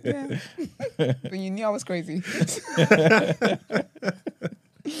it? Yeah. When you knew I was crazy.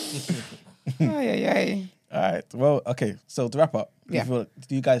 Ay. All right. Well, okay. So to wrap up, Yeah. do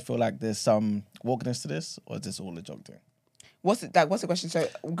you guys feel like there's some wokeness to this, or is this all a joke thing? What's the question? So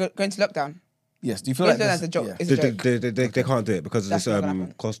going to lockdown? Yes. Do you feel Going like to lockdown is a joke. Yeah. It's a joke. They can't do it because of That's this not gonna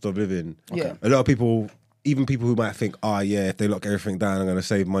happen. cost of living. Yeah. A lot of people, even people who might think, if they lock everything down, I'm going to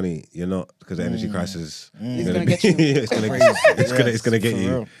save money. You're not, because the energy crisis It's is gonna get you. it's going to get For you.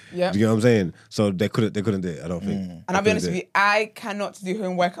 real. Yeah. Do you know what I'm saying? So they couldn't do it. I don't think. And I'll be honest with you, I cannot do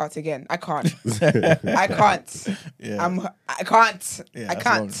home workouts again. I can't. I can't. Yeah. I can't. Yeah, I that's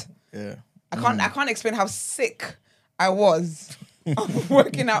can't. long. Yeah. I can't explain how sick I was of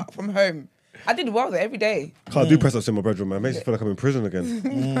working out from home. I did well there every day. Can't do press ups in my bedroom, man. It makes me feel like I'm in prison again.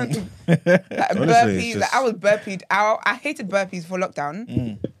 Like Honestly, burpees. it's Like, just- I was burpeed out. I hated burpees for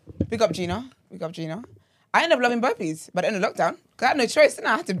lockdown. Big up Gina. I ended up loving burpees by the end of lockdown. Because I had no choice, didn't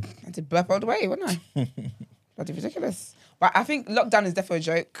I? I had to burp all the way, wouldn't I? Bloody ridiculous. But I think lockdown is definitely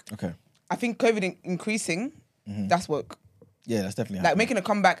a joke. Okay. I think COVID increasing, that's woke. Yeah, that's definitely Like happening. making a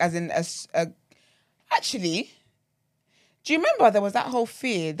comeback as in actually, do you remember there was that whole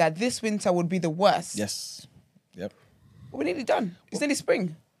fear that this winter would be the worst? Yes. Yep. We're nearly done. It's nearly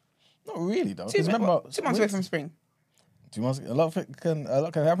spring. Not really though. 'cause 2 remember, months away from spring. 2 months. A lot can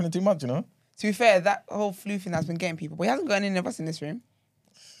happen in 2 months. You know. To be fair, that whole flu thing has been getting people, but he hasn't got any of us in this room.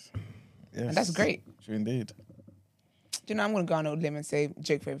 Yes. And that's great. True indeed. Do you know, I'm going to go on a limb and say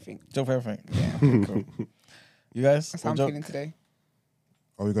joke for everything. Joke for everything. Yeah. Okay, cool. You guys? That's how I'm joke? feeling today.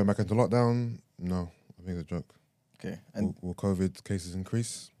 Are we going back into lockdown? No, I think it's a joke. Okay. And Will COVID cases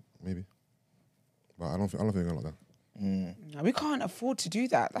increase? Maybe. But I don't think we're going lockdown. No, we can't afford to do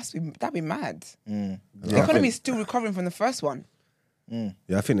that. That'd be mad. Yeah, The economy is still recovering from the first one.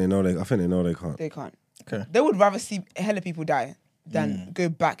 Yeah, I think they know they can't. They can't. okay. They would rather see a hell of people die than go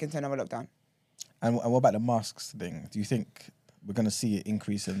back into another lockdown. And what about the masks thing? Do you think we're going to see it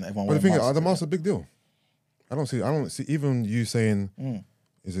increase in everyone But the wearing thing is, masks? are the masks a big deal? I don't see even you saying,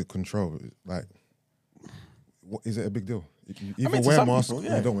 is it control? Like, what is it a big deal? You either mean, to wear a some mask people, or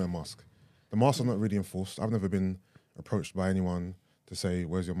yeah. you don't wear a mask. The masks are not really enforced. I've never been approached by anyone to say,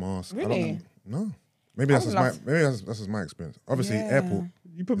 "Where's your mask?" I don't Really? know. No. Maybe that's would just that's just my experience. Obviously, Yeah. airport.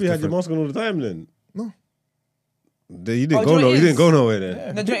 You probably had your different. mask on all the time then. No. You didn't Oh, go do you know no. what You it didn't is? go nowhere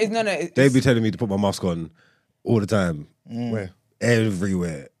then. No, do you know, it's- no, it's- They'd be telling me to put my mask on all the time, Where?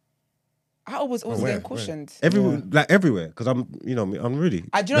 everywhere, I was always where? getting cautioned. everywhere. Because I'm really Do you know, to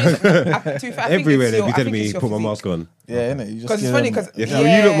be fair, I think everywhere. it's They'd your- be I telling think me it's to your put my physique. mask on. Yeah, innit? You just Because it's give funny them- because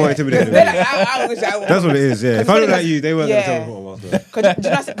you look more intimidating. They're like, I was like, That's what it is. Yeah. If I look like you, they weren't going to tell me to put my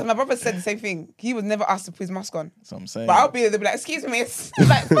mask on. Because my brother said the same thing. He was never asked to put his mask on. That's what I'm saying. But I'll be there, they'll be like, excuse me, miss. It's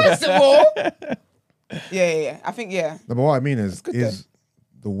like, first of all. Yeah. I think, yeah. No, but what I mean is good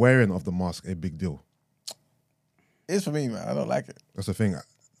the wearing of the mask a big deal? It's for me, man. I don't like it. That's the thing.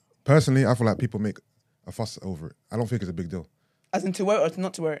 Personally, I feel like people make a fuss over it. I don't think it's a big deal As in to wear it or to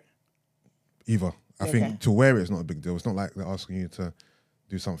not to wear it. either. I Okay. think to wear it is not a big deal. It's not like they're asking you to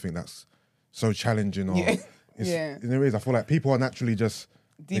do something that's so challenging or Yeah. it's, Yeah. in there is. I feel like people are naturally just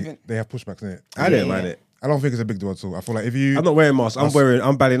Deviant. they have pushbacks in it. I didn't mind it. I don't think it's a big deal at all. I feel like if you I'm not wearing masks. I'm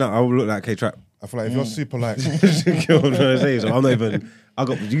balling up. I will look like K-Trap. I feel like if you're super like You know what I'm trying to say? So I'm not even. You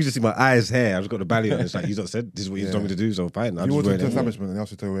can just see my eyes, hair. I've just got the belly on. It's like, he's not said this is what he's told me to do, so fine. I'm you just walk into wearing an it. establishment and they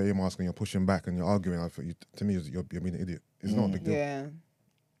ask you to wear your mask and you're pushing back and you're arguing, I feel to me you're being an idiot. It's not a big deal. Yeah.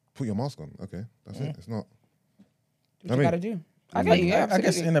 Put your mask on. Okay, that's it. It's not. What you gotta do? I get you. Yeah, I guess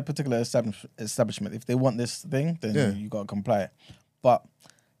absolutely. in a particular establishment, if they want this thing, then Yeah. you got to comply. But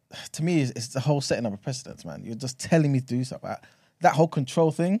to me, it's the whole setting up a precedent, man. You're just telling me to do something. That whole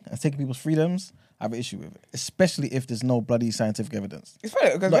control thing and taking people's freedoms, I have an issue with it, especially if there's no bloody scientific evidence. It's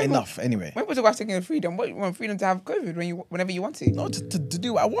funny because Not enough, anyway. When we talk about taking the freedom, what you want freedom to have COVID whenever you want to. No, to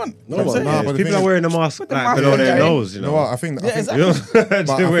do what I want. No, You know what I'm no, saying? but the people thing are is- wearing a mask Put the like mask below on, their Jerry. nose, you You know. know what? I think Yeah, I think, exactly. but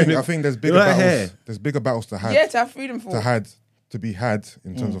Still I think there's bigger You're not battles. here. There's bigger battles to have. Yeah, to have freedom for. to be had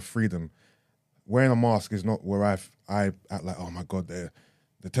in terms of freedom. Wearing a mask is not where I act like, oh my god, they're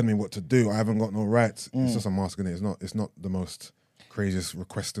telling me what to do. I haven't got no rights. It's just a mask, and it's not the most craziest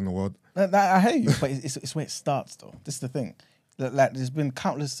request in the world. I hear you, but it's where it starts, though. This is the thing. Like, there's been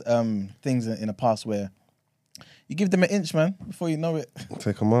countless things in the past where you give them an inch, man, before you know it.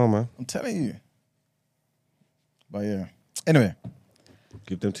 Take a mile, man. I'm telling you. But yeah. Anyway,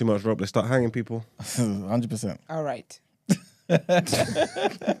 Give them too much rope, they start hanging people. 100%. All right. You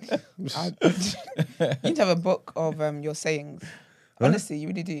need to have a book of your sayings. Honestly, you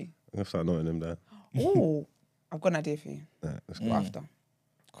really do. I'm gonna start noting them down. Oh, I've got an idea for you. Yeah, let's go. Go after.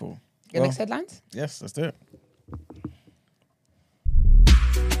 Cool. Your Well, next headlines? Yes, let's do it.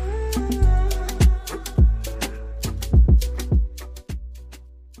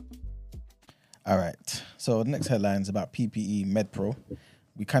 All right. So the next headline is about PPE MedPro.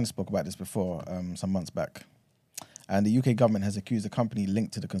 We kind of spoke about this before, some months back. And the UK government has accused a company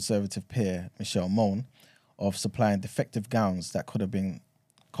linked to the Conservative peer, Michelle Mone, of supplying defective gowns that could have been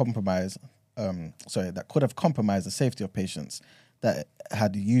compromised. That could have compromised the safety of patients that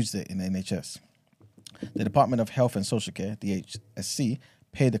had used it in the NHS. The Department of Health and Social Care, DHSC,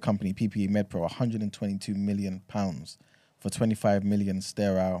 paid the company PPE MedPro £122 million for 25 million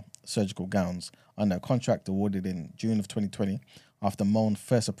sterile surgical gowns under a contract awarded in June of 2020 after Mone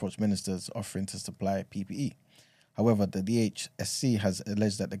first approached ministers offering to supply PPE. However, the DHSC has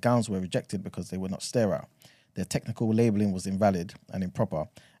alleged that the gowns were rejected because they were not sterile. Their technical labelling was invalid and improper,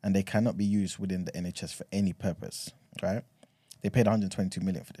 and they cannot be used within the NHS for any purpose. Right? They paid 122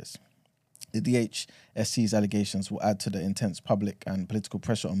 million for this. The DHSC's allegations will add to the intense public and political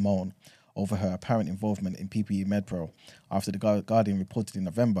pressure on Mone over her apparent involvement in PPE MedPro after the Guardian reported in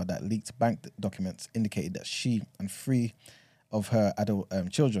November that leaked bank documents indicated that she and 3 of her adult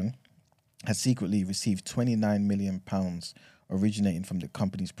children had secretly received £29 million originating from the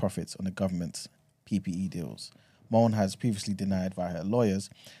company's profits on the government's PPE deals. Mone has previously denied via her lawyers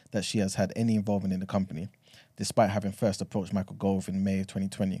that she has had any involvement in the company, despite having first approached Michael Gove in May of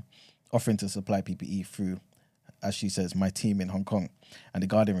 2020, offering to supply PPE through, as she says, my team in Hong Kong, and The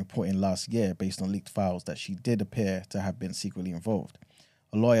Guardian reporting last year, based on leaked files, that she did appear to have been secretly involved.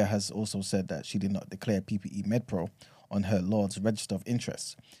 A lawyer has also said that she did not declare PPE MedPro on her Lord's Register of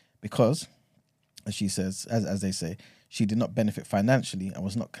Interests because, as she says, as they say, she did not benefit financially and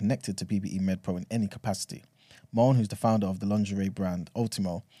was not connected to PPE MedPro in any capacity. Mone, who's the founder of the lingerie brand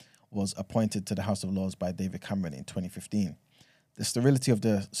Ultimo, was appointed to the House of Lords by David Cameron in 2015. The sterility of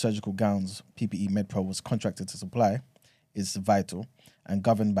the surgical gowns PPE MedPro was contracted to supply is vital and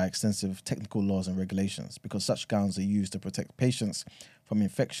governed by extensive technical laws and regulations because such gowns are used to protect patients from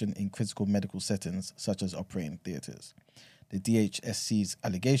infection in critical medical settings such as operating theatres. The DHSC's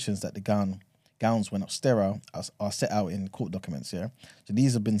allegations that the gowns were not sterile are set out in court documents, yeah? So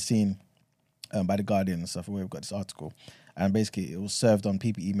these have been seen by The Guardian and stuff, where we've got this article. And basically, it was served on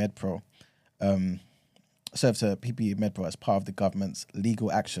PPE MedPro, served to PPE MedPro as part of the government's legal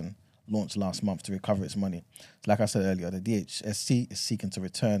action launched last month to recover its money. So like I said earlier, the DHSC is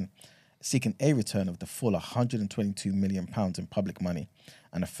seeking a return of the full £122 million in public money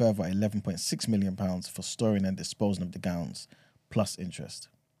and a further £11.6 million for storing and disposing of the gowns, plus interest.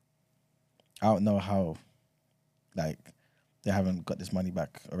 I don't know how, they haven't got this money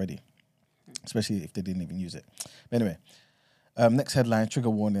back already, especially if they didn't even use it. But anyway, next headline,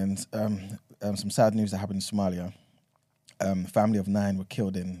 trigger warnings. Some sad news that happened in Somalia. Family of 9 were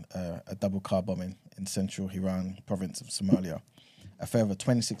killed in a double car bombing in central Hiran province of Somalia. A further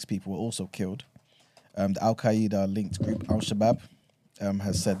 26 people were also killed. The Al-Qaeda linked group Al-Shabaab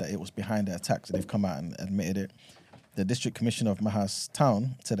has said that it was behind the attacks, and they've come out and admitted it. The district commissioner of Mahas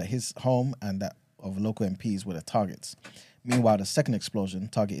town said that his home and that of local MPs were the targets. Meanwhile, the second explosion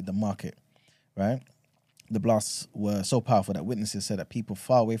targeted the market, right? The blasts were so powerful that witnesses said that people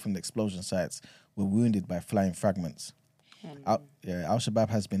far away from the explosion sites were wounded by flying fragments. Al-Shabaab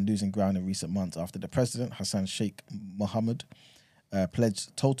has been losing ground in recent months after the president, Hassan Sheikh Mohammed,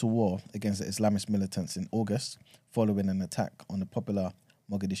 pledged total war against the Islamist militants in August following an attack on the popular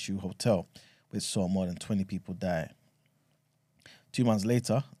Mogadishu hotel, which saw more than 20 people die. 2 months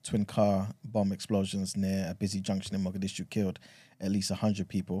later, twin car bomb explosions near a busy junction in Mogadishu killed at least 100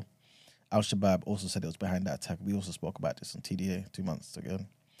 people. Al-Shabaab also said it was behind that attack. We also spoke about this on TDA 2 months ago.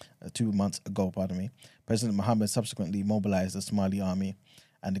 2 months ago, pardon me. President Mohammed subsequently mobilized the Somali army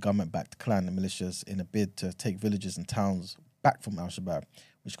and the government-backed clan and militias in a bid to take villages and towns back from Al-Shabaab,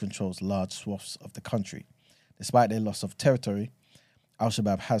 which controls large swaths of the country. Despite their loss of territory,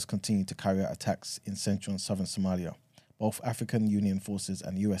 Al-Shabaab has continued to carry out attacks in central and southern Somalia. Both African Union forces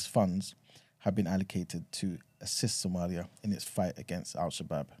and US funds have been allocated to assist Somalia in its fight against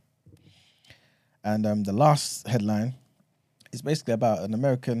Al-Shabaab. And the last headline is basically about an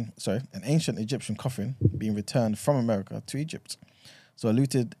ancient Egyptian coffin being returned from America to Egypt. So a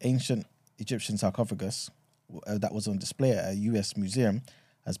looted ancient Egyptian sarcophagus that was on display at a US museum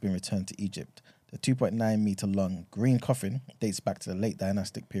has been returned to Egypt. The 2.9 meter long green coffin dates back to the late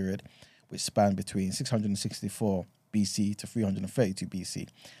dynastic period, which spanned between 664 BC to 332 BC,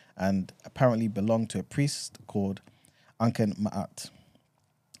 and apparently belonged to a priest called Anken Ma'at.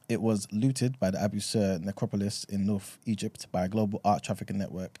 It was looted by the Abu Sir necropolis in North Egypt by a global art trafficking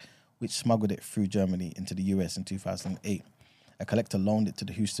network, which smuggled it through Germany into the US in 2008. A collector loaned it to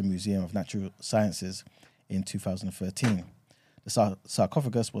the Houston Museum of Natural Sciences in 2013. The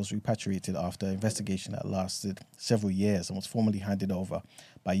sarcophagus was repatriated after an investigation that lasted several years and was formally handed over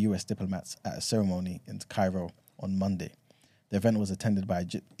by US diplomats at a ceremony in Cairo on Monday. The event was attended by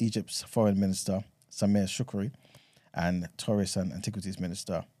Egypt's Foreign Minister Sameh Shoukry and Tourist and Antiquities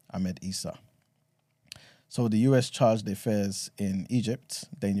Minister Ahmed Issa. So the US charged the affairs in Egypt,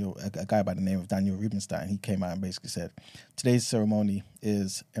 a guy by the name of Daniel Rubenstein. He came out and basically said, today's ceremony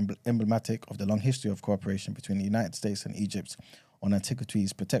is emblematic of the long history of cooperation between the United States and Egypt on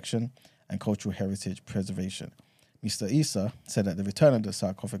antiquities protection and cultural heritage preservation. Mr. Issa said that the return of the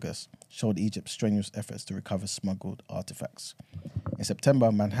sarcophagus showed Egypt's strenuous efforts to recover smuggled artifacts. In September,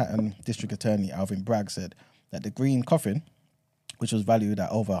 Manhattan District Attorney Alvin Bragg said that the green coffin, which was valued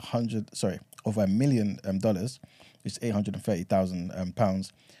at over $1 million, which is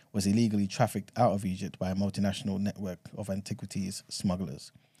 £830,000, was illegally trafficked out of Egypt by a multinational network of antiquities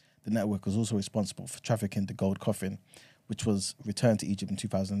smugglers. The network was also responsible for trafficking the gold coffin, which was returned to Egypt in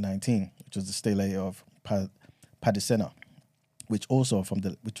 2019, which was the stele of Padisena, which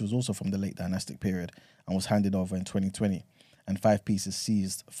was also from the late dynastic period and was handed over in 2020, and 5 pieces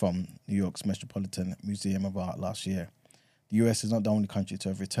seized from New York's Metropolitan Museum of Art last year. The US is not the only country to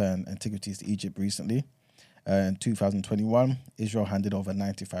have returned antiquities to Egypt recently. In 2021, Israel handed over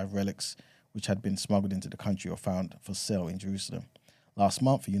 95 relics which had been smuggled into the country or found for sale in Jerusalem. Last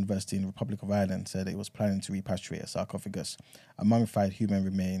month, a university in the Republic of Ireland said it was planning to repatriate a sarcophagus, a mummified human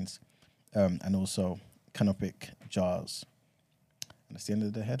remains, and also canopic jars. And that's the end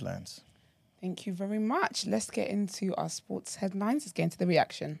of the headlines. Thank you very much. Let's get into our sports headlines. Let's get into the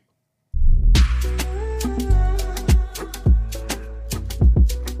reaction.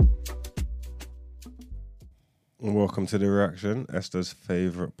 Welcome to the reaction, Esther's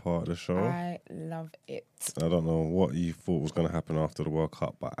favourite part of the show. I love it. I don't know what you thought was going to happen after the World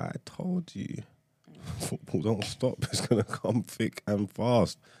Cup, but I told you, football don't stop. It's going to come thick and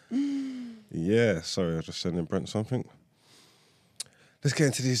fast. Yeah, sorry, I was just sending Brent something. Let's get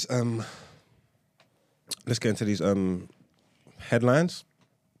into these. Headlines.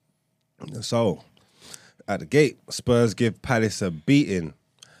 So, at the gate, Spurs give Palace a beating.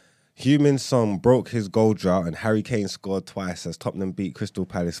 Heung-min Son broke his goal drought and Harry Kane scored twice as Tottenham beat Crystal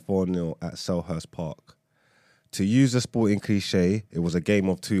Palace 4-0 at Selhurst Park. To use a sporting cliche, it was a game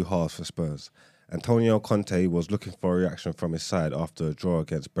of two halves for Spurs. Antonio Conte was looking for a reaction from his side after a draw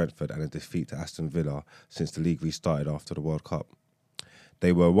against Brentford and a defeat to Aston Villa since the league restarted after the World Cup.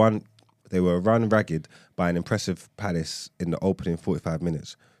 They were run ragged by an impressive Palace in the opening 45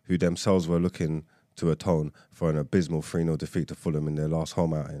 minutes, who themselves were looking to atone for an abysmal 3-0 defeat to Fulham in their last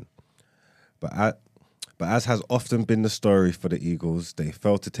home outing. But as has often been the story for the Eagles, they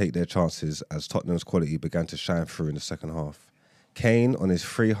failed to take their chances as Tottenham's quality began to shine through in the second half. Kane, on his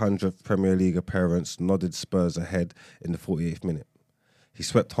 300th Premier League appearance, nodded Spurs ahead in the 48th minute. He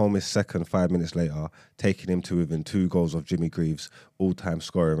swept home his second 5 minutes later, taking him to within 2 goals of Jimmy Greaves' all-time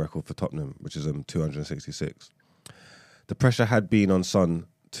scoring record for Tottenham, which is 266. The pressure had been on Son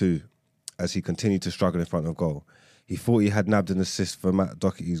too, as he continued to struggle in front of goal. He thought he had nabbed an assist for Matt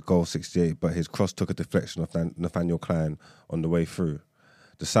Doherty's goal 68, but his cross took a deflection of Nathaniel Klein on the way through.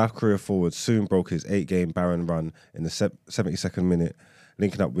 The South Korea forward soon broke his 8-game barren run in the 72nd minute,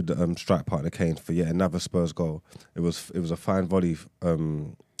 linking up with the strike partner Kane for yet another Spurs goal. It was a fine volley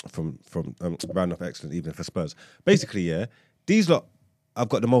from round off excellent evening for Spurs. Basically, yeah, these lot have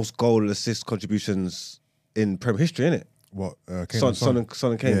got the most goal assist contributions in Premier history, innit? What? Kane Son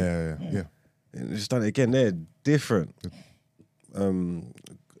and Kane. Yeah. And just done it again. They're different. I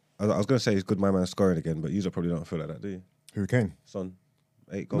was going to say he's good, my man scoring again, but you probably don't feel like that, do you? Who, Kane? Son,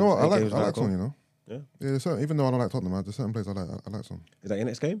 8 goals. No, I 8 like games without a Son, goal. you know. Yeah. Yeah, there's certain, even though I don't like Tottenham, there's certain players I like Son. Is that your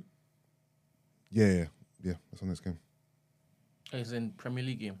next game? Yeah, that's on this game. It's in Premier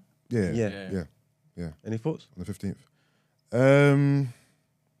League game. Yeah. Any thoughts? On the 15th.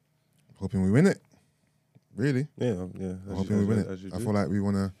 Hoping we win it. Really. Yeah. I'm hoping we win it. I feel like we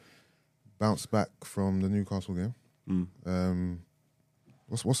want to bounce back from the Newcastle game.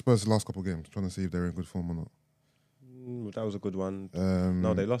 What's Spurs' last couple of games? Trying to see if they're in good form or not. That was a good one.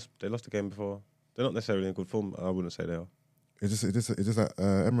 No, they lost the game before. They're not necessarily in good form. I wouldn't say they are. Is this at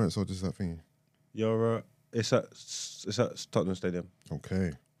Emirates or just that thingy? It's at Tottenham Stadium.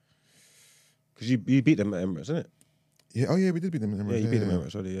 Okay. Because you beat them at Emirates, isn't it? Yeah. Oh yeah, we did beat them at Emirates. Yeah, you beat them at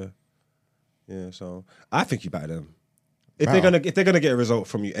Emirates already. Yeah. Yeah. So I think you batter them. If they're gonna get a result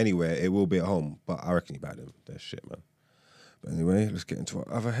from you anywhere, it will be at home. But I reckon you batter them. They're shit, man. But anyway, let's get into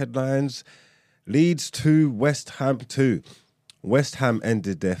our other headlines. Leeds 2, West Ham 2. West Ham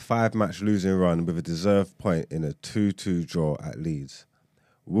ended their 5-match losing run with a deserved point in a 2-2 draw at Leeds.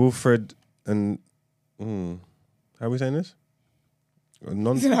 Wilfred and... how are we saying this?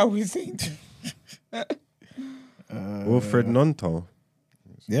 Isn't how we saying Wilfred Nonto.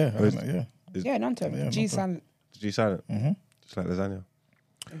 Yeah, Yeah, Nanto. G silent. G silent. Just like lasagna.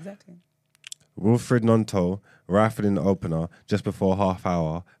 Exactly. Wilfred Nonto rifled in the opener just before half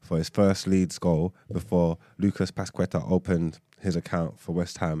hour for his first Leeds goal before Lucas Pasquetta opened his account for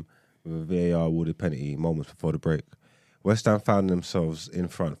West Ham with a VAR awarded penalty moments before the break. West Ham found themselves in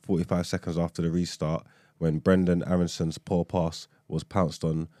front 45 seconds after the restart when Brendan Aronson's poor pass was pounced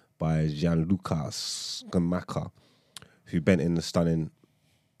on by Gianluca Scamacca, who bent in the stunning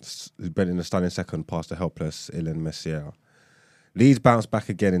second past the helpless Ilan Messier. Leeds bounced back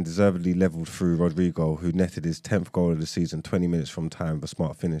again and deservedly levelled through Rodrigo, who netted his 10th goal of the season 20 minutes from time with a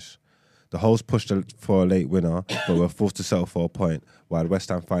smart finish. The Holes pushed for a late winner, but were forced to settle for a point, while West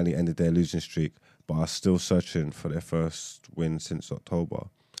Ham finally ended their losing streak, but are still searching for their first win since October.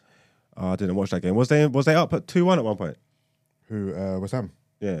 I didn't watch that game. Was they up at 2-1 at one point? Who, West Ham?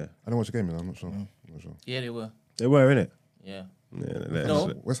 Yeah. I don't watch the game, man. I'm not sure. Yeah, they were. They were, innit? Yeah.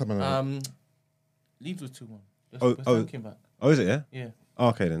 No. West Ham. Leeds was 2-1. West Oh, Ham came back. Oh, is it, yeah? Yeah. Oh,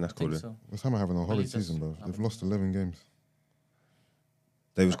 okay, then that's I cool. think Then. so. West Ham are having a horrid Leeds season, bro. just- They've lost 11 games.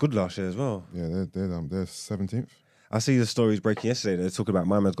 They was good last year as well. Yeah, they're 17th. I see the stories breaking yesterday. They're talking about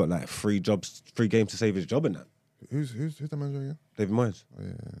my man's got like 3 games to save his job in that. Who's the manager again? David Moyes. Oh,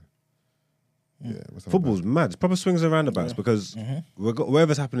 yeah. West Ham Football's mad. It's proper swings and roundabouts because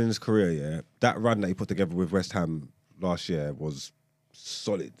whatever's happened in his career, yeah, that run that he put together with West Ham last year was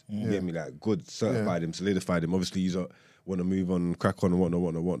solid. You get me? Like good, certified him, solidified him. Obviously, you want to move on, crack on, and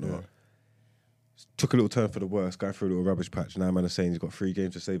whatnot. Yeah. Took a little turn for the worse, going through a little rubbish patch. Now man is saying he's got 3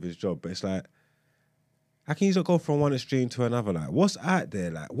 games to save his job, but it's like, how can you not go from one extreme to another? Like, what's out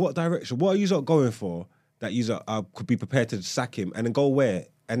there? Like, what direction? What are you not going for that you could be prepared to sack him and then go where?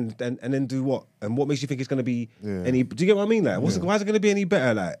 And then do what? And what makes you think it's going to be any... Do you get what I mean? Like, why is it going to be any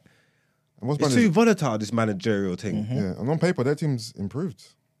better? Like, it's too volatile, this managerial thing. Yeah, and on paper, their team's improved.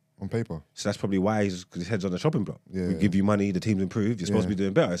 On paper. So that's probably why his head's on the chopping block. Yeah, we give you money, the team's improved, you're supposed to be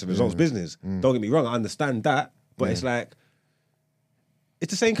doing better. It's a results business. Don't get me wrong, I understand that. But it's like,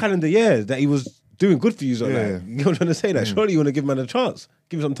 it's the same calendar year that he was doing good for you. So like, you know what I'm trying to say? Like, surely you want to give him a chance.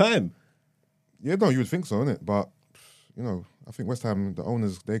 Give him some time. Yeah, no, you would think so, innit? But, you know, I think West Ham, the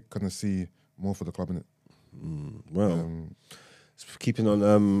owners, they kind of see more for the club, innit? Well, keeping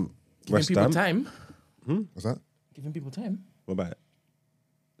on West Giving people Ham. time. What's that? Giving people time. What about it?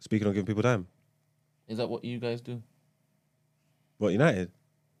 Speaking of giving people time. Is that what you guys do? What, United?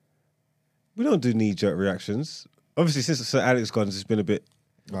 We don't do knee-jerk reactions. Obviously, since Sir Alex gone, it's been a bit...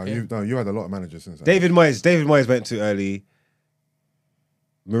 No, you had a lot of managers since that. David Moyes went too early.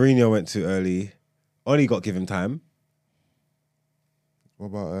 Mourinho went too early. Oli got given time. What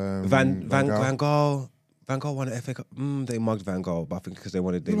about Van Gaal? Van Gaal won the FA Cup. They mugged Van Gaal, but I think because they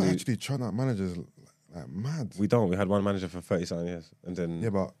wanted... You're actually trying out managers like mad. We don't. We had one manager for 30-something years. And then... Yeah,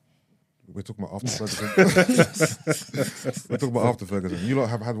 but we're talking about after Ferguson. We're talking about after Ferguson. You lot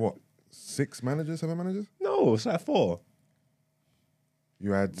have had, what, 6 managers, 7 managers? No, it's like 4.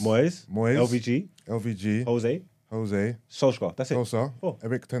 You had... Moyes. LVG. Jose. Solskjaer. That's it. Solskjaer. 4.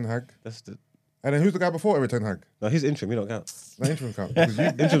 Eric Ten Hag. That's the... And then who's the guy before Eric Ten Hag? No, he's interim. He don't count. No, interim count.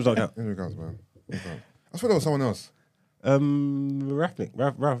 Interims don't count. Interim counts, man. I swear there was someone else.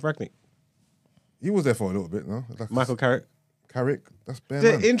 Ralph Ragnick. He was there for a little bit, no? Like Michael Carrick. Carrick. That's bare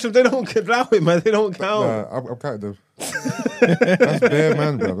The man. interim, they don't allow it, man. They don't count. I've counted them. That's bare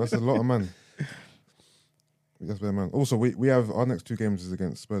man, bro. That's a lot of man. That's bare man. Also, we have our next 2 games is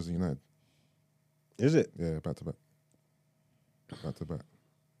against Spurs and United. Is it? Yeah, back to back. Back to back.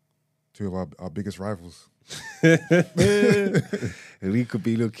 2 of our biggest rivals. We could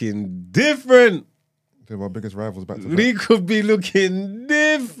be looking different. 2 of our biggest rivals back to back. We could be looking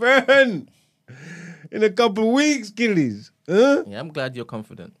different in a couple of weeks, Gillies. Huh? Yeah, I'm glad you're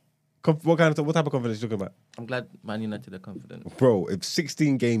confident. What type of confidence are you talking about? I'm glad Man United are confident. Bro, if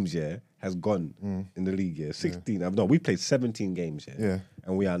 16 games, has gone in the league, 16. No, we played 17 games, and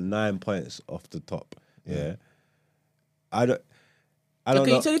we are 9 points off the top, I don't Can know.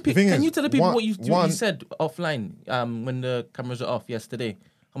 you tell the people, thing can is, you tell the people one- what you one- said offline when the cameras are off yesterday?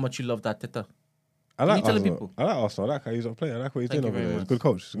 How much you love that Teta? I like you tell the Arsenal. people? I like Arsenal. I like how he's not playing. I like what he's Thank doing you over very there. He's a much. good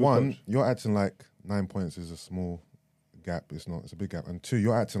coach. He's a good One, coach. you're acting like 9 points is a small gap. It's not. It's a big gap. And 2,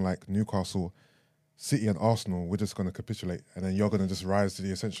 you're acting like Newcastle, City, and Arsenal. We're just going to capitulate, and then you're going to just rise to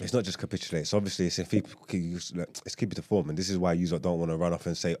the essential. It's not just capitulate. So obviously, it's keep it to form, and this is why you don't want to run off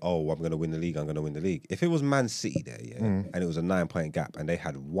and say, "Oh, I'm going to win the league. I'm going to win the league." If it was Man City there, and it was a 9-point gap, and they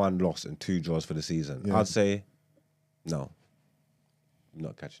had 1 loss and 2 draws for the season, Yeah. I'd say, no, I'm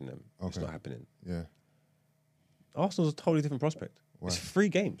not catching them. It's Okay. not happening. Yeah. Arsenal's a totally different prospect. Why? It's 3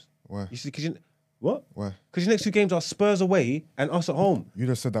 games. Why? You see, what? Why? Because your next 2 games are Spurs away and us at home. You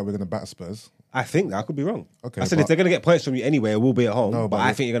just said that we're going to batter Spurs. I think that I could be wrong. Okay, I said if but- they're going to get points from you anyway, we'll be at home. No, but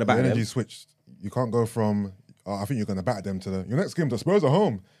I think you're going to the batter energy them. switched. You can't go from. I think you're going to batter them to your next game. The Spurs are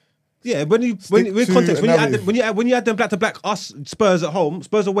home. Yeah, when to context, a when narrative. you add them back to back, us Spurs at home,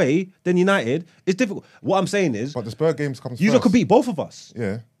 Spurs away, then United, it's difficult. What I'm saying is, But the Spurs games comes you first. could beat both of us,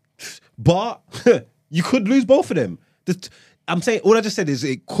 Yeah. but you could lose both of them. I'm saying all I just said is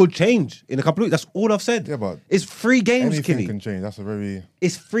it could change in a couple of weeks. That's all I've said. Yeah, but it's 3 games, Anything Killy. can change. That's a very.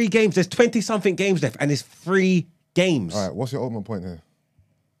 It's 3 games. There's 20-something games left, and it's 3 games. All right. What's your ultimate point here?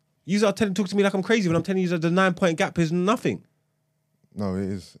 You are talking to me like I'm crazy when I'm telling you that the 9-point gap is nothing. No, it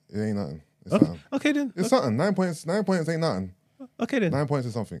is. It ain't nothing. It's something. Okay then. It's something. 9 points. 9 points ain't nothing. Okay then. 9 points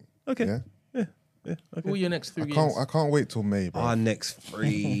is something. Okay. Yeah. Who are your next 3 I games? can't wait till May, bro. Our next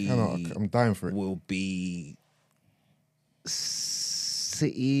 3 I'm dying for it. will be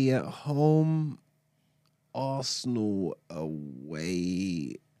City at home, Arsenal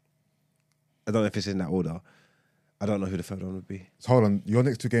away. I don't know if it's in that order. I don't know who the third one would be. So hold on. Your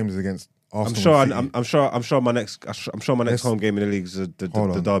next 2 games is against Arsenal. I'm sure my next Let's- home game in the league is the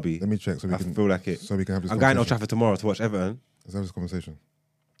Hold on. derby. Let me check so we I can feel like it. So we can have this. I'm going to Old conversation. Trafford tomorrow to watch Everton, Let's have this conversation.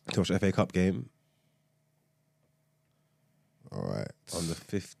 to watch the FA Cup game. All right. On the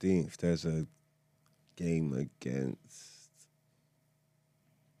 15th, there's a game against.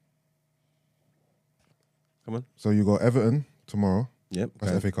 Come on. So you got Everton tomorrow. Yep.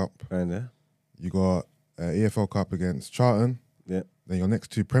 That's FA Cup. Going there. You got EFL Cup against Charlton. Yep. Then your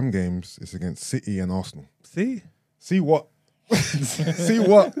next 2 Prem games is against City and Arsenal. See? See what? See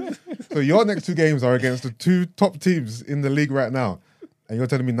what? So your next 2 games are against the 2 top teams in the league right now, and you're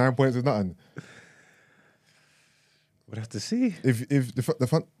telling me 9 points is nothing. We'll have to see. If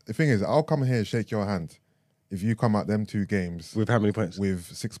the thing is, I'll come here and shake your hand if you come out them 2 games With how many points? with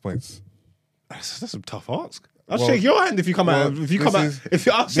 6 points. That's a tough ask. I'll Well- shake your hand if you come out. well, If you come out, this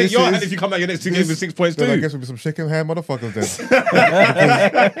I'll shake this your hand is- if you come out your next 2 games with 6 points Then I too. guess we'll be some shaking hair motherfuckers then.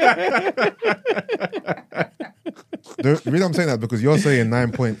 The reason I'm saying that is because you're saying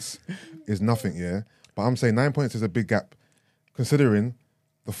 9 points is nothing, yeah? But I'm saying 9 points is a big gap considering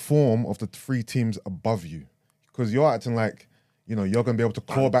the form of the 3 teams above you. Because you're acting like, you're going to be able to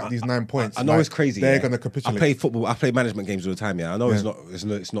claw back these 9 points. I know like it's crazy. They're yeah. going to I capitulate. play football. I play management games all the time. Yeah, I know Yeah.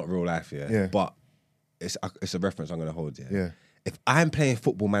 it's not real life. Yeah, Yeah. but it's a reference I'm going to hold. Yeah. Yeah. If I'm playing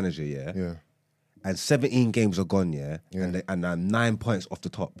Football Manager, yeah, Yeah, and 17 games are gone, yeah, Yeah. and I'm 9 points off the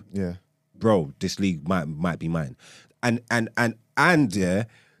top, yeah. bro, this league might be mine. And yeah,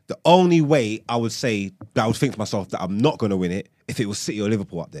 the only way I would say that I would think to myself that I'm not going to win it if it was City or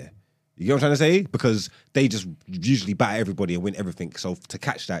Liverpool up there. You get what I'm trying to say? Because they just usually batter everybody and win everything. So to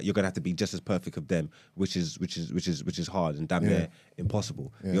catch that, you're gonna have to be just as perfect of them, which is hard and damn near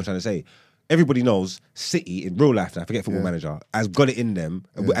impossible. You know what I'm trying to say? Everybody knows City in real life, now, forget Football Manager, has got it in them,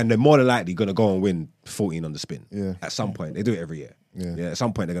 and they're more than likely gonna go and win 14 on the spin. Yeah. At some point, they do it every year. Yeah. At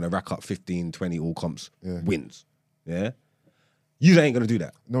some point, they're gonna rack up 15, 20 all comps Yeah. wins. Yeah. You ain't gonna do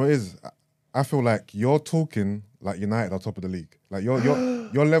that. No, it is. I feel like you're talking like United are top of the league. Like your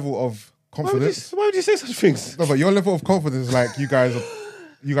level of confidence. Why would you say such things? No, but your level of confidence is like you guys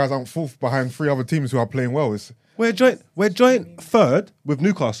aren't fourth behind 3 other teams who are playing well. It's We're joint third with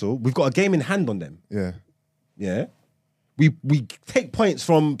Newcastle. We've got a game in hand on them. yeah. Yeah. We take points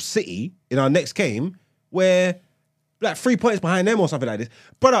from City in our next game where like 3 points behind them or something like this.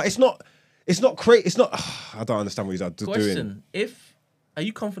 Brother, it's not great. It's not. I don't understand what he's doing. Question: are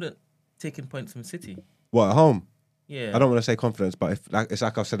you confident taking points from City? What at home? Yeah. I don't want to say confidence, but it's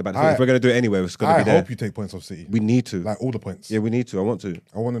like I've said about the thing. If we're going to do it anyway, it's going to I be there. hope you take points off City. We need to. Like all the points. Yeah, we need to. I want to.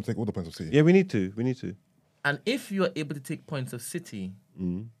 I want them to take all the points off City. Yeah, we need to. We need to. And if you are able to take points of City,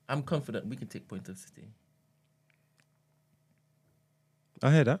 I'm confident we can take points of City.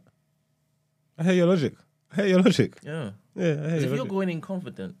 I hear that. I hear your logic. Yeah. Yeah, I hear If your you're logic. going in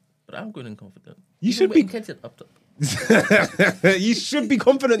confident, but I'm going in confident. You should be. Up top. You should be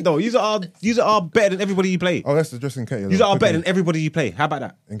confident though. You are better than everybody you play. Oh, that's addressing Nketiah. You are better than everybody you play. How about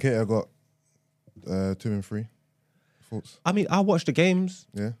that? Nketiah got 2 and 3. Thoughts? I mean, I watch the games.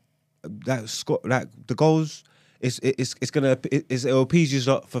 Yeah. Like the goals. It'll appease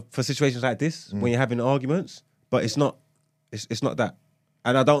you lot for situations like this when you're having arguments, but it's not. It's not that.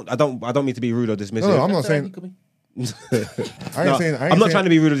 And I don't mean to be rude or dismissive. No, I'm not saying. I'm not trying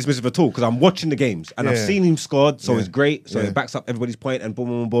to be rude or dismissive at all because I'm watching the games and I've seen him scored, so it's great. So it backs up everybody's point and boom,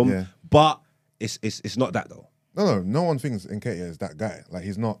 boom, boom. Yeah. But it's not that though. No one thinks Nketiah is that guy. Like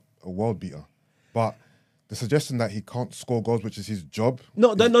he's not a world beater, but the suggestion that he can't score goals, which is his job.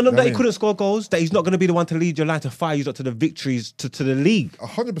 No, that he couldn't score goals. That he's not going to be the one to lead your line to fire you up to the victories to the league.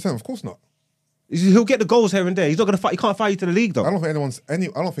 100%, of course not. He'll get the goals here and there. He's not going to fight. He can't fire you to the league though. I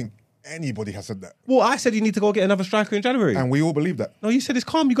don't think anybody has said that. Well, I said you need to go get another striker in January, and we all believe that. No, you said it's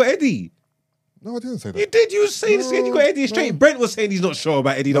calm. You got Eddie. No, I didn't say that. You did. You were saying you got Eddie straight. Brent was saying he's not sure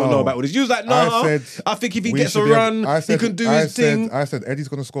about Eddie. Don't know about all this. You was like, no. I think if he gets a run, he can do his thing. I said Eddie's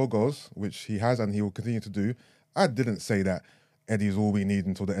going to score goals, which he has, and he will continue to do. I didn't say that Eddie's all we need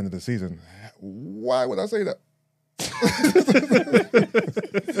until the end of the season. Why would I say that?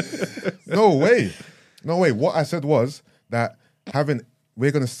 No way. What I said was that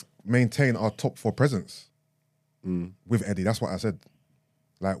we're going to maintain our top 4 presence with Eddie. That's what I said.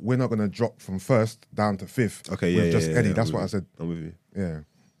 Like, we're not going to drop from 1st down to 5th. Okay, with just Eddie. That's what I said. I'm with you. Yeah.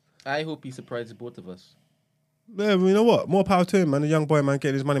 I hope he surprises both of us. Yeah, you know what? More power to him, man. The young boy, man,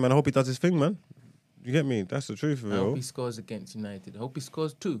 getting his money, man. I hope he does his thing, man. You get me? That's the truth, I hope he scores against United. I hope he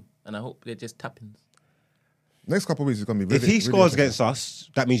scores 2, and I hope they're just tappings. Next couple of weeks is going to be really. If he really scores interesting. against us,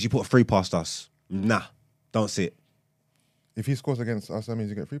 that means you put 3 past us. Nah, don't see it. If he scores against us, that means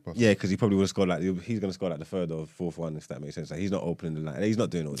you get 3 passes. Yeah, because he probably would have scored he's going to score like the 3rd or 4th one, if that makes sense. Like, he's not opening the line. He's not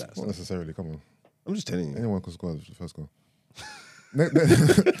doing all that. Not necessarily. Come on. I'm just telling you. Anyone can score the first goal. Next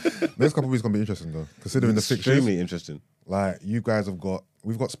couple of weeks is going to be interesting though, considering the fixtures. Extremely interesting. Like you guys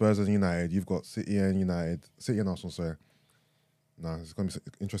we've got Spurs and United. You've got City and Arsenal. Sorry. Nah, it's going to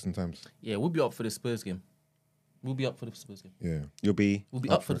be interesting times. Yeah, we'll be up for the Spurs game. Yeah. We'll be up for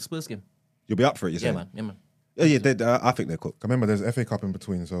the Spurs game. You'll be up for it, you're saying? Yeah, man. Yeah, I think they're cool. Remember, there's FA Cup in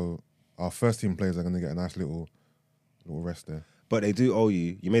between, so our first team players are going to get a nice little rest there. But they do owe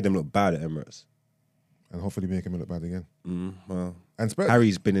you. You made them look bad at Emirates. And hopefully make him look bad again. Well, and Spurs,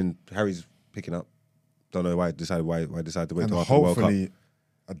 Harry's picking up. Don't know why he decided to wait and till after the World Cup. hopefully,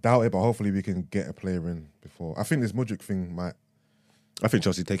 I doubt it, but hopefully we can get a player in before. I think this Mudryk thing I think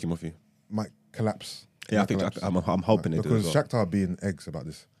Chelsea take him off you. might collapse. Yeah, I'm hoping they do because as well. Shakhtar are being eggs about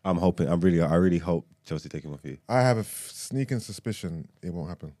this. I'm hoping. I really hope Chelsea take him off you. I have a sneaking suspicion it won't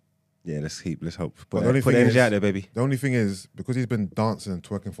happen. Yeah, let's hope. But Put the energy out there, baby. The only thing is, because he's been dancing and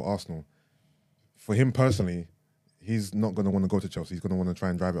twerking for Arsenal, for him personally, he's not going to want to go to Chelsea. He's going to want to try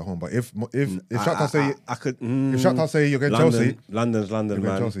and drive it home. But if Shakhtar say if Shakhtar say you're going Chelsea, London's London,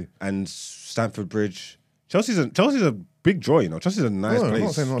 man, Chelsea. and Stamford Bridge. Chelsea's a big draw, you know. Chelsea's a nice I'm place,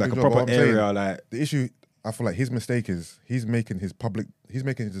 not saying not a like big a draw, but proper I'm saying area. Like the issue, I feel like his mistake is he's making his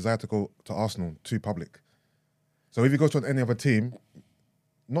desire to go to Arsenal too public. So if he goes to any other team,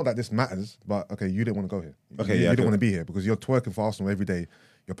 not that this matters, but okay, you didn't want to go here. Okay, you yeah, didn't want to be here because you're twerking for Arsenal every day.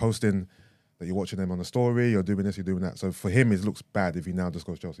 You're posting that you're watching them on the story. You're doing this, you're doing that. So for him, it looks bad if he now just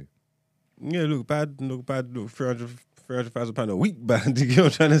goes Chelsea. yeah, look bad, look £300,000 a week bad. You get what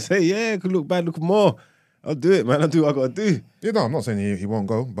I'm trying to say? Yeah, it could look bad, look more. I'll do it, man. I'll do what I gotta do. Yeah, no, I'm not saying he won't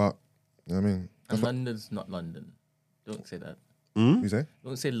go, but you know what I mean, And London's not London. Don't say that. you say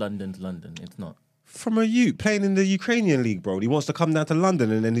Don't say London's London. It's not. From a youth playing in the Ukrainian league, bro. He wants to come down to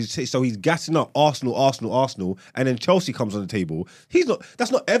London, and then he's gassing up Arsenal, and then Chelsea comes on the table.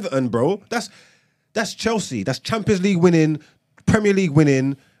 That's not Everton, bro. That's Chelsea. That's Champions League winning, Premier League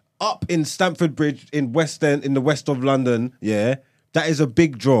winning, up in Stamford Bridge in West End, in the west of London. Yeah, that is a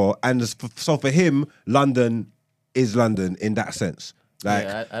big draw, and so for him, London is London in that sense. Like,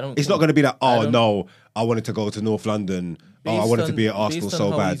 Yeah, I don't it's not think- going to be that. I Oh don't- no, I wanted to go to North London. Oh, I wanted to be at Arsenal based so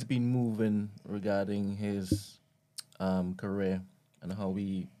on how bad. He's been moving regarding his career and how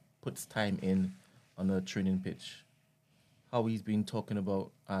he puts time in on a training pitch. how he's been talking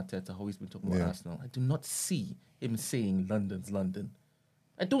about Arteta, how he's been talking about Arsenal. I do not see him saying London's London.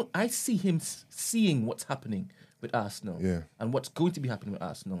 I see him seeing what's happening with Arsenal and what's going to be happening with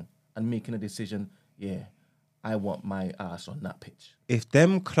Arsenal and making a decision, I want my ass on that pitch. If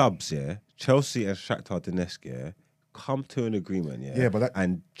them clubs, Chelsea and Shakhtar Donetsk, come to an agreement,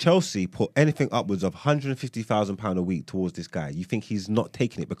 and Chelsea put anything upwards of £150,000 a week towards this guy, you think he's not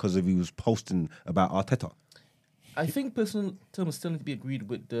taking it because he was posting about Arteta? I think personal terms still need to be agreed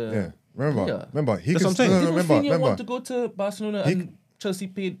with the. Remember, he That's can what I'm saying. still Didn't Rafinha remember. want to go to Barcelona and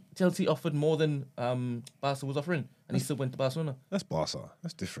Chelsea offered more than Barca was offering, and he still went to Barcelona. That's Barca.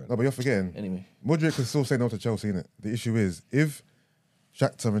 That's different. No, but you're forgetting. Anyway, Mudryk can still say no to Chelsea, innit? The issue is if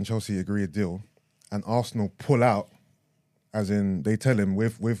Shakhtar and Chelsea agree a deal, and Arsenal pull out, as in they tell him we're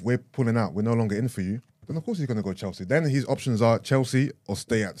pulling out, we're no longer in for you, then of course he's going to go Chelsea. Then his options are Chelsea or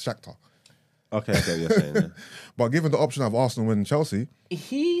stay at Shakhtar. Okay, I get what you're saying. Yeah. But given the option of Arsenal winning Chelsea,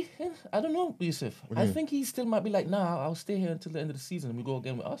 I don't know, Yusuf. I think he still might be like, nah, I'll stay here until the end of the season and we go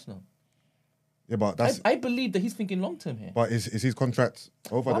again with Arsenal. yeah, but that's. I believe that he's thinking long term here. But is his contract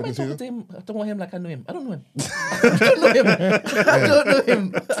over Why at the am I end of the talking season? to him? I don't want him like I know him. I don't know him. I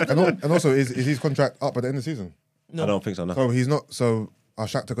don't know him. And also, is his contract up at the end of the season? No. I don't think so. No. So he's not. So are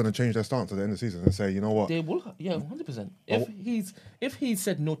Shakhtar going to change their stance at the end of the season and say, you know what? They will, 100%. If he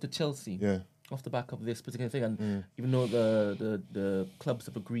said no to Chelsea, off the back of this particular thing, and even though the clubs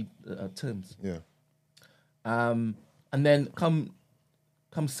have agreed terms, and then come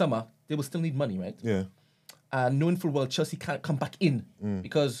summer, they will still need money, right? Yeah. Knowing full well Chelsea can't come back in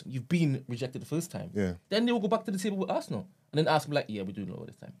because you've been rejected the first time. Yeah. Then they will go back to the table with Arsenal, and then Arsenal like, we're doing it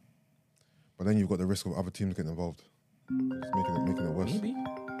this time. But then you've got the risk of other teams getting involved. It's making it worse. Maybe.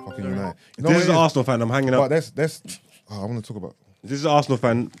 Fucking United. You This know what is it an Arsenal fan. I'm hanging But up. I want to talk about. This is an Arsenal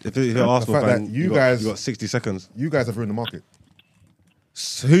fan. If you're an Arsenal fact fan, that you got 60 seconds. You guys have ruined the market.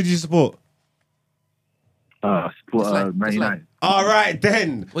 So who do you support? Support Man United. All right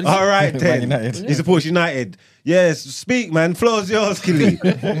then. What is All it? right Man then. United. He supports United. Yes, speak, man. Floor's yours, Killy.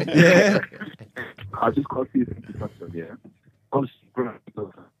 Yeah. I just got a few things to touch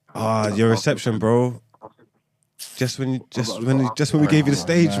on, Your reception, bro. Just when we gave you the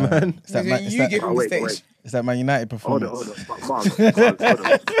stage, man. It's that, You give him the wait, stage. wait. it's that Man United Hold performance. on. Mark.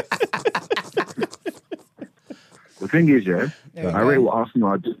 The thing is, There we I go. rate what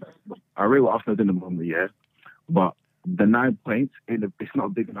Arsenal did in the moment, but the 9 points, it's not a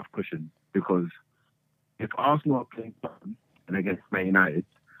big enough cushion because if Arsenal are playing Tottenham and against Man United,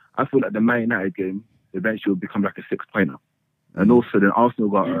 I feel like the Man United game eventually will become like a 6-pointer. And also then Arsenal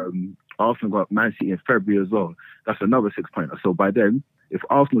got Man City in February as well. That's another 6-pointer. So by then, if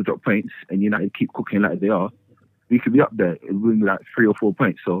Arsenal drop points and United keep cooking like they are, we could be up there and win like 3 or 4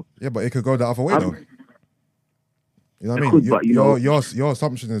 points. So Yeah, but it could go the other way though. You know what I It mean? could, but you know- Your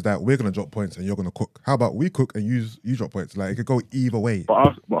assumption is that we're gonna drop points and you're gonna cook. How about we cook and you drop points? Like it could go either way.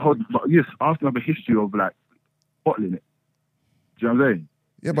 But yes, Arsenal have a history of like bottling it. Do you know what I'm saying?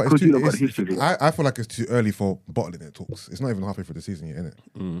 Yeah, but Because it's you too. lot got history. I feel like it's too early for bottling it talks. It's not even halfway through the season yet,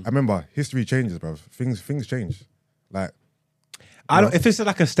 innit? I remember history changes, bro. Things change. Like If it's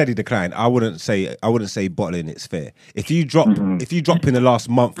like a steady decline, I wouldn't say bottling it's fair. If you drop in the last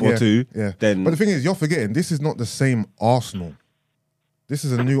month or two, then But the thing is, you're forgetting this is not the same Arsenal. This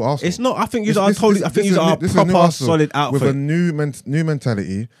is a new Arsenal. it's not. I think you This- are this- totally. this- I think this you is a are new- this is a new proper Arsenal solid outfit. with a new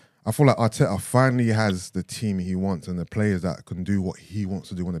mentality. I feel like Arteta finally has the team he wants and the players that can do what he wants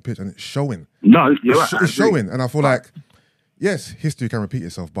to do on the pitch, and it's showing. No, you're right. I It's agree. showing, and I feel like yes, history can repeat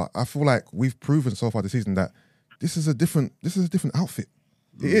itself, but I feel like we've proven so far this season that this is a different outfit.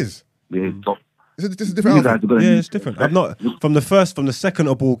 It is. Yeah, so This is a you different guys outfit. are gonna Yeah, need- it's different. I'm not from the second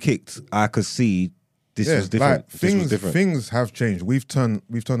a ball kicked. I could see this was different. Like, This was different. things have changed. We've turned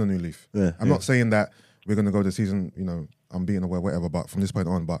a new leaf. Yeah, I'm not saying that we're gonna go the season, unbeaten or whatever, but from this point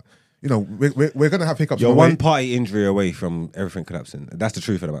on, but we're gonna have hiccups. You're on the way. one party injury away from everything collapsing. That's the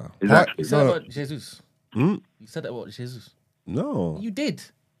truth of the matter. Exactly. You said No. about Jesus. Hmm? You said that about Jesus. No, You did.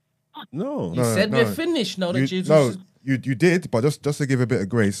 no. You said we're finished now that Jesus. No, you did, but just to give a bit of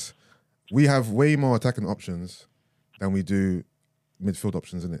grace, we have way more attacking options than we do midfield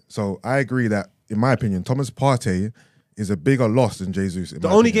options, in it. So I agree that, in my opinion, Thomas Partey is a bigger loss than Jesus. The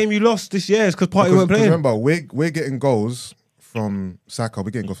only game you lost this year is because Partey weren't playing. Remember, we're getting goals from Saka. We're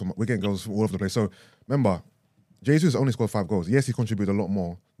getting goals from all over the place. So remember, Jesus only scored 5 goals. Yes, he contributed a lot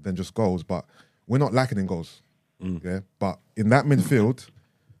more than just goals, but we're not lacking in goals. Yeah, but in that midfield,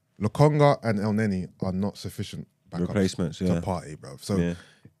 Lokonga and El Neni are not sufficient backups Replacements, to Partey, bro. So Yeah.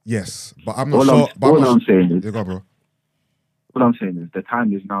 yes, but I'm not All sure. I'm saying is, You go, bro. what I'm saying is the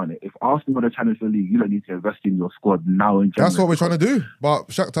time is now. If Arsenal want to challenge the league, you don't need to invest in your squad now in January. That's what we're trying to do. But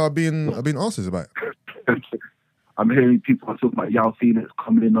Shakhtar are being arses about it. I'm hearing people talking about Yao Phoenix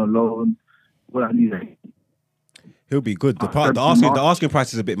coming in on loan. What I need. He'll be good. The asking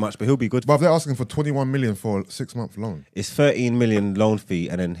price is a bit much, but he'll be good. But if they're asking for 21 million for a 6-month loan, it's 13 million loan fee,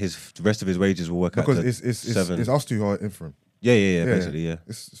 and then the rest of his wages will work out. Because it's us two who are in for him. Yeah, basically, yeah.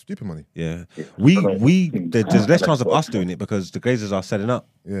 It's stupid money. Yeah. There's less chance of us doing it because the Glazers are setting up.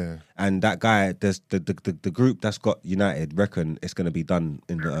 Yeah. And that guy, there's the group that's got United reckon it's going to be done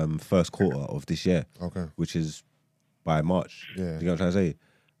in the first quarter of this year. Okay. Which is by March. Yeah. You know what I'm trying to say?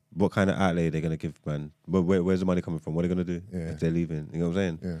 What kind of outlay are they going to give, man? Where's the money coming from? What are they going to do if they're leaving? You know what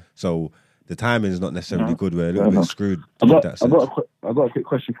I'm saying? Yeah. So the timing is not necessarily good. We're a little bit screwed. I got a quick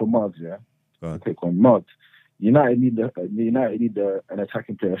question for Margs, yeah? A quick one. Margs, United need an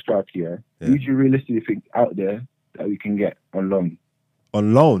attacking player, striker, yeah? Who do you realistically think out there that we can get on loan?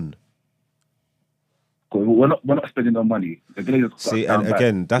 On loan? We're not spending no money. See, and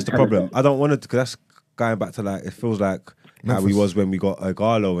again, that's the problem. I don't want to, because that's going back to it feels like how we was when we got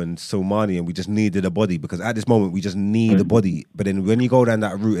Garlo and Silmani and we just needed a body, because at this moment we just need a body. But then when you go down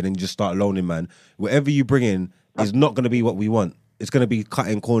that route and then you just start loaning, man, whatever you bring in is not going to be what we want. It's going to be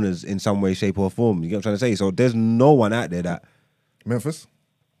cutting corners in some way, shape or form. You get what I'm trying to say? So there's no one out there that... Memphis?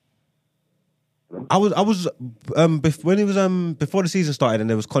 I was when it was before the season started and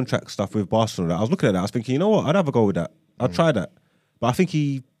there was contract stuff with Barcelona, I was looking at that, I was thinking, you know what, I'd have a go with that. I'll try that. But I think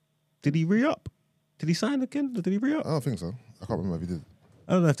did he re-up? Did he sign again? Did he re-up? I don't think so. I can't remember if he did.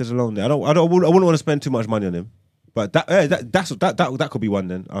 I don't know if there's a loan there. I wouldn't want to spend too much money on him. But that could be one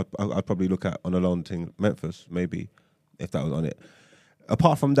then. I'd probably look at on a loan thing. Memphis, maybe, if that was on it.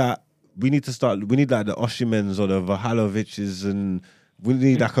 Apart from that, we need like the Osimhen's or the Vahaloviches, and we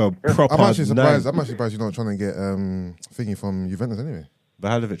need like a proper... I'm actually surprised you're not trying to get thingy from Juventus anyway.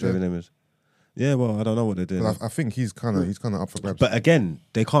 Vahalovic, whatever his name is. Yeah, well, I don't know what they're doing. I think he's kind of up for grabs. But again,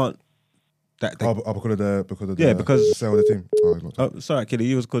 they can't... because of the sale of the team. Sorry, Killy,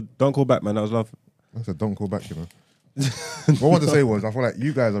 you was good. Don't call back, man. That was love. I said, don't call back, you know. What I wanted to say was, I feel like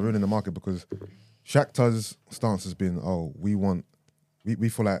you guys are ruining the market because Shakhtar's stance has been, we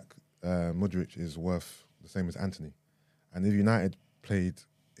feel like Modric is worth the same as Anthony. And if United paid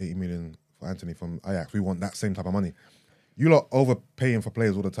 80 million for Anthony from Ajax, we want that same type of money. You lot overpaying for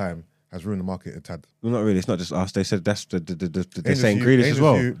players all the time has ruined the market a tad. Well, not really. It's not just us. They said that's they're saying Grealish as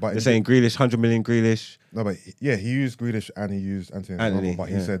well. They're saying Grealish, 100 million Grealish. No, but yeah, he used Grealish and he used Anthony. But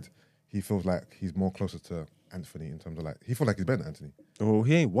he said he feels like he's more closer to Anthony in terms of he feels like he's better than Anthony. Oh,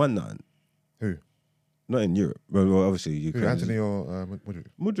 he ain't won nothing. Who? Not in Europe. Well, obviously you. Who, Anthony or Modric?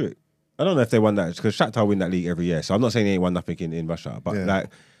 Modric. I don't know if they won that because Shakhtar win that league every year. So I'm not saying he ain't won nothing in Russia, but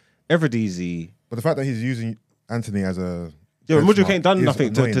Eredivisie. But the fact that he's using Anthony as a Modric ain't done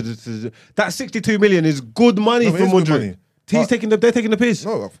nothing. That 62 million is good money for Modric. They're taking the piss.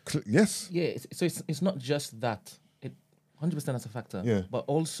 No, yes. Yeah, so it's not just that. 100% that's a factor. Yeah. But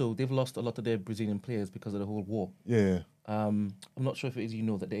also they've lost a lot of their Brazilian players because of the whole war. Yeah. I'm not sure if it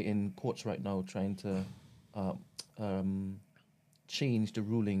is that they're in courts right now trying to change the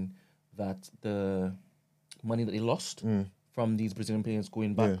ruling that the money that they lost from these Brazilian players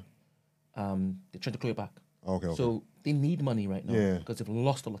going back, they're trying to clear it back. Okay. So they need money right now because they've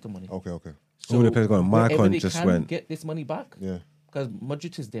lost a lot of money. Okay. So all the players going. Maicon just went. Get this money back. Yeah. Because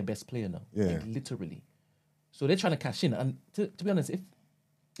Modric is their best player now. Yeah. Literally. So they're trying to cash in. And to be honest,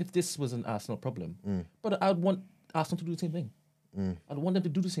 if this was an Arsenal problem, but I'd want Arsenal to do the same thing. I'd want them to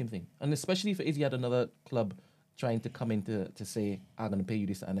do the same thing. And especially if Izzy had another club trying to come in to say, I'm going to pay you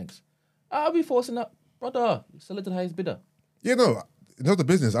this and next. I'll be forcing that. Brother, sell it to the highest bidder. Yeah, no, in terms of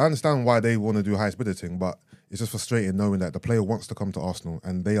business, I understand why they want to do highest bidder thing, but it's just frustrating knowing that the player wants to come to Arsenal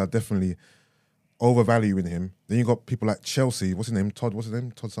and they are definitely overvaluing him. Then you got people like Chelsea. What's his name? Todd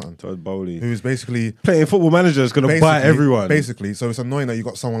something. Todd Bowley. Who's basically playing Football Manager is going to buy everyone. Basically, so it's annoying that you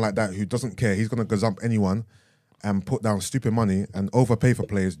got someone like that who doesn't care. He's going to gazump anyone and put down stupid money and overpay for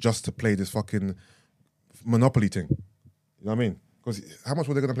players just to play this fucking monopoly thing. You know what I mean? Because how much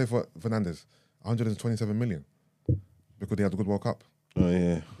were they going to play for Fernandes? 127 million because they had a good World Cup. Oh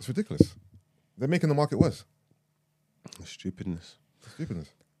yeah, it's ridiculous. They're making the market worse. Stupidness.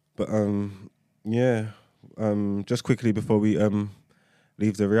 But just quickly before we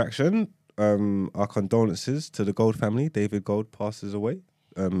leave the reaction, our condolences to the Gold family. David Gold passes away.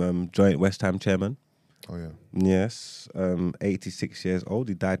 Joint West Ham chairman. Oh yeah. Yes, 86 years old.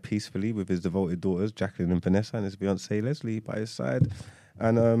 He died peacefully with his devoted daughters Jacqueline and Vanessa and his fiancée Leslie by his side.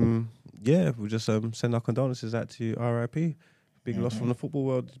 And we'll just send our condolences out to you, RIP. Big loss from the football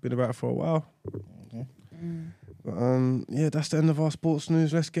world. It's been about for a while. But, yeah, that's the end of our sports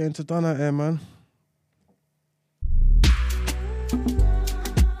news. Let's get into done out here, man.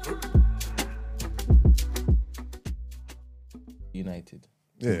 United.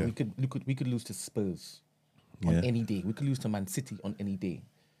 Yeah. We could lose to Spurs on Yeah. any day. We could lose to Man City on any day.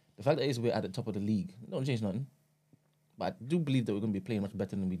 The fact that is we're at the top of the league, it don't change nothing. But I do believe that we're going to be playing much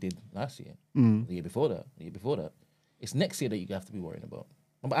better than we did last year, the year before that. It's next year that you have to be worrying about.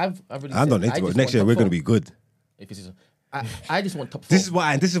 But I've really. I don't need to. Next year we're going to be good. If it's, I just want top 4.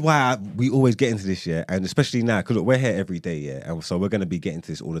 This is why we always get into this, yeah, and especially now because we're here every day, yeah, and so we're going to be getting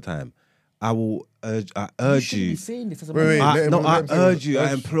to this all the time. I urge you. Saying this as a I urge you.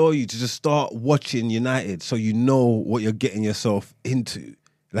 I implore you to just start watching United so you know what you're getting yourself into,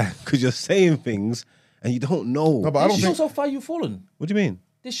 like because you're saying things and you don't know. No, but I don't This think. shows how far you've fallen. What do you mean?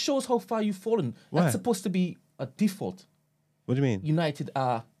 This shows how far you've fallen. Why? That's supposed to be a default. What do you mean? United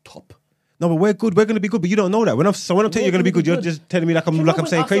are top. No, but we're good. We're going to be good, but you don't know that. When I'm telling you you're going to be good, you're just telling me like I'm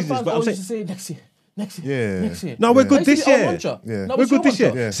saying craziness. But I'm saying. Say next year. Yeah. Next year. No, we're good this year. Yeah. No, We're good this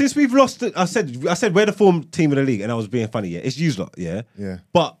year. Yeah. Since we've lost, I said we're the form team of the league, and I was being funny. Yeah, it's you lot. Yeah, Yeah.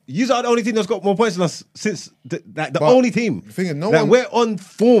 But you are the only team that's got more points than us since the But only team. the thing is, no Like, one- we're on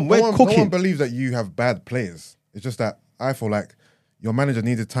form. We're No one cooking. believes that you have bad players. It's just that I feel like your manager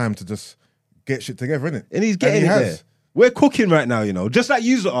needed time to just get shit together, innit? and he's getting he it has. there. We're cooking right now, you know, just like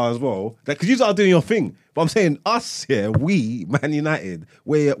you are as well. Because you are doing your thing. But I'm saying us here, we, Man United,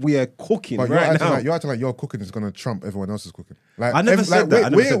 we are cooking But right now. you're acting like your cooking is gonna trump everyone else's cooking. Like I never said that. I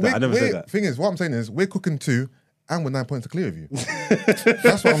never said that. I never said we're- that. Thing is, what I'm saying is we're cooking too, and we're 9 points clear of you.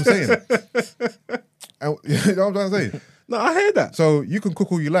 That's what I'm saying. And, you know what I'm trying to say? No, I heard that. So you can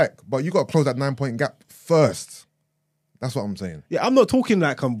cook all you like, but you got to close that 9 point gap first. That's what I'm saying. Yeah, I'm not talking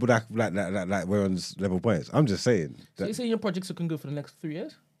like we're on level points. I'm just saying So that you're saying your project's looking good for the next 3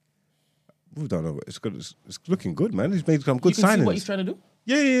 years? we don't know. It's good. It's looking good, man. He's made some good You can see signings. what he's trying to do?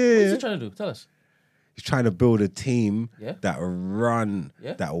 Yeah. What is he trying to do? Tell us. He's trying to build a team Yeah. that run,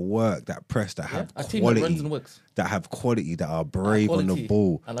 Yeah. that work, that press, that Yeah? have A team quality, that runs and works. that have quality, that are brave on the Quality.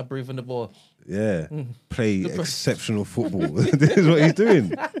 ball. And are brave on the ball. Yeah, play Good press. exceptional football. This is what he's doing.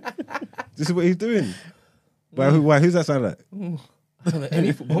 This is what he's doing. Why? Who's that sound like?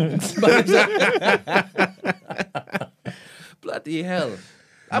 Any football manager. Bloody hell.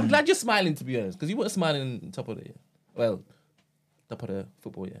 I'm glad you're smiling, to be honest, because you weren't smiling top of the year. Well, top of the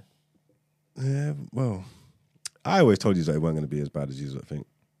football year. Yeah, well, I always told you that it weren't going to be as bad as you think.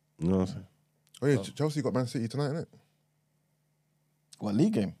 You know what I'm saying? Oh yeah, Chelsea got Man City tonight, innit? What,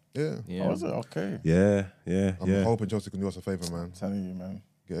 league game? Yeah. Yeah. Oh, is it? Okay. Yeah. I'm hoping Chelsea can do us a favour, man. I'm telling you, man.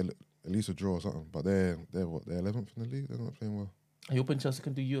 Get at least a draw or something. But they're 11th in the league. They're not playing well. Are you hoping Chelsea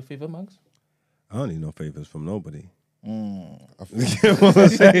can do you a favour, Mags? I don't need no favors from nobody. I You know what I'm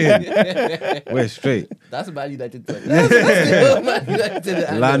saying? We're straight. That's Man United. That's Man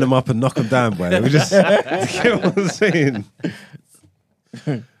United. Line them up and knock them down, boy. We just, you know what I'm saying?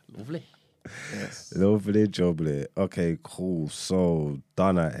 Lovely. Lovely jubbly. Okay, cool. So,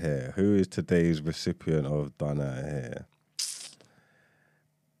 done out here. Who is today's recipient of done out here?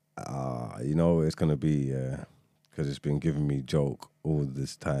 You know it's gonna be because it's been giving me joke all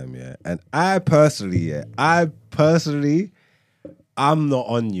this time, yeah. And I personally, I'm not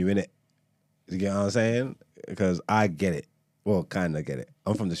on you, innit? You get what I'm saying? Because I get it. Well, kind of get it.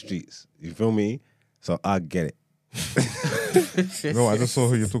 I'm from the streets. You feel me? So I get it. No, I just saw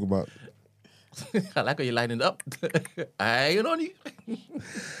who you're talking about. I like how you're lining up. I ain't on you.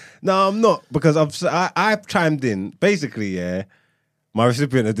 No, I'm not because I've chimed in. Basically, yeah, my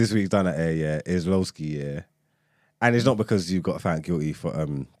recipient of this week's done at air, yeah, is Lowski, yeah, and it's not because you got found guilty for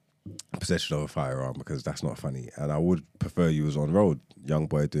possession of a firearm because that's not funny. And I would prefer you was on road, young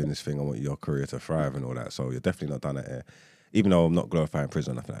boy doing this thing. I want your career to thrive and all that. So you're definitely not done at air, even though I'm not glorifying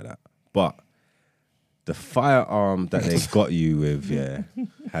prison or nothing like that. But the firearm that they got you with, yeah,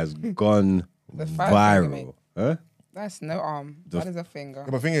 has gone The fire finger, mate. viral. Huh? That's no arm. That is a finger. Yeah,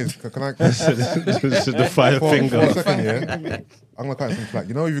 but the thing is, can I? The fire finger. For a second, yeah. I'm gonna cut some slack.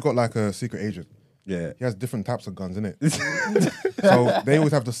 You know, if you've got like a secret agent, Yeah. he has different types of guns, innit? So they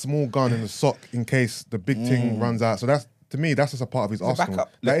always have the small gun in the sock in case the big thing runs out. So that's, to me, that's just a part of his It's a arsenal.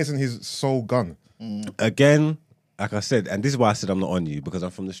 backup. That isn't his sole gun. Again, like I said, and this is why I said I'm not on you, because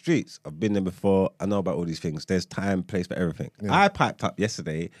I'm from the streets. I've been there before. I know about all these things. There's time, place for everything. Yeah. I piped up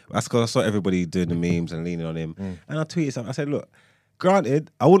yesterday. That's because I saw everybody doing the memes and leaning on him. And I tweeted something. I said, look,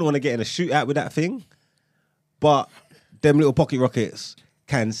 granted, I wouldn't want to get in a shootout with that thing, but them little pocket rockets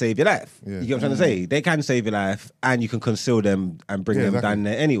can save your life. Yeah. You get what I'm trying to say? They can save your life, and you can conceal them and bring Yeah, them exactly. down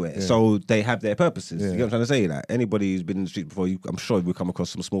there anyway. Yeah. So they have their purposes. Yeah. You get what I'm trying to say? Like anybody who's been in the street before, I'm sure you've come across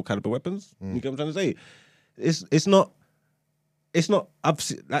some small caliber weapons. You get what I'm trying to say? it's not it's not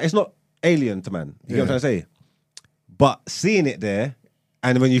alien to man. You know what I'm trying to say? But seeing it there,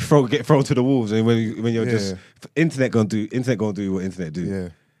 and when you get thrown to the wolves, and when you're just internet gonna do what internet do. Yeah.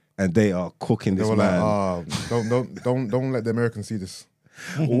 And they are cooking this They were man. like, don't let the Americans see this.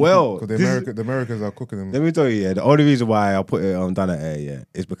 Well, because the Americans are cooking them. Let me tell you, yeah, the only reason why I put it on Done at Air, yeah,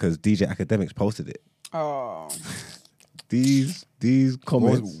 is because DJ Academics posted it. Oh. These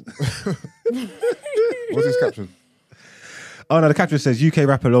comments. What's his caption? Oh no, the caption says UK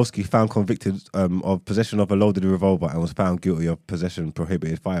rapper Lowski found convicted of possession of a loaded revolver and was found guilty of possession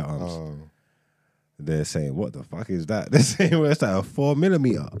prohibited firearms. Oh. They're saying, what the fuck is that? They're saying, well, it's like a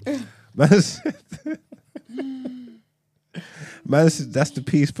 4mm. Man said, that's the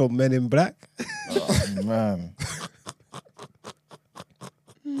piece from Men in Black. Oh, man.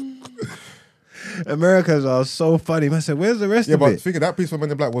 Americans are so funny. Man said, where's the rest of but it? figure that piece from Men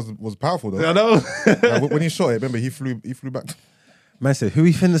in Black was powerful though. I know. Like, when he shot it, remember he flew back. Man said, who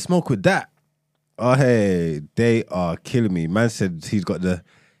he finna smoke with that? Oh hey, they are killing me. Man said he's got the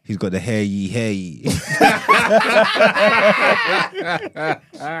hair ye.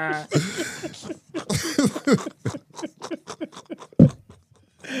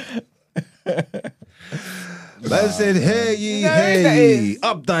 Man said, hey ye,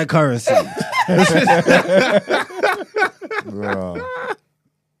 up thy currency.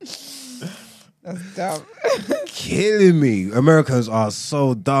 That's dumb. Killing me. Americans are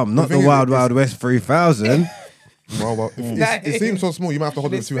so dumb. Not the thing is, Wild Wild West 3000. Well, it seems so small. You might have to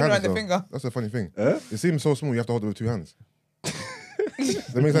hold it with two Spin hands. around the Though. finger. That's the funny thing. It seems so small. You have to hold it with two hands.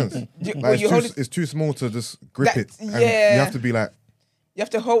 Does that make sense? It's too small to just grip it. And you have to be like. You have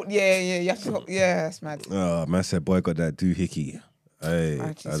to hold. Yeah. You have to hold. Yeah, that's mad. Oh, man said, boy got that doohickey. Hey,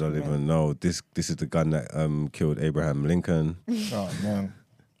 I don't even know. This is the gun that killed Abraham Lincoln. Oh, man.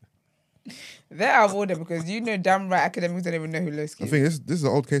 They're out of order because you know damn right academics don't even know who Lowski I is. think this is an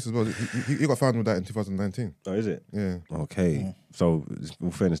old case as well. He got found with that in 2019. Oh, is it? Yeah. Okay. So,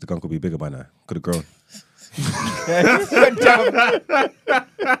 in fairness, the gun could be bigger by now. Could have grown. You're dumb.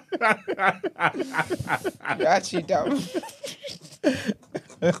 You're actually dumb.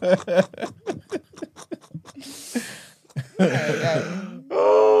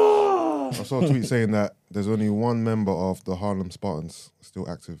 I saw a tweet saying that there's only one member of the Harlem Spartans still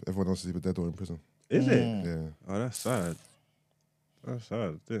active. Everyone else is either dead or in prison. Is it? Yeah. Oh, that's sad. That's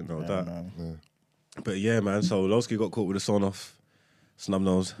sad. Didn't know that. Man. Yeah. But yeah, man. So Lowski got caught with a sawn off snub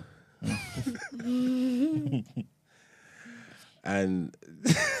nose. And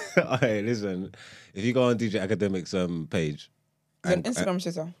hey, listen, if you go on DJ Academics page, Is it on Instagram,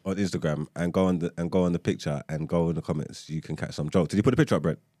 Shitter? on Instagram, and go on the picture and go in the comments, you can catch some jokes. Did you put the picture up,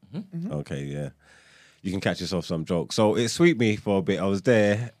 Brett? Mm-hmm. Okay, yeah. You can catch yourself some jokes. So it sweet me for a bit. I was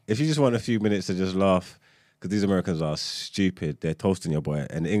there. If you just want a few minutes to just laugh, because these Americans are stupid. They're toasting your boy,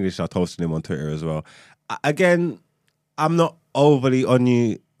 and the English are toasting him on Twitter as well. Again, I'm not overly on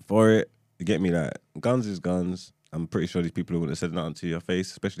you for it. You get me? Like, guns is guns. I'm pretty sure these people wouldn't have said nothing to your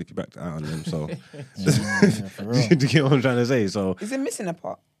face, especially if you backed out on them. So, For real. do you get what I'm trying to say? So, Is it missing a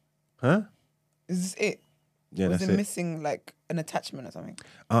part? huh? Is this it? Yeah, Or that's is it it. missing like an attachment or something?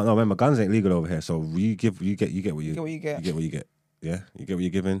 No, remember, guns ain't legal over here. So you get what you You get what you get. You get what you get. Yeah, you get what you're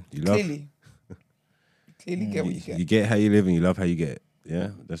given. You love. Clearly. Clearly get what you get. You get how you live and you love how you get it. Yeah,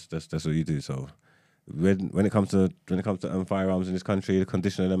 that's what you do. So when it comes to firearms in this country, the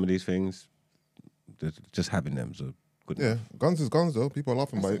condition of them and these things, just having them. So good. Yeah, guns is guns though. People are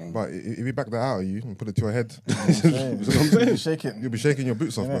laughing, That's but the but if you back that out of you and put it to your head, Shake it. you'll be shaking your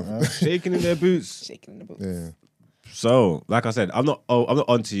boots off, bro. Shaking in their boots. Shaking in the boots. Yeah. So, like I said, I'm not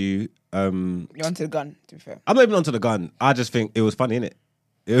onto you. You're onto the gun, to be fair. I'm not even onto the gun. I just think it was funny, innit?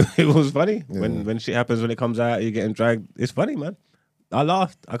 It was funny. Yeah. When shit happens, when it comes out, you're getting dragged. It's funny, man. I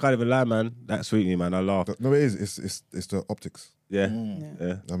laughed. I can't even lie, man. That sweet me, man. I laughed. No, it is. It's the optics. Yeah. Mm.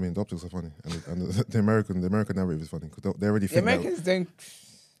 Yeah. I mean, the optics are funny, and the American narrative is funny because they already The think Americans don't.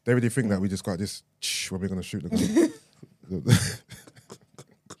 they already think that we just got this when we're gonna shoot the gun.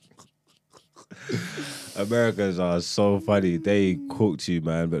 Americans are so funny. They cooked you,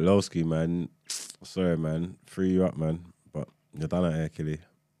 man. But Lowski, man, sorry, man. Free you up, man. But you're done at Air Killy.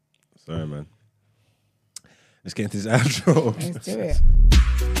 Sorry, man. Let's get into this outro. Let's do it.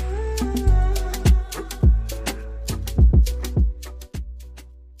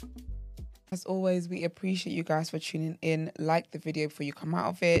 As always, we appreciate you guys for tuning in. Like the video before you come out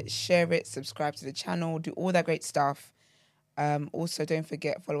of it, share it, subscribe to the channel, do all that great stuff. Also, don't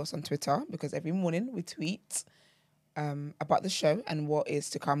forget, follow us on Twitter because every morning we tweet about the show and what is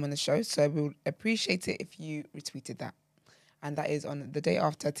to come on the show. So we'll appreciate it if you retweeted that. And that is on the day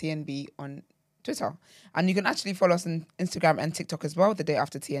after TNB on Twitter. And you can actually follow us on Instagram and TikTok as well, The Day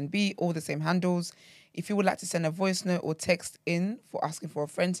After TNB, all the same handles. If you would like to send a voice note or text in for asking for a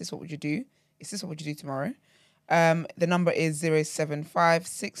friend, sis, what would you do? Is this what would you do tomorrow? The number is 075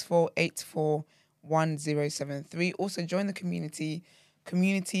 6484 1073. Also join the community,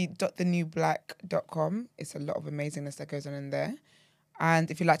 community.thenewblack.com. It's a lot of amazingness that goes on in there.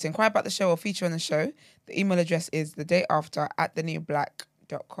 And if you'd like to inquire about the show or feature on the show, the email address is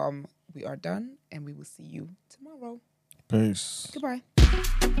thedayafter@thenewblack.com. We are done, and we will see you tomorrow. Peace. Goodbye.